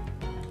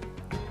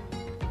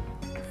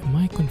 Am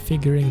I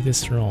configuring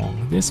this wrong?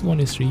 This one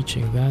is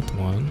reaching that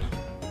one.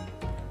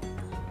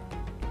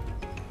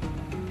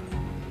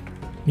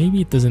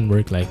 Maybe it doesn't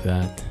work like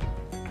that.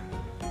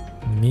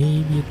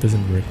 Maybe it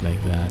doesn't work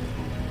like that.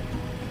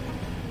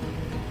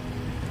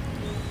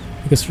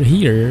 Because for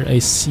here, I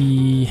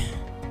see...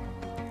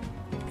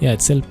 Yeah,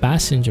 it's still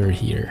passenger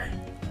here.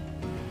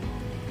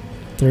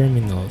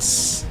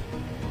 Terminals.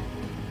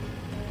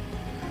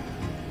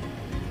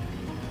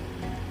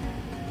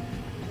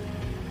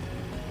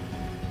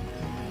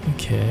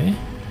 Okay.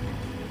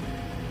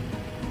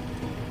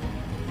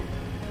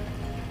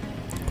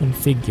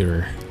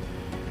 Configure.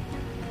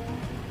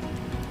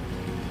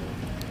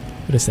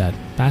 What is that?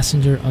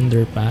 Passenger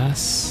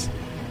underpass.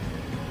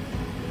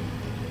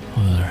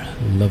 Oh,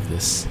 I love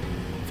this.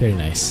 Very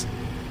nice.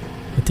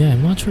 But yeah,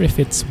 I'm not sure if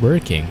it's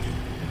working.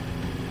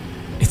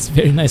 It's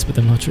very nice, but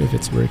I'm not sure if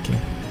it's working.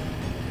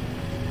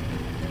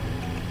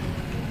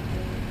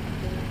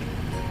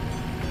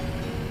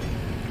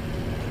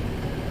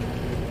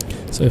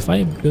 So if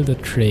I build a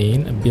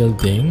train, a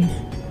building,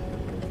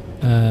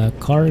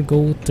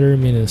 cargo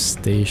terminus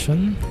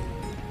station.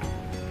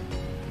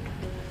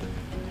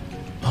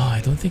 Oh,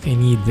 I don't think I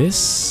need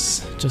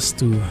this just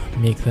to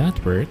make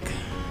that work.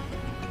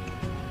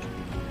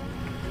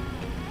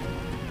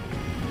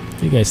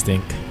 What do you guys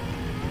think?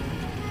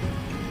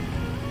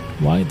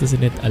 Why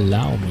doesn't it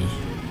allow me?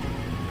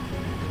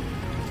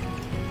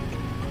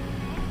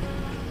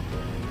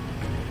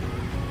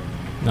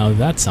 Now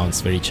that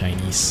sounds very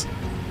Chinese.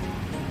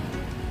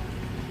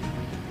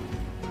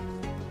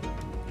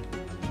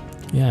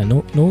 Yeah,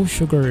 no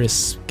sugar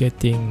is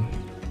getting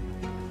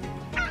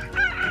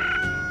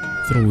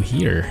through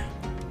here.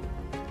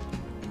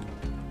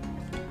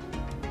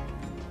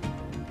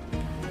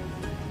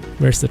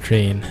 Where's the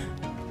train?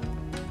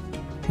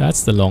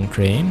 That's the long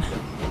train.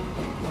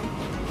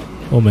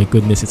 Oh my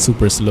goodness, it's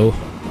super slow.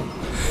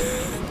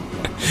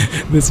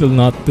 This will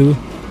not do.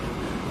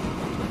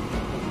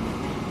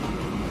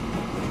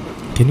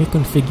 Can you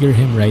configure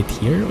him right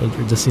here, or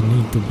does it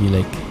need to be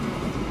like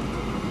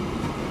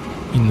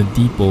in the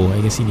depot?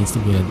 I guess he needs to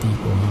be in a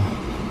depot,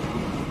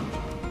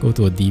 huh? Go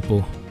to a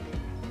depot.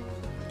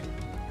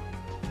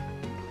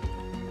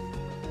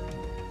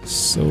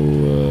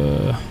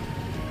 So,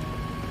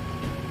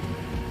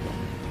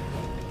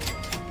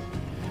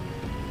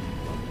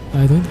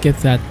 I don't get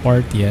that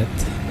part yet.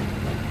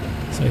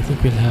 So I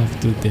think we'll have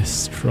to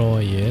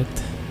destroy it.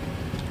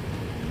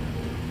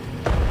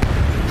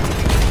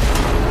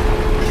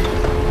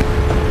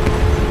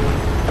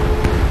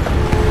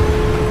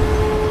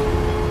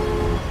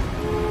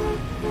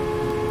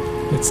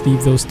 Let's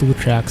leave those 2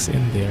 tracks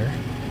in there.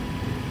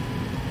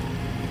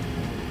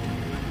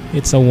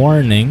 It's a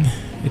warning.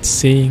 It's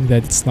saying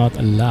that it's not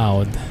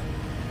allowed.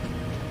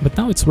 But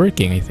now it's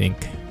working, I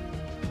think.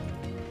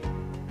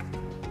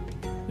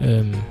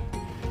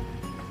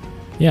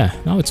 Yeah,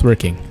 now it's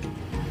working.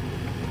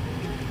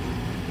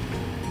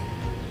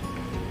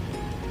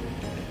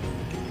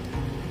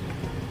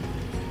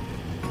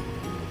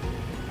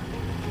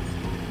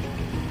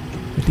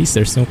 At least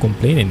there's no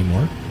complaint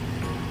anymore.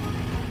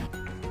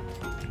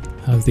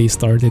 Have they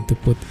started to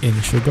put in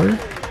sugar?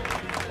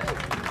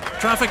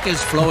 Traffic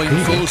is flowing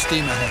full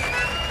steam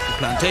ahead. The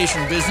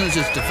plantation business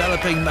is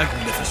developing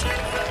magnificently.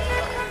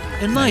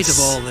 In light of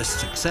all this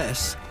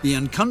success, the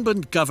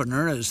incumbent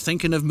governor is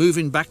thinking of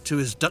moving back to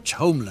his Dutch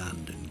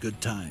homeland in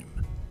good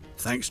time.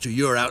 Thanks to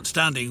your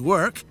outstanding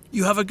work,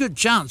 you have a good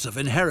chance of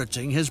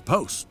inheriting his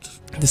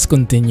post. Let's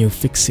continue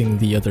fixing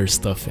the other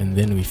stuff and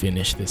then we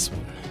finish this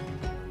one.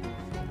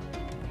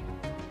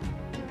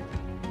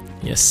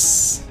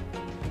 Yes.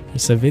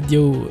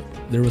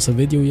 There was a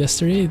video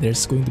yesterday.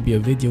 There's going to be a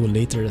video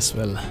later as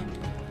well.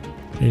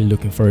 Really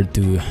looking forward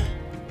to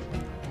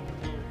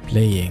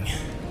playing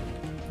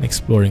and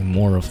exploring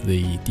more of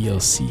the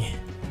DLC.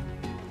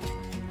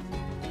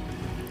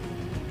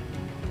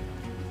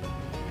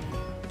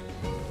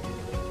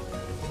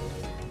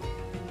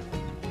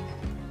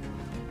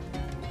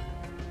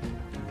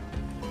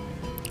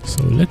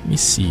 So let me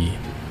see.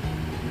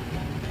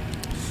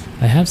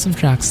 I have some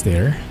tracks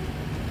there.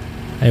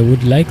 I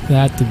would like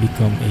that to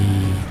become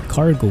a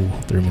cargo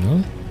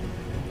terminal.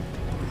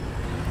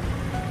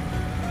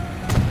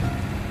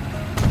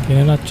 Can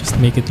I not just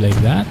make it like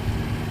that?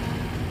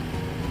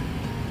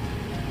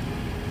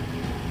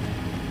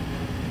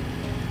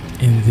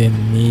 And then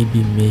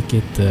maybe make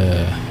it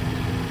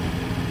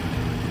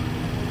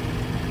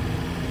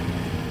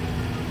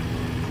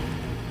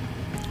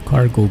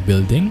cargo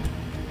building.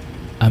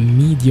 A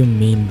medium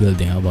main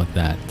building, how about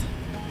that?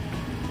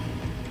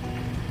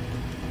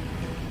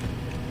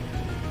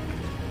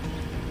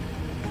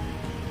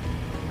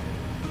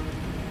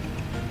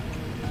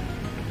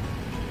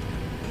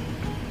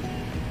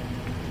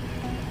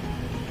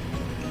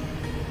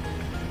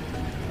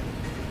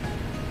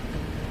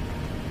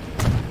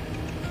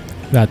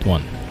 That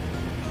one.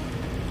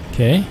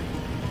 Okay.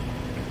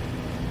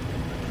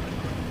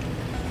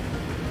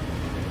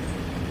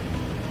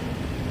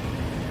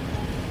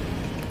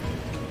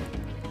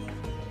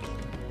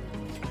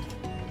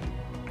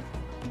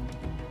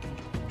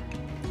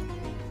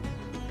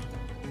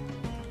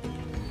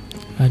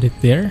 Add it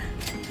there.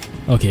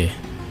 Okay.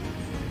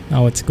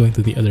 Now it's going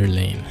to the other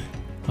lane.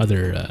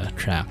 Other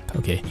track.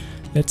 Okay.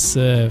 Let's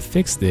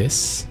fix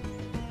this.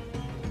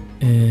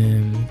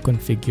 And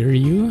configure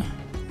you.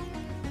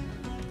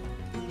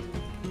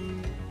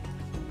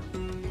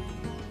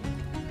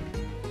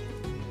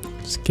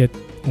 Just get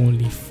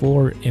only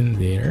 4 in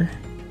there.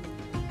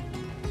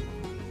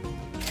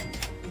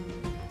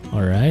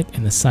 Alright,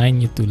 and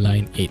assign you to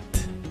line 8.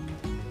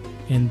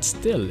 And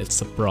still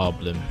it's a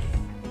problem.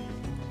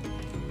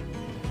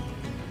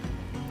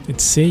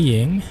 It's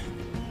saying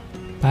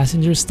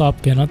passenger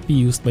stop cannot be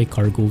used by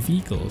cargo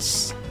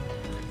vehicles.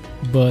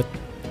 But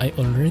I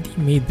already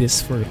made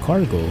this for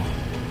cargo.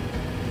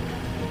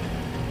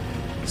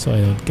 So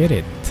I don't get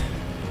it.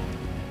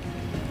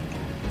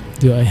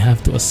 Do I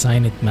have to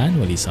assign it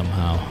manually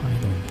somehow? I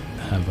don't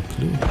have a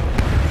clue.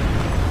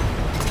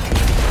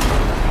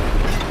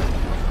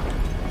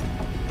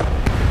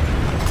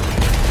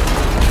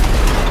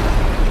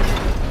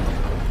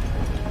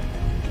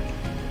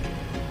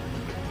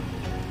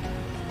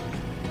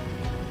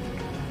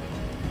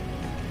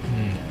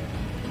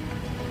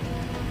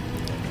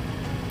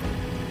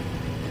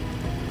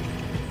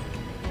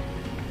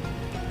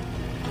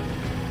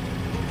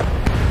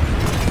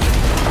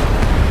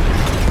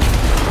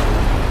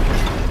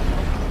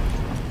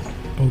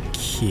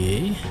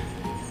 Okay.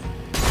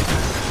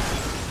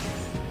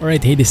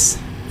 Alright, Hades.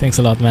 Thanks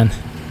a lot, man.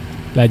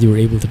 Glad you were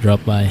able to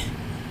drop by.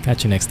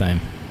 Catch you next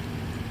time.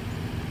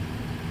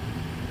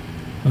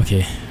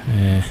 Okay.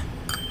 I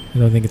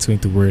don't think it's going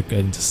to work.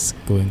 I'm just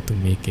going to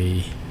make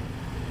a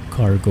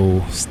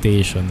cargo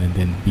station and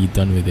then be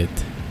done with it.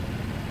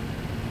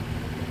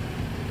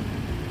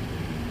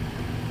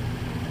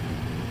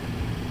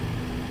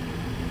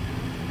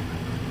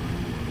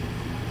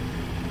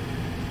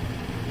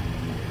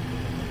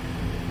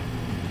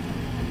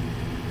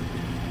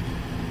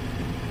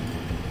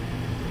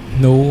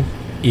 No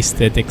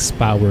aesthetics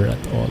power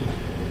at all.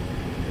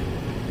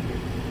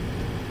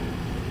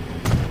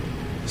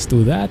 Let's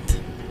do that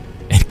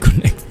and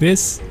connect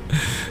this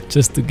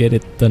just to get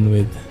it done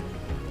with.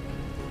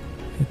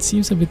 It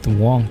seems a bit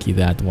wonky,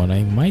 that one.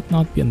 I might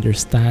not be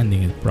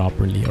understanding it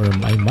properly, or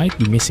I might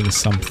be missing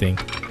something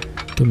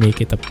to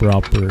make it a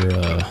proper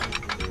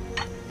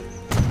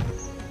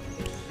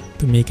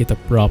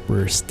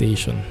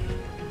station.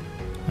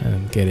 I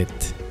don't get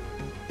it.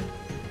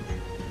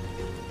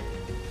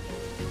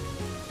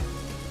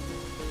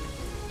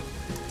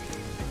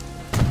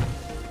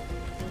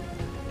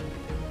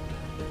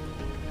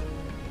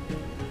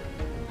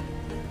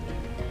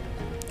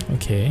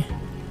 Okay,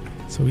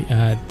 so we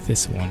add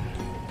this one,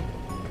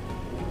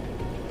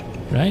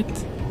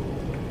 right?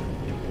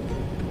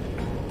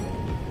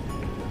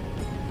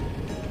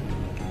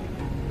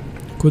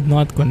 Could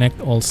not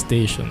connect all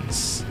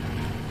stations.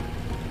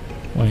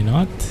 Why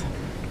not?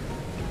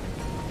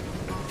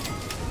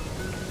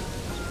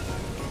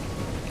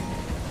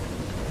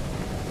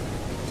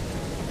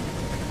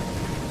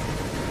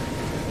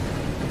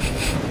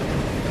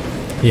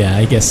 Yeah,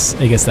 I guess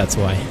that's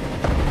why.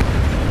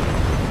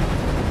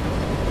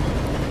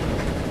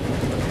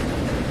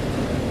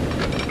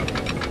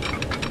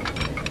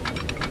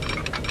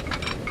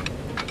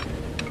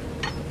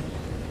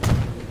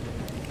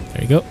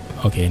 Go.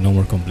 Okay, no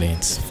more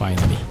complaints.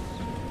 Finally.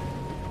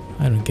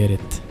 I don't get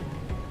it.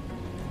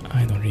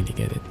 I don't really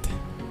get it.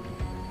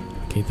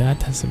 Okay,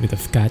 that has a bit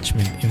of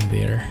catchment in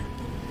there.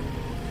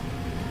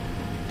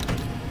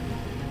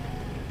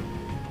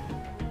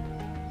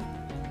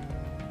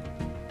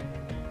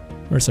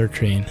 Where's our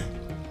train?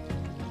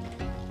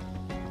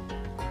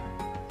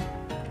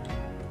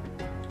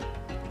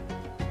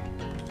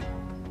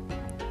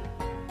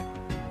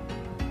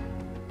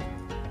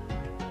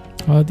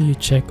 How do you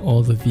check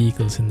all the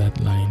vehicles in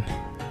that line?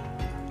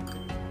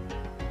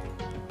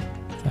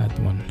 That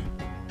one.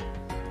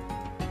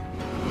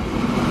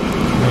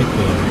 Right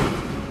there.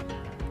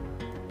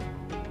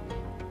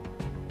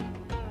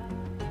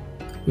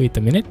 Wait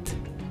a minute.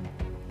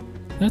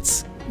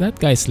 That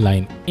guy's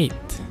line 8.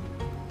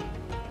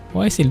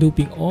 Why is he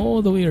looping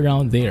all the way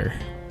around there?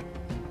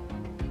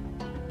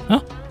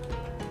 Huh?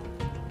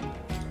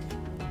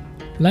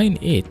 Line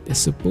 8 is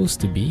supposed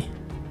to be...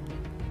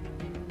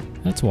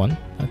 That's 1.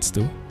 That's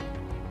 2.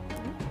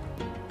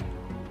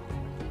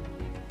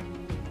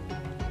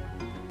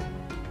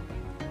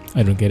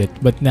 I don't get it.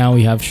 But now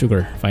we have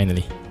sugar,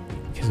 finally.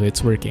 Okay, so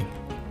it's working.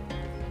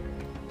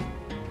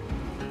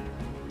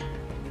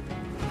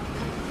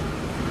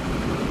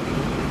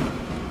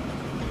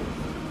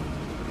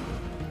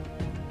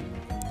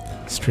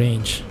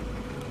 Strange.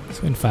 Let's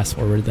go and fast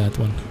forward that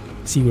one.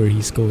 See where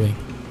he's going.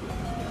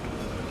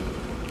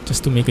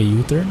 Just to make a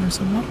U-turn or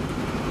something?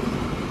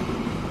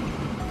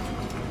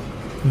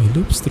 Oh, he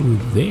loops through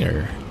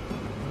there.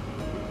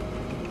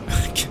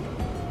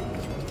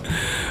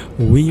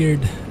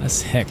 Weird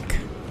as heck.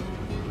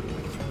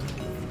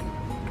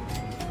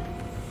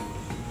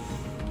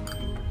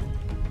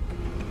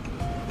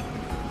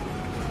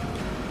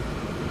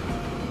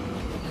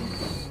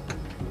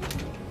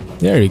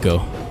 There you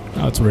go.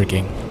 Now it's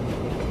working.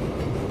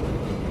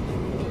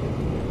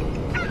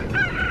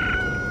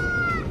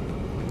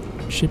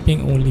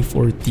 Shipping only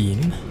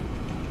 14.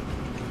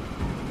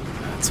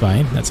 That's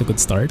fine. That's a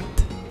good start.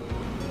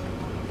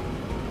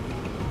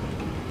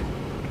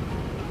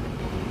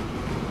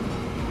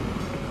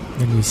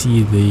 Then we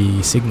see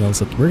the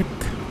signals at work.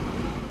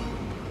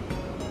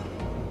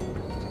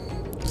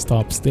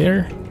 Stops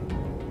there.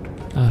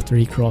 After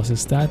he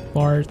crosses that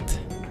part,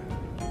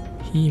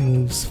 he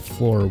moves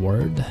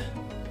forward.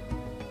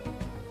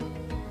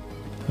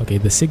 Okay,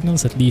 the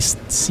signals at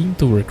least seem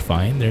to work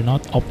fine. They're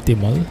not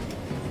optimal.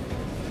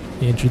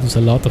 They introduce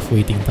a lot of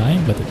waiting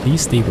time, but at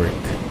least they work.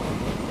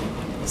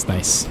 It's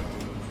nice.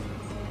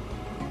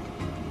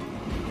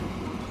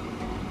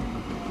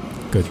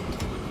 Good.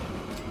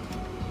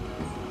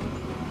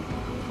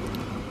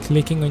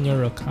 Clicking on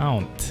your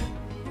account.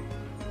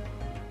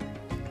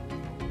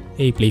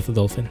 Hey, Playful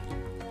Dolphin.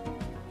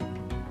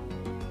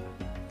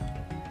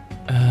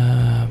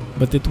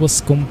 But it was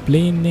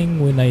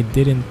complaining when I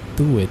didn't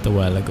do it a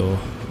while ago.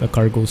 The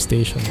cargo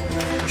station.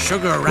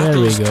 Sugar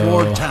rattles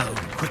toward town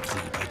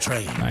quickly by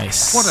train.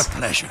 Nice. What a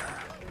pleasure.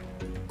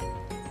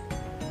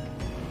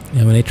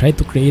 Yeah, when I tried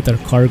to create a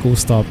cargo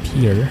stop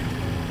here,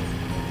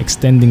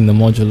 extending the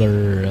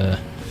modular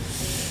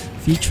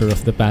feature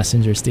of the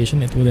passenger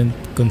station, it wouldn't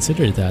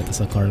consider that as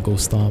a cargo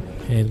stop.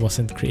 And it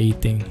wasn't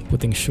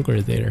putting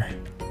sugar there.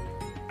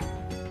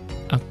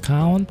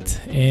 Account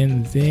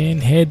and then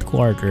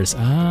headquarters.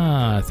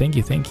 Ah, thank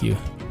you.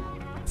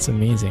 It's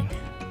amazing.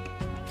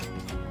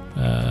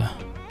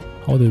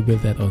 How do we build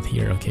that out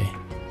here? Okay,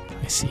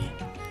 I see.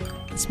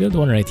 Let's build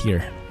one right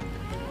here.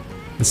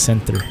 The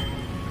center.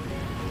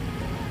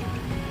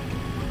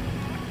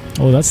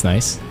 Oh, that's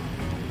nice.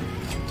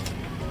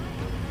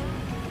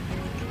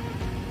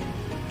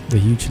 The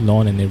huge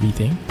lawn and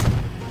everything.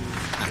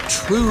 A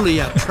truly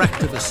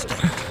attractive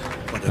estate,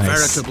 but a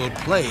veritable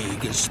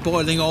plague is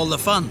spoiling all the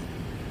fun.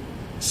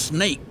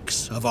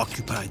 Snakes have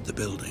occupied the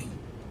building.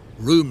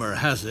 Rumor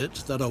has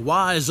it that a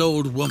wise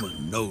old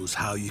woman knows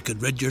how you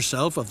could rid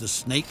yourself of the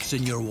snakes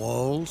in your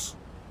walls.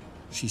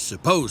 She's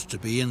supposed to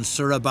be in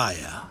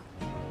Surabaya.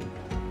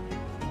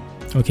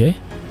 Okay.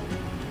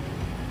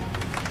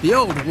 The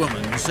old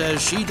woman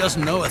says she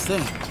doesn't know a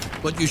thing,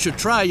 but you should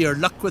try your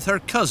luck with her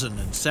cousin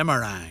in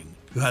Semarang,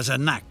 who has a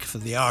knack for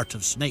the art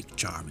of snake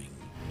charming.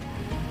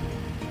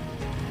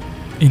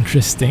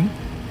 Interesting.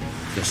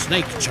 The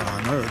snake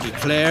charmer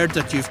declared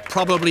that you've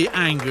probably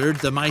angered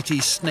the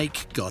mighty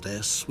snake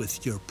goddess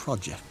with your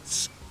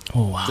projects.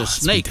 Oh wow, the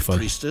snake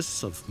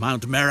priestess of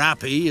Mount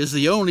Merapi is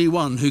the only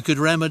one who could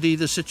remedy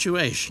the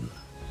situation.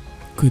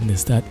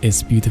 Goodness, that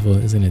is beautiful,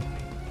 isn't it?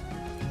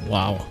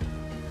 Wow.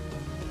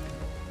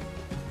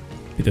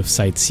 Bit of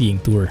sightseeing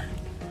tour.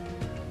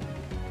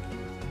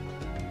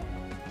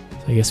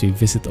 So I guess we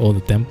visit all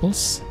the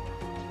temples.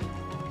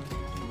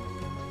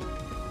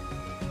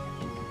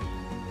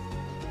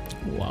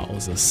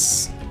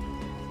 Wowzers.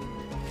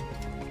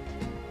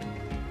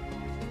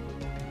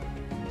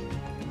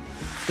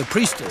 The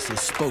priestess has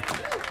spoken.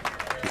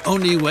 The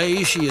only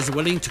way she is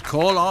willing to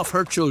call off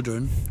her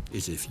children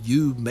is if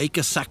you make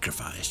a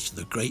sacrifice to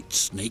the great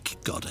snake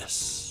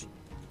goddess.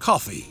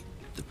 Coffee,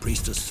 the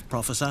priestess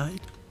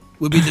prophesied,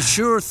 will be the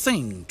sure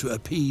thing to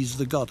appease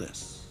the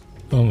goddess.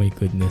 Oh my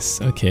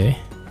goodness. Okay,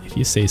 if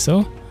you say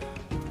so.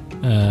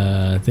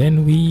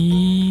 Then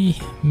we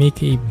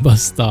make a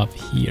bus stop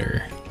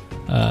here.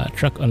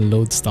 Truck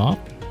unload stop.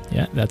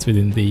 Yeah, that's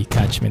within the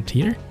catchment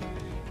here.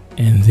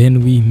 And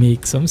then we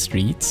make some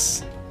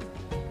streets.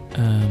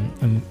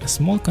 A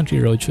small country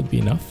road should be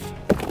enough.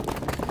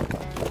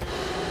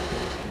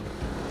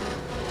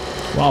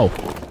 Wow.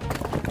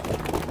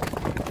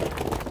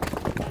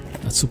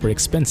 That's super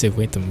expensive.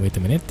 Wait a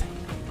minute.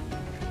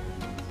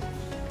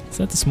 Is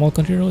that a small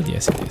country road?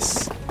 Yes, it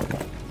is.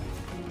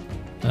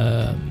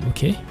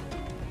 Okay.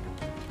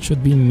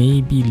 Should we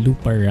maybe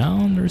loop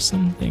around or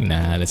something?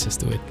 Nah, let's just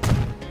do it.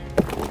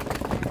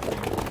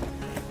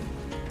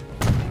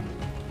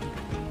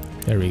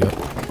 There we go.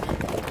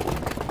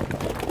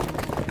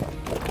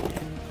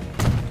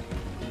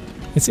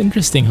 It's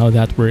interesting how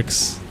that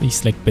works.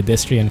 These like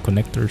pedestrian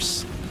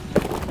connectors.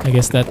 I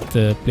guess that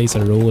plays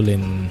a role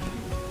in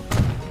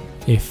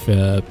if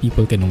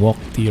people can walk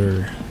to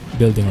your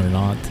building or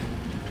not.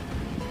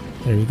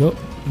 There we go.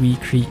 We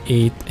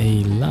create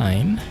a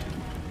line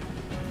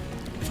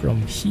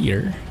from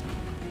here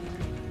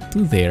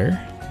to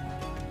there,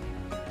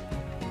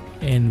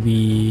 and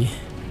we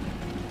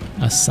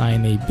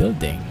assign a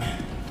building.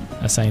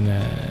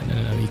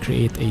 We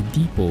create a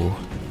depot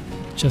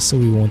just so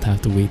we won't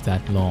have to wait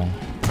that long.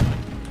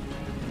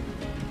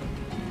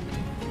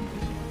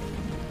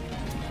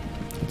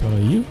 Get one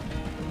of you.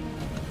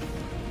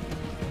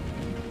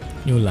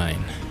 New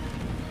line.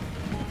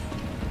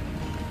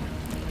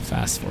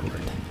 Fast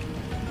forward.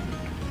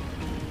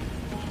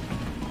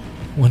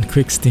 One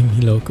quick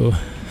stingy loco.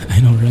 I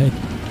know, right?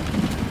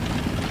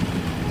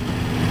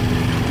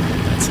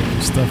 That's some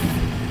new stuff.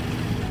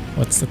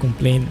 What's the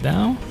complaint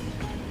now?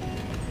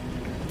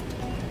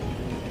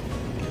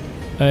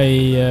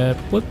 I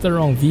put the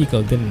wrong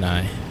vehicle, didn't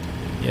I?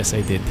 Yes,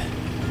 I did.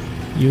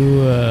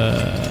 You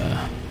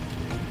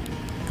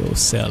go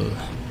sell.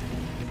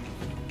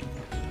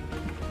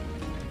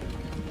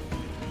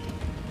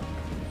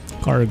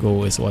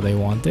 Cargo is what I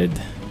wanted.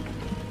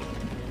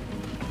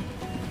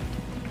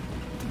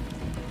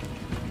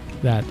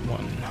 That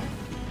one.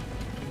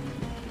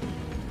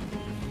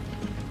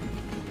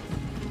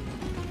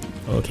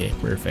 Okay,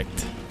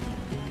 perfect.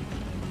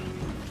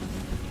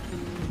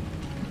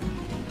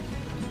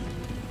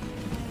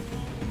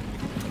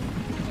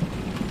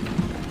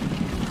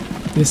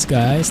 This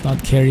guy is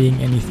not carrying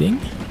anything.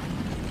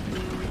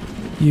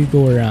 You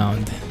go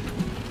around,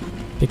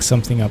 pick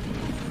something up.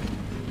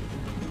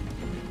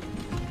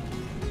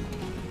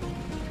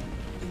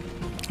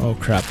 Oh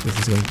crap, this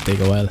is going to take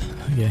a while.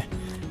 Okay,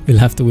 we'll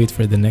have to wait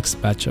for the next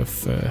batch of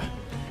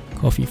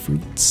coffee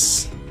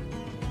fruits.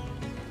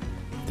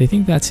 I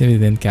think that's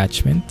within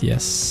catchment.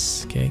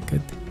 Yes, okay,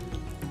 good.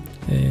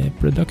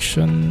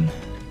 Production,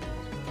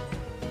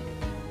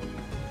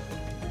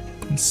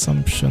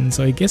 consumption,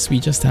 so I guess we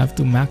just have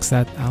to max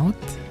that out.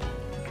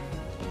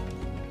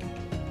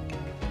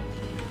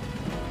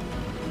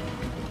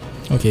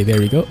 Okay, there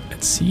we go.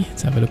 Let's see,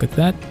 let's have a look at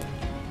that.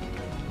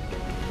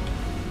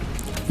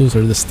 Those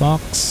are the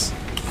stocks.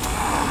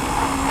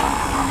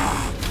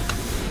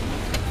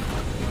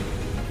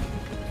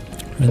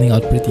 Running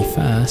out pretty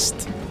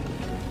fast.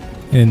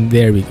 And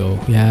there we go.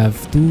 We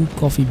have 2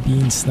 coffee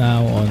beans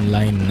now on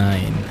line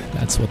 9.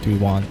 That's what we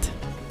want.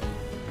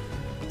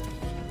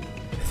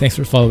 Thanks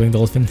for following,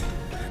 Dolphin.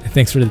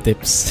 Thanks for the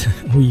tips.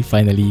 We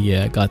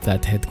finally got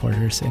that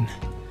headquarters in.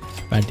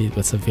 Apparently it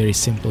was a very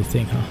simple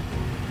thing, huh?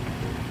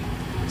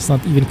 It's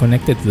not even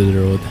connected to the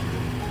road.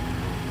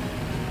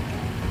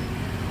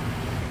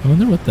 I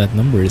wonder what that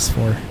number is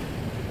for.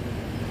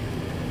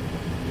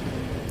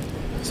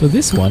 So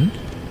this one,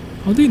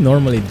 how do you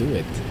normally do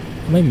it?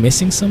 Am I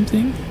missing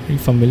something? Are you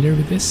familiar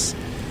with this?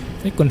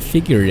 If I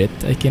configure it,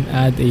 I can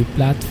add a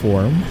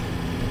platform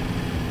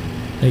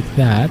like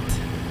that.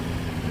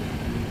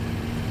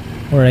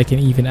 Or I can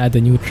even add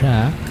a new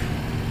track.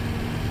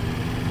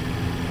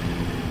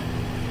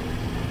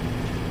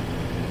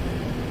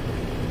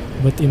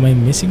 But am I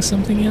missing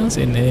something else?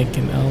 And I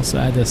can also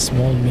add a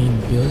small main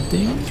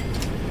building.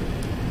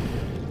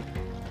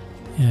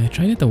 Yeah, I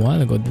tried it a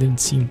while ago, it didn't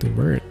seem to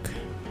work.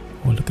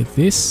 Oh, look at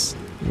this.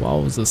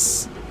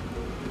 Wowzers.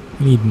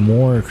 We need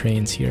more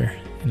trains here,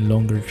 and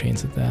longer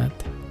trains at that.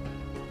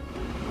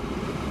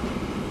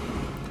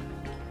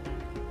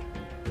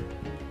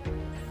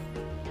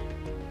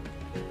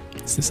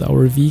 Is this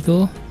our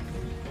vehicle?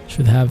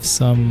 Should have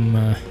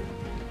some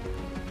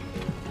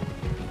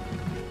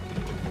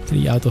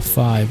 3 out of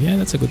 5. Yeah,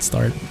 that's a good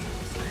start.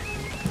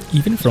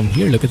 Even from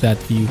here, look at that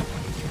view.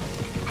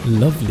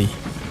 Lovely.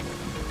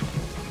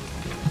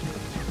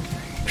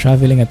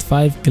 Traveling at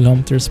 5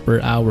 kilometers per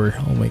hour.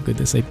 Oh my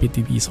goodness, I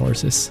pity these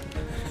horses.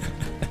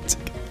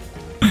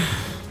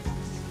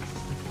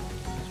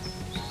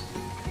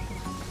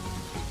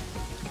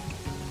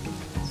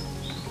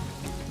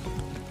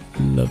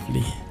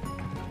 Lovely.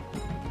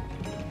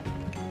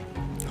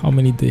 How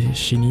many does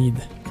she need?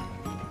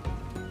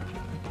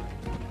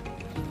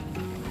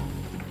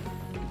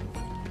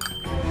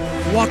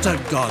 What a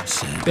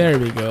godsend. There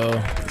we go.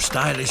 Your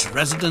stylish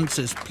residence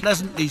is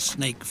pleasantly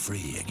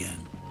snake-free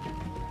again.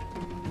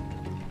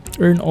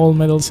 Earn all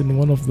medals in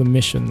one of the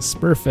missions.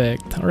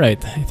 Perfect.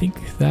 Alright, I think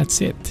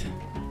that's it.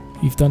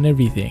 We've done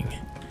everything.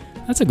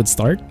 That's a good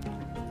start.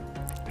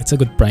 It's a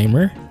good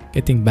primer.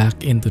 Getting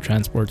back into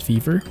transport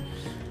fever.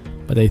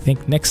 But I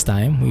think next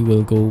time we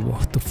will go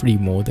to free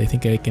mode. I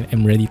think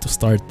I'm ready to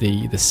start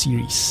the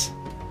series.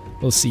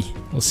 We'll see.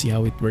 We'll see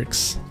how it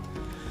works.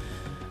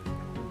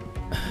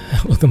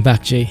 Welcome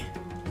back, Jay.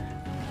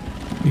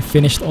 We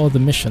finished all the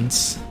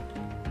missions.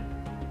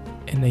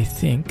 And I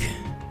think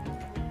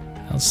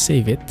I'll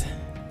save it.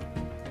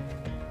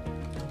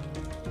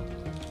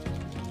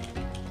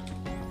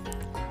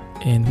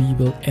 And we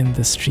will end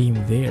the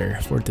stream there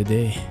for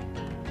today.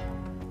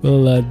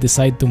 We'll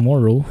decide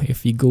tomorrow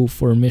if we go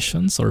for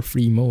missions or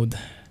free mode.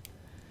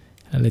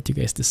 I'll let you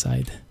guys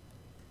decide.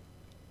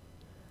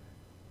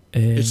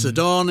 It's the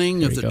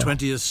dawning of the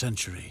 20th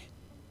century.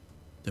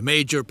 The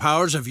major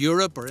powers of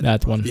Europe are in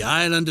the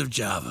island of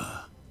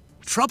Java.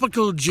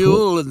 Tropical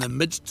jewel in the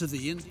midst of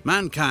the Indian.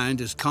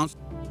 Mankind is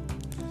constant.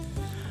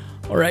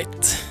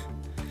 Alright.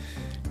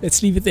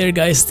 Let's leave it there,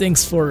 guys.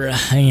 Thanks for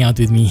hanging out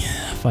with me.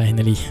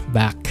 Finally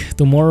back.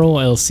 Tomorrow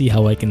I'll see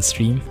how I can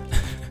stream.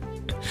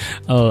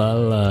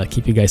 I'll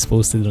keep you guys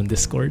posted on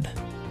Discord.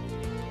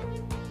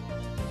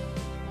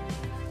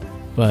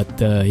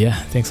 But yeah,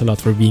 thanks a lot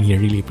for being here.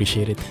 Really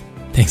appreciate it.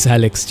 Thanks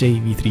Alex,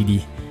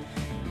 JV3D,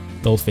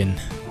 Dolphin,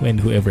 and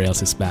whoever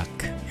else is back.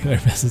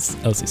 Whoever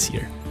else is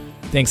here.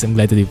 Thanks, I'm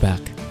glad to be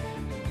back.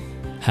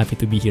 Happy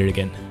to be here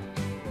again.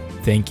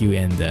 Thank you,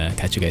 and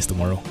catch you guys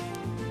tomorrow.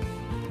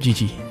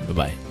 GG,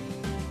 bye-bye.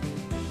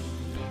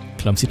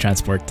 Clumsy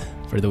Transport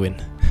for the win.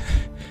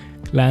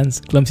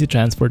 Clumsy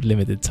Transport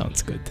Limited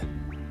sounds good.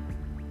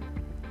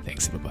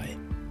 Thanks, bye-bye.